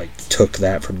they, like, took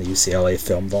that from the UCLA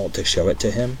Film Vault to show it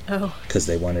to him. Oh. Because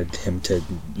they wanted him to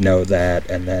know that.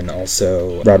 And then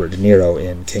also Robert De Niro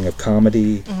in King of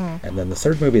Comedy. And then the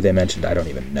third movie they mentioned, I don't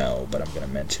even know, but I'm going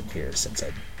to mention here since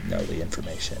I know the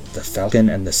information. The Falcon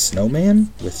and the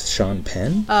Snowman with Sean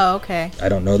Penn. Oh, okay. I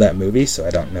don't know that movie, so I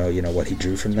don't know, you know, what he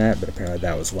drew from that, but apparently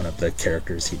that was one of the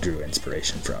characters he drew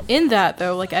inspiration from. In that,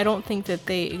 though, like, I don't think that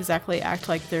they exactly act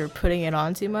like they're putting it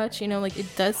on too much, you know, like,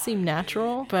 it does seem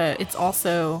natural, but it's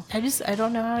also, I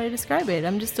don't know how to describe it.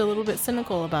 I'm just a little bit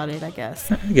cynical about it, I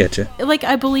guess. I get you. Like,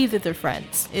 I believe that they're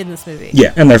friends in this movie.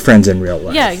 Yeah, and they're friends in real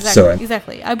life. Yeah, exactly.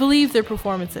 Exactly. I believe their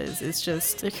performances. It's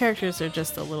just, their characters are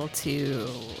just a little too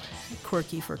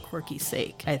quirky for quirky's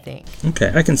sake, I think.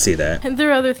 Okay, I can see that. And there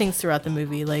are other things throughout the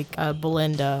movie, like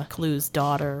Belinda, Clue's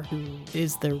daughter, who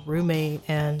is their roommate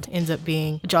and ends up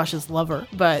being Josh's lover.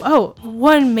 But,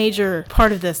 one major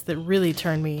part of this that really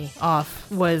turned me off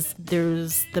was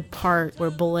there's the part where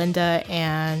Belinda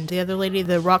and the other lady,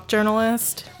 the rock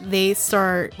journalist, they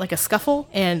start like a scuffle,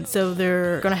 and so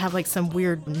they're gonna have like some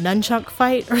weird nunchuck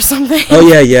fight or something. Oh,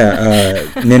 yeah.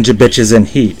 Ninja Bitches in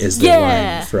Heat is the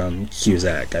line from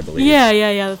Cusack, I believe.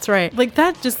 Yeah, that's right. Like,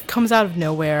 that just comes out of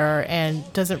nowhere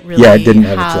and doesn't really it didn't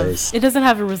have a place. It doesn't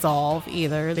have a resolve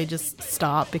either. They just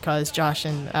stop because Josh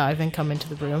and Ivan come into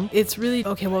the room. It's really,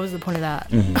 okay, what was the point of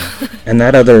that? And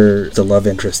that the love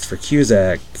interest for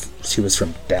Cusack, she was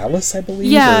from Dallas, I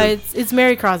believe? Yeah, it's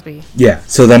Mary Crosby. Yeah,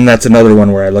 so then that's another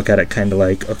one where I look at it kind of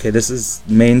like, okay, this is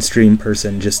mainstream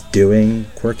person just doing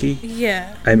quirky.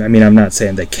 Yeah. I mean, I'm not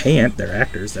saying they can't. They're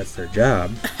actors. That's their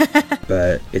job.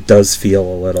 But it does feel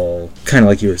a little, kind of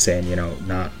like you were saying, you know,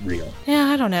 not real. Yeah,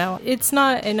 I don't know. It's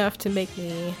not enough to make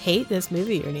me hate this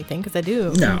movie or anything, because I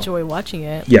do enjoy watching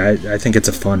it. Yeah, I think it's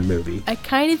a fun movie. I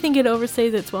kind of think it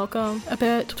overstays its welcome a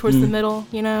bit towards the middle,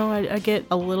 you know? I get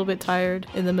a little bit tired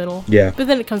in the middle. Yeah. But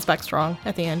then it comes back strong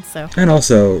at the end, so. And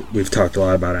also, we've talked a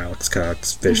lot about Alex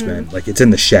Cox, Fishman. Like, it's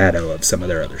in the shadow of some of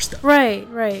their other stuff.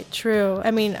 Right, true.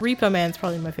 I mean, Repo Man's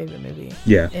probably my favorite movie.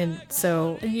 Yeah. And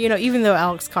so, you know, even though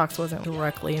Alex Cox wasn't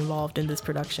directly involved in this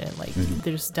production, like,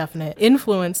 there's definite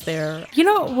influence there. You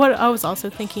know, what I was also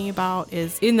thinking about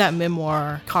is in that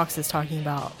memoir, Cox is talking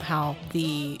about how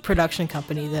the production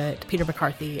company that Peter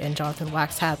McCarthy and Jonathan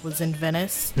Wax had was in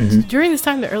Venice. During this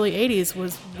time, the early 80s,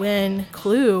 was when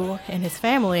Clue and his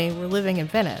family were living in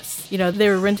Venice. You know, they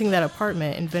were renting that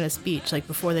apartment in Venice Beach, like,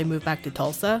 before they moved back to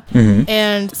Tulsa.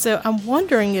 And so I'm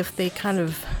wondering if they kind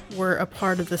of were a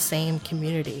part of the same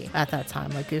community at that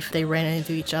time. Like if they ran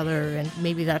into each other, and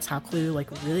maybe that's how Clue like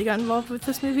really got involved with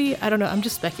this movie. I don't know. I'm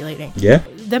just speculating. Yeah.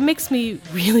 That makes me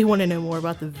really want to know more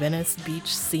about the Venice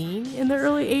Beach scene in the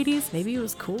early 80s. Maybe it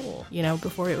was cool, you know,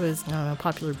 before it was, I don't know,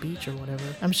 Popular Beach or whatever.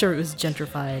 I'm sure it was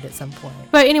gentrified at some point.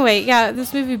 But anyway, yeah,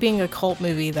 this movie being a cult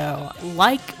movie, though,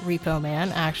 like Repo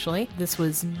Man, actually, this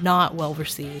was not well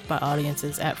received by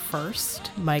audiences at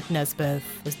first. Mike Nesmith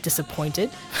was disappointed,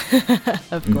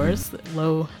 of course,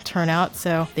 low turnout,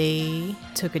 so they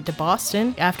took it to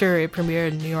Boston. After it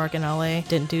premiered in New York and LA,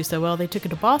 didn't do so well, they took it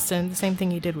to Boston, the same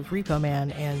thing he did with Repo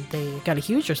Man, and they got a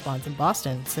huge response in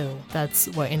Boston, so that's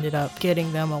what ended up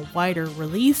getting them a wider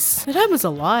release. It happens a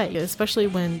lot, especially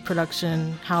when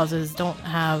production houses don't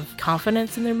have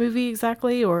confidence in their movie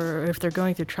exactly, or if they're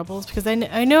going through troubles, because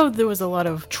I know there was a lot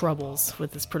of troubles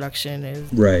with this production.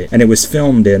 Right, and it was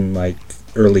filmed in like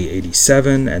early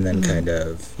 87, and then kind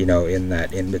of, you know, in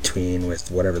that in between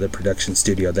with whatever the production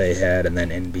studio they had, and then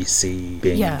NBC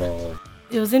being involved.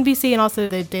 It was NBC and also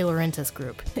the De Laurentiis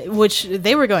group, which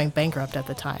they were going bankrupt at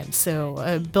the time.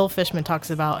 So Bill Fishman talks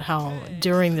about how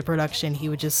during the production he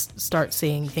would just start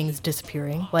seeing things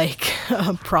disappearing, like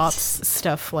props,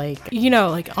 stuff like, you know,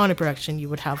 like on a production you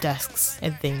would have desks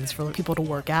and things for people to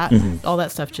work at. All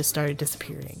that stuff just started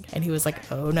disappearing. And he was like,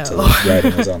 oh no. So the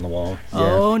writing was on the wall. Yeah.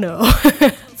 Oh no.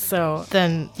 So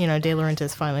then, you know, De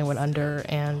Laurentiis finally went under,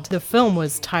 and the film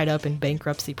was tied up in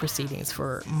bankruptcy proceedings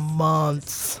for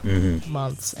months. And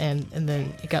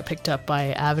then it got picked up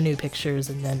by Avenue Pictures,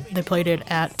 and then they played it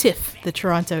at TIFF, the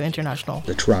Toronto International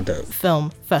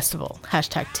Film Festival.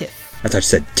 #TIFF. I thought you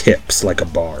said tips, like a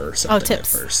bar or something at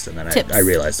first, and then I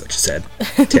realized what you said.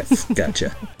 TIFF,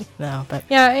 gotcha. No, but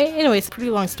yeah, anyways, pretty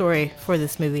long story for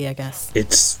this movie, I guess.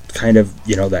 It's kind of,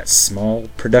 you know, that small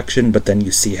production, but then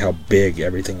you see how big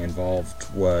everything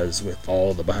involved was with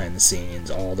all the behind the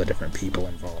scenes, all the different people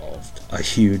involved. A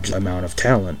huge amount of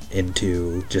talent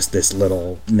into just this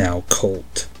little, now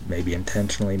cult, maybe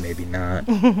intentionally, maybe not,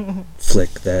 flick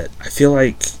that I feel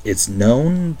like it's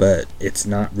known, but it's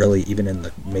not really even in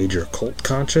the major cult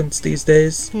conscience these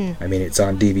days. I mean, it's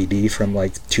on DVD from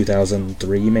like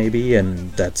 2003 maybe,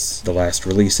 and that's the last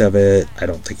release of it. I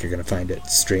don't think you're going to find it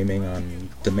streaming on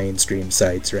the mainstream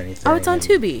sites or anything. Oh, it's on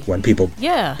Tubi. When people...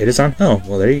 Yeah. It is on... Oh,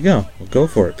 well, there you go. Well, go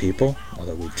for it, people.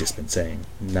 Although we've just been saying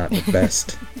not the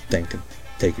best thing to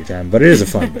take your time, but it is a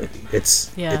fun movie.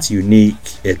 It's unique.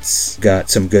 It's got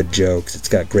some good jokes. It's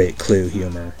got great Clue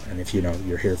humor, and if you know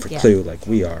you're here for Clue like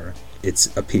we are,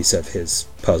 it's a piece of his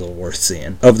puzzle worth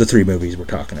seeing. Of the three movies we're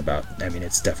talking about, I mean,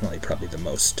 it's definitely probably the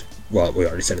most. Well, we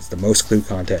already said it's the most Clue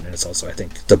content, and it's also, I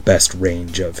think, the best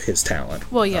range of his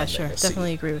talent. Well, yeah, sure,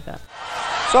 definitely agree with that.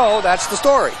 So that's the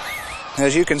story.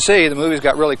 As you can see, the movie's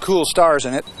got really cool stars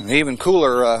in it, and even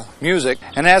cooler music.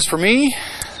 And as for me,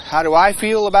 how do I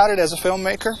feel about it as a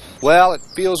filmmaker? Well, it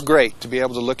feels great to be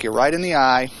able to look you right in the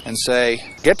eye and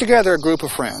say, get together a group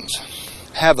of friends,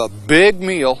 have a big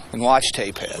meal, and watch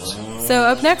Tapeheads. So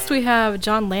up next we have a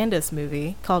John Landis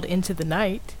movie called Into the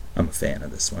Night. I'm a fan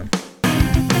of this one.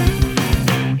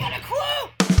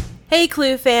 Hey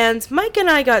Clue fans, Mike and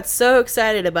I got so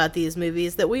excited about these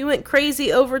movies that we went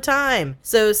crazy over time.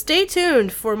 So stay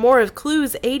tuned for more of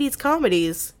Clue's 80s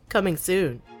comedies coming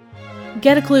soon.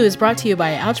 Get a Clue is brought to you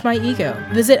by Ouch My Ego.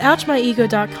 Visit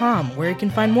OuchMyEgo.com, where you can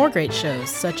find more great shows,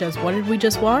 such as What Did We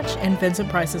Just Watch and Vincent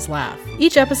Price's Laugh.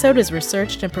 Each episode is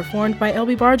researched and performed by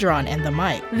LB Bargeron and The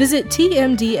Mike. Visit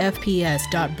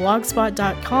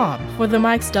tmdfps.blogspot.com for The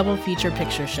Mike's double feature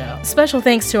picture show. Special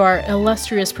thanks to our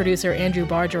illustrious producer Andrew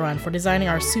Bargeron for designing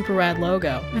our super rad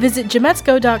logo. Visit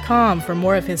Jametsco.com for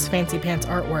more of his fancy pants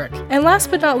artwork. And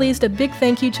last but not least, a big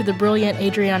thank you to the brilliant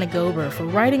Adriana Gober for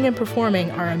writing and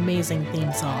performing our amazing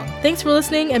theme song. Thanks for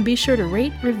listening, and be sure to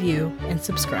rate, review, and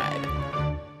subscribe.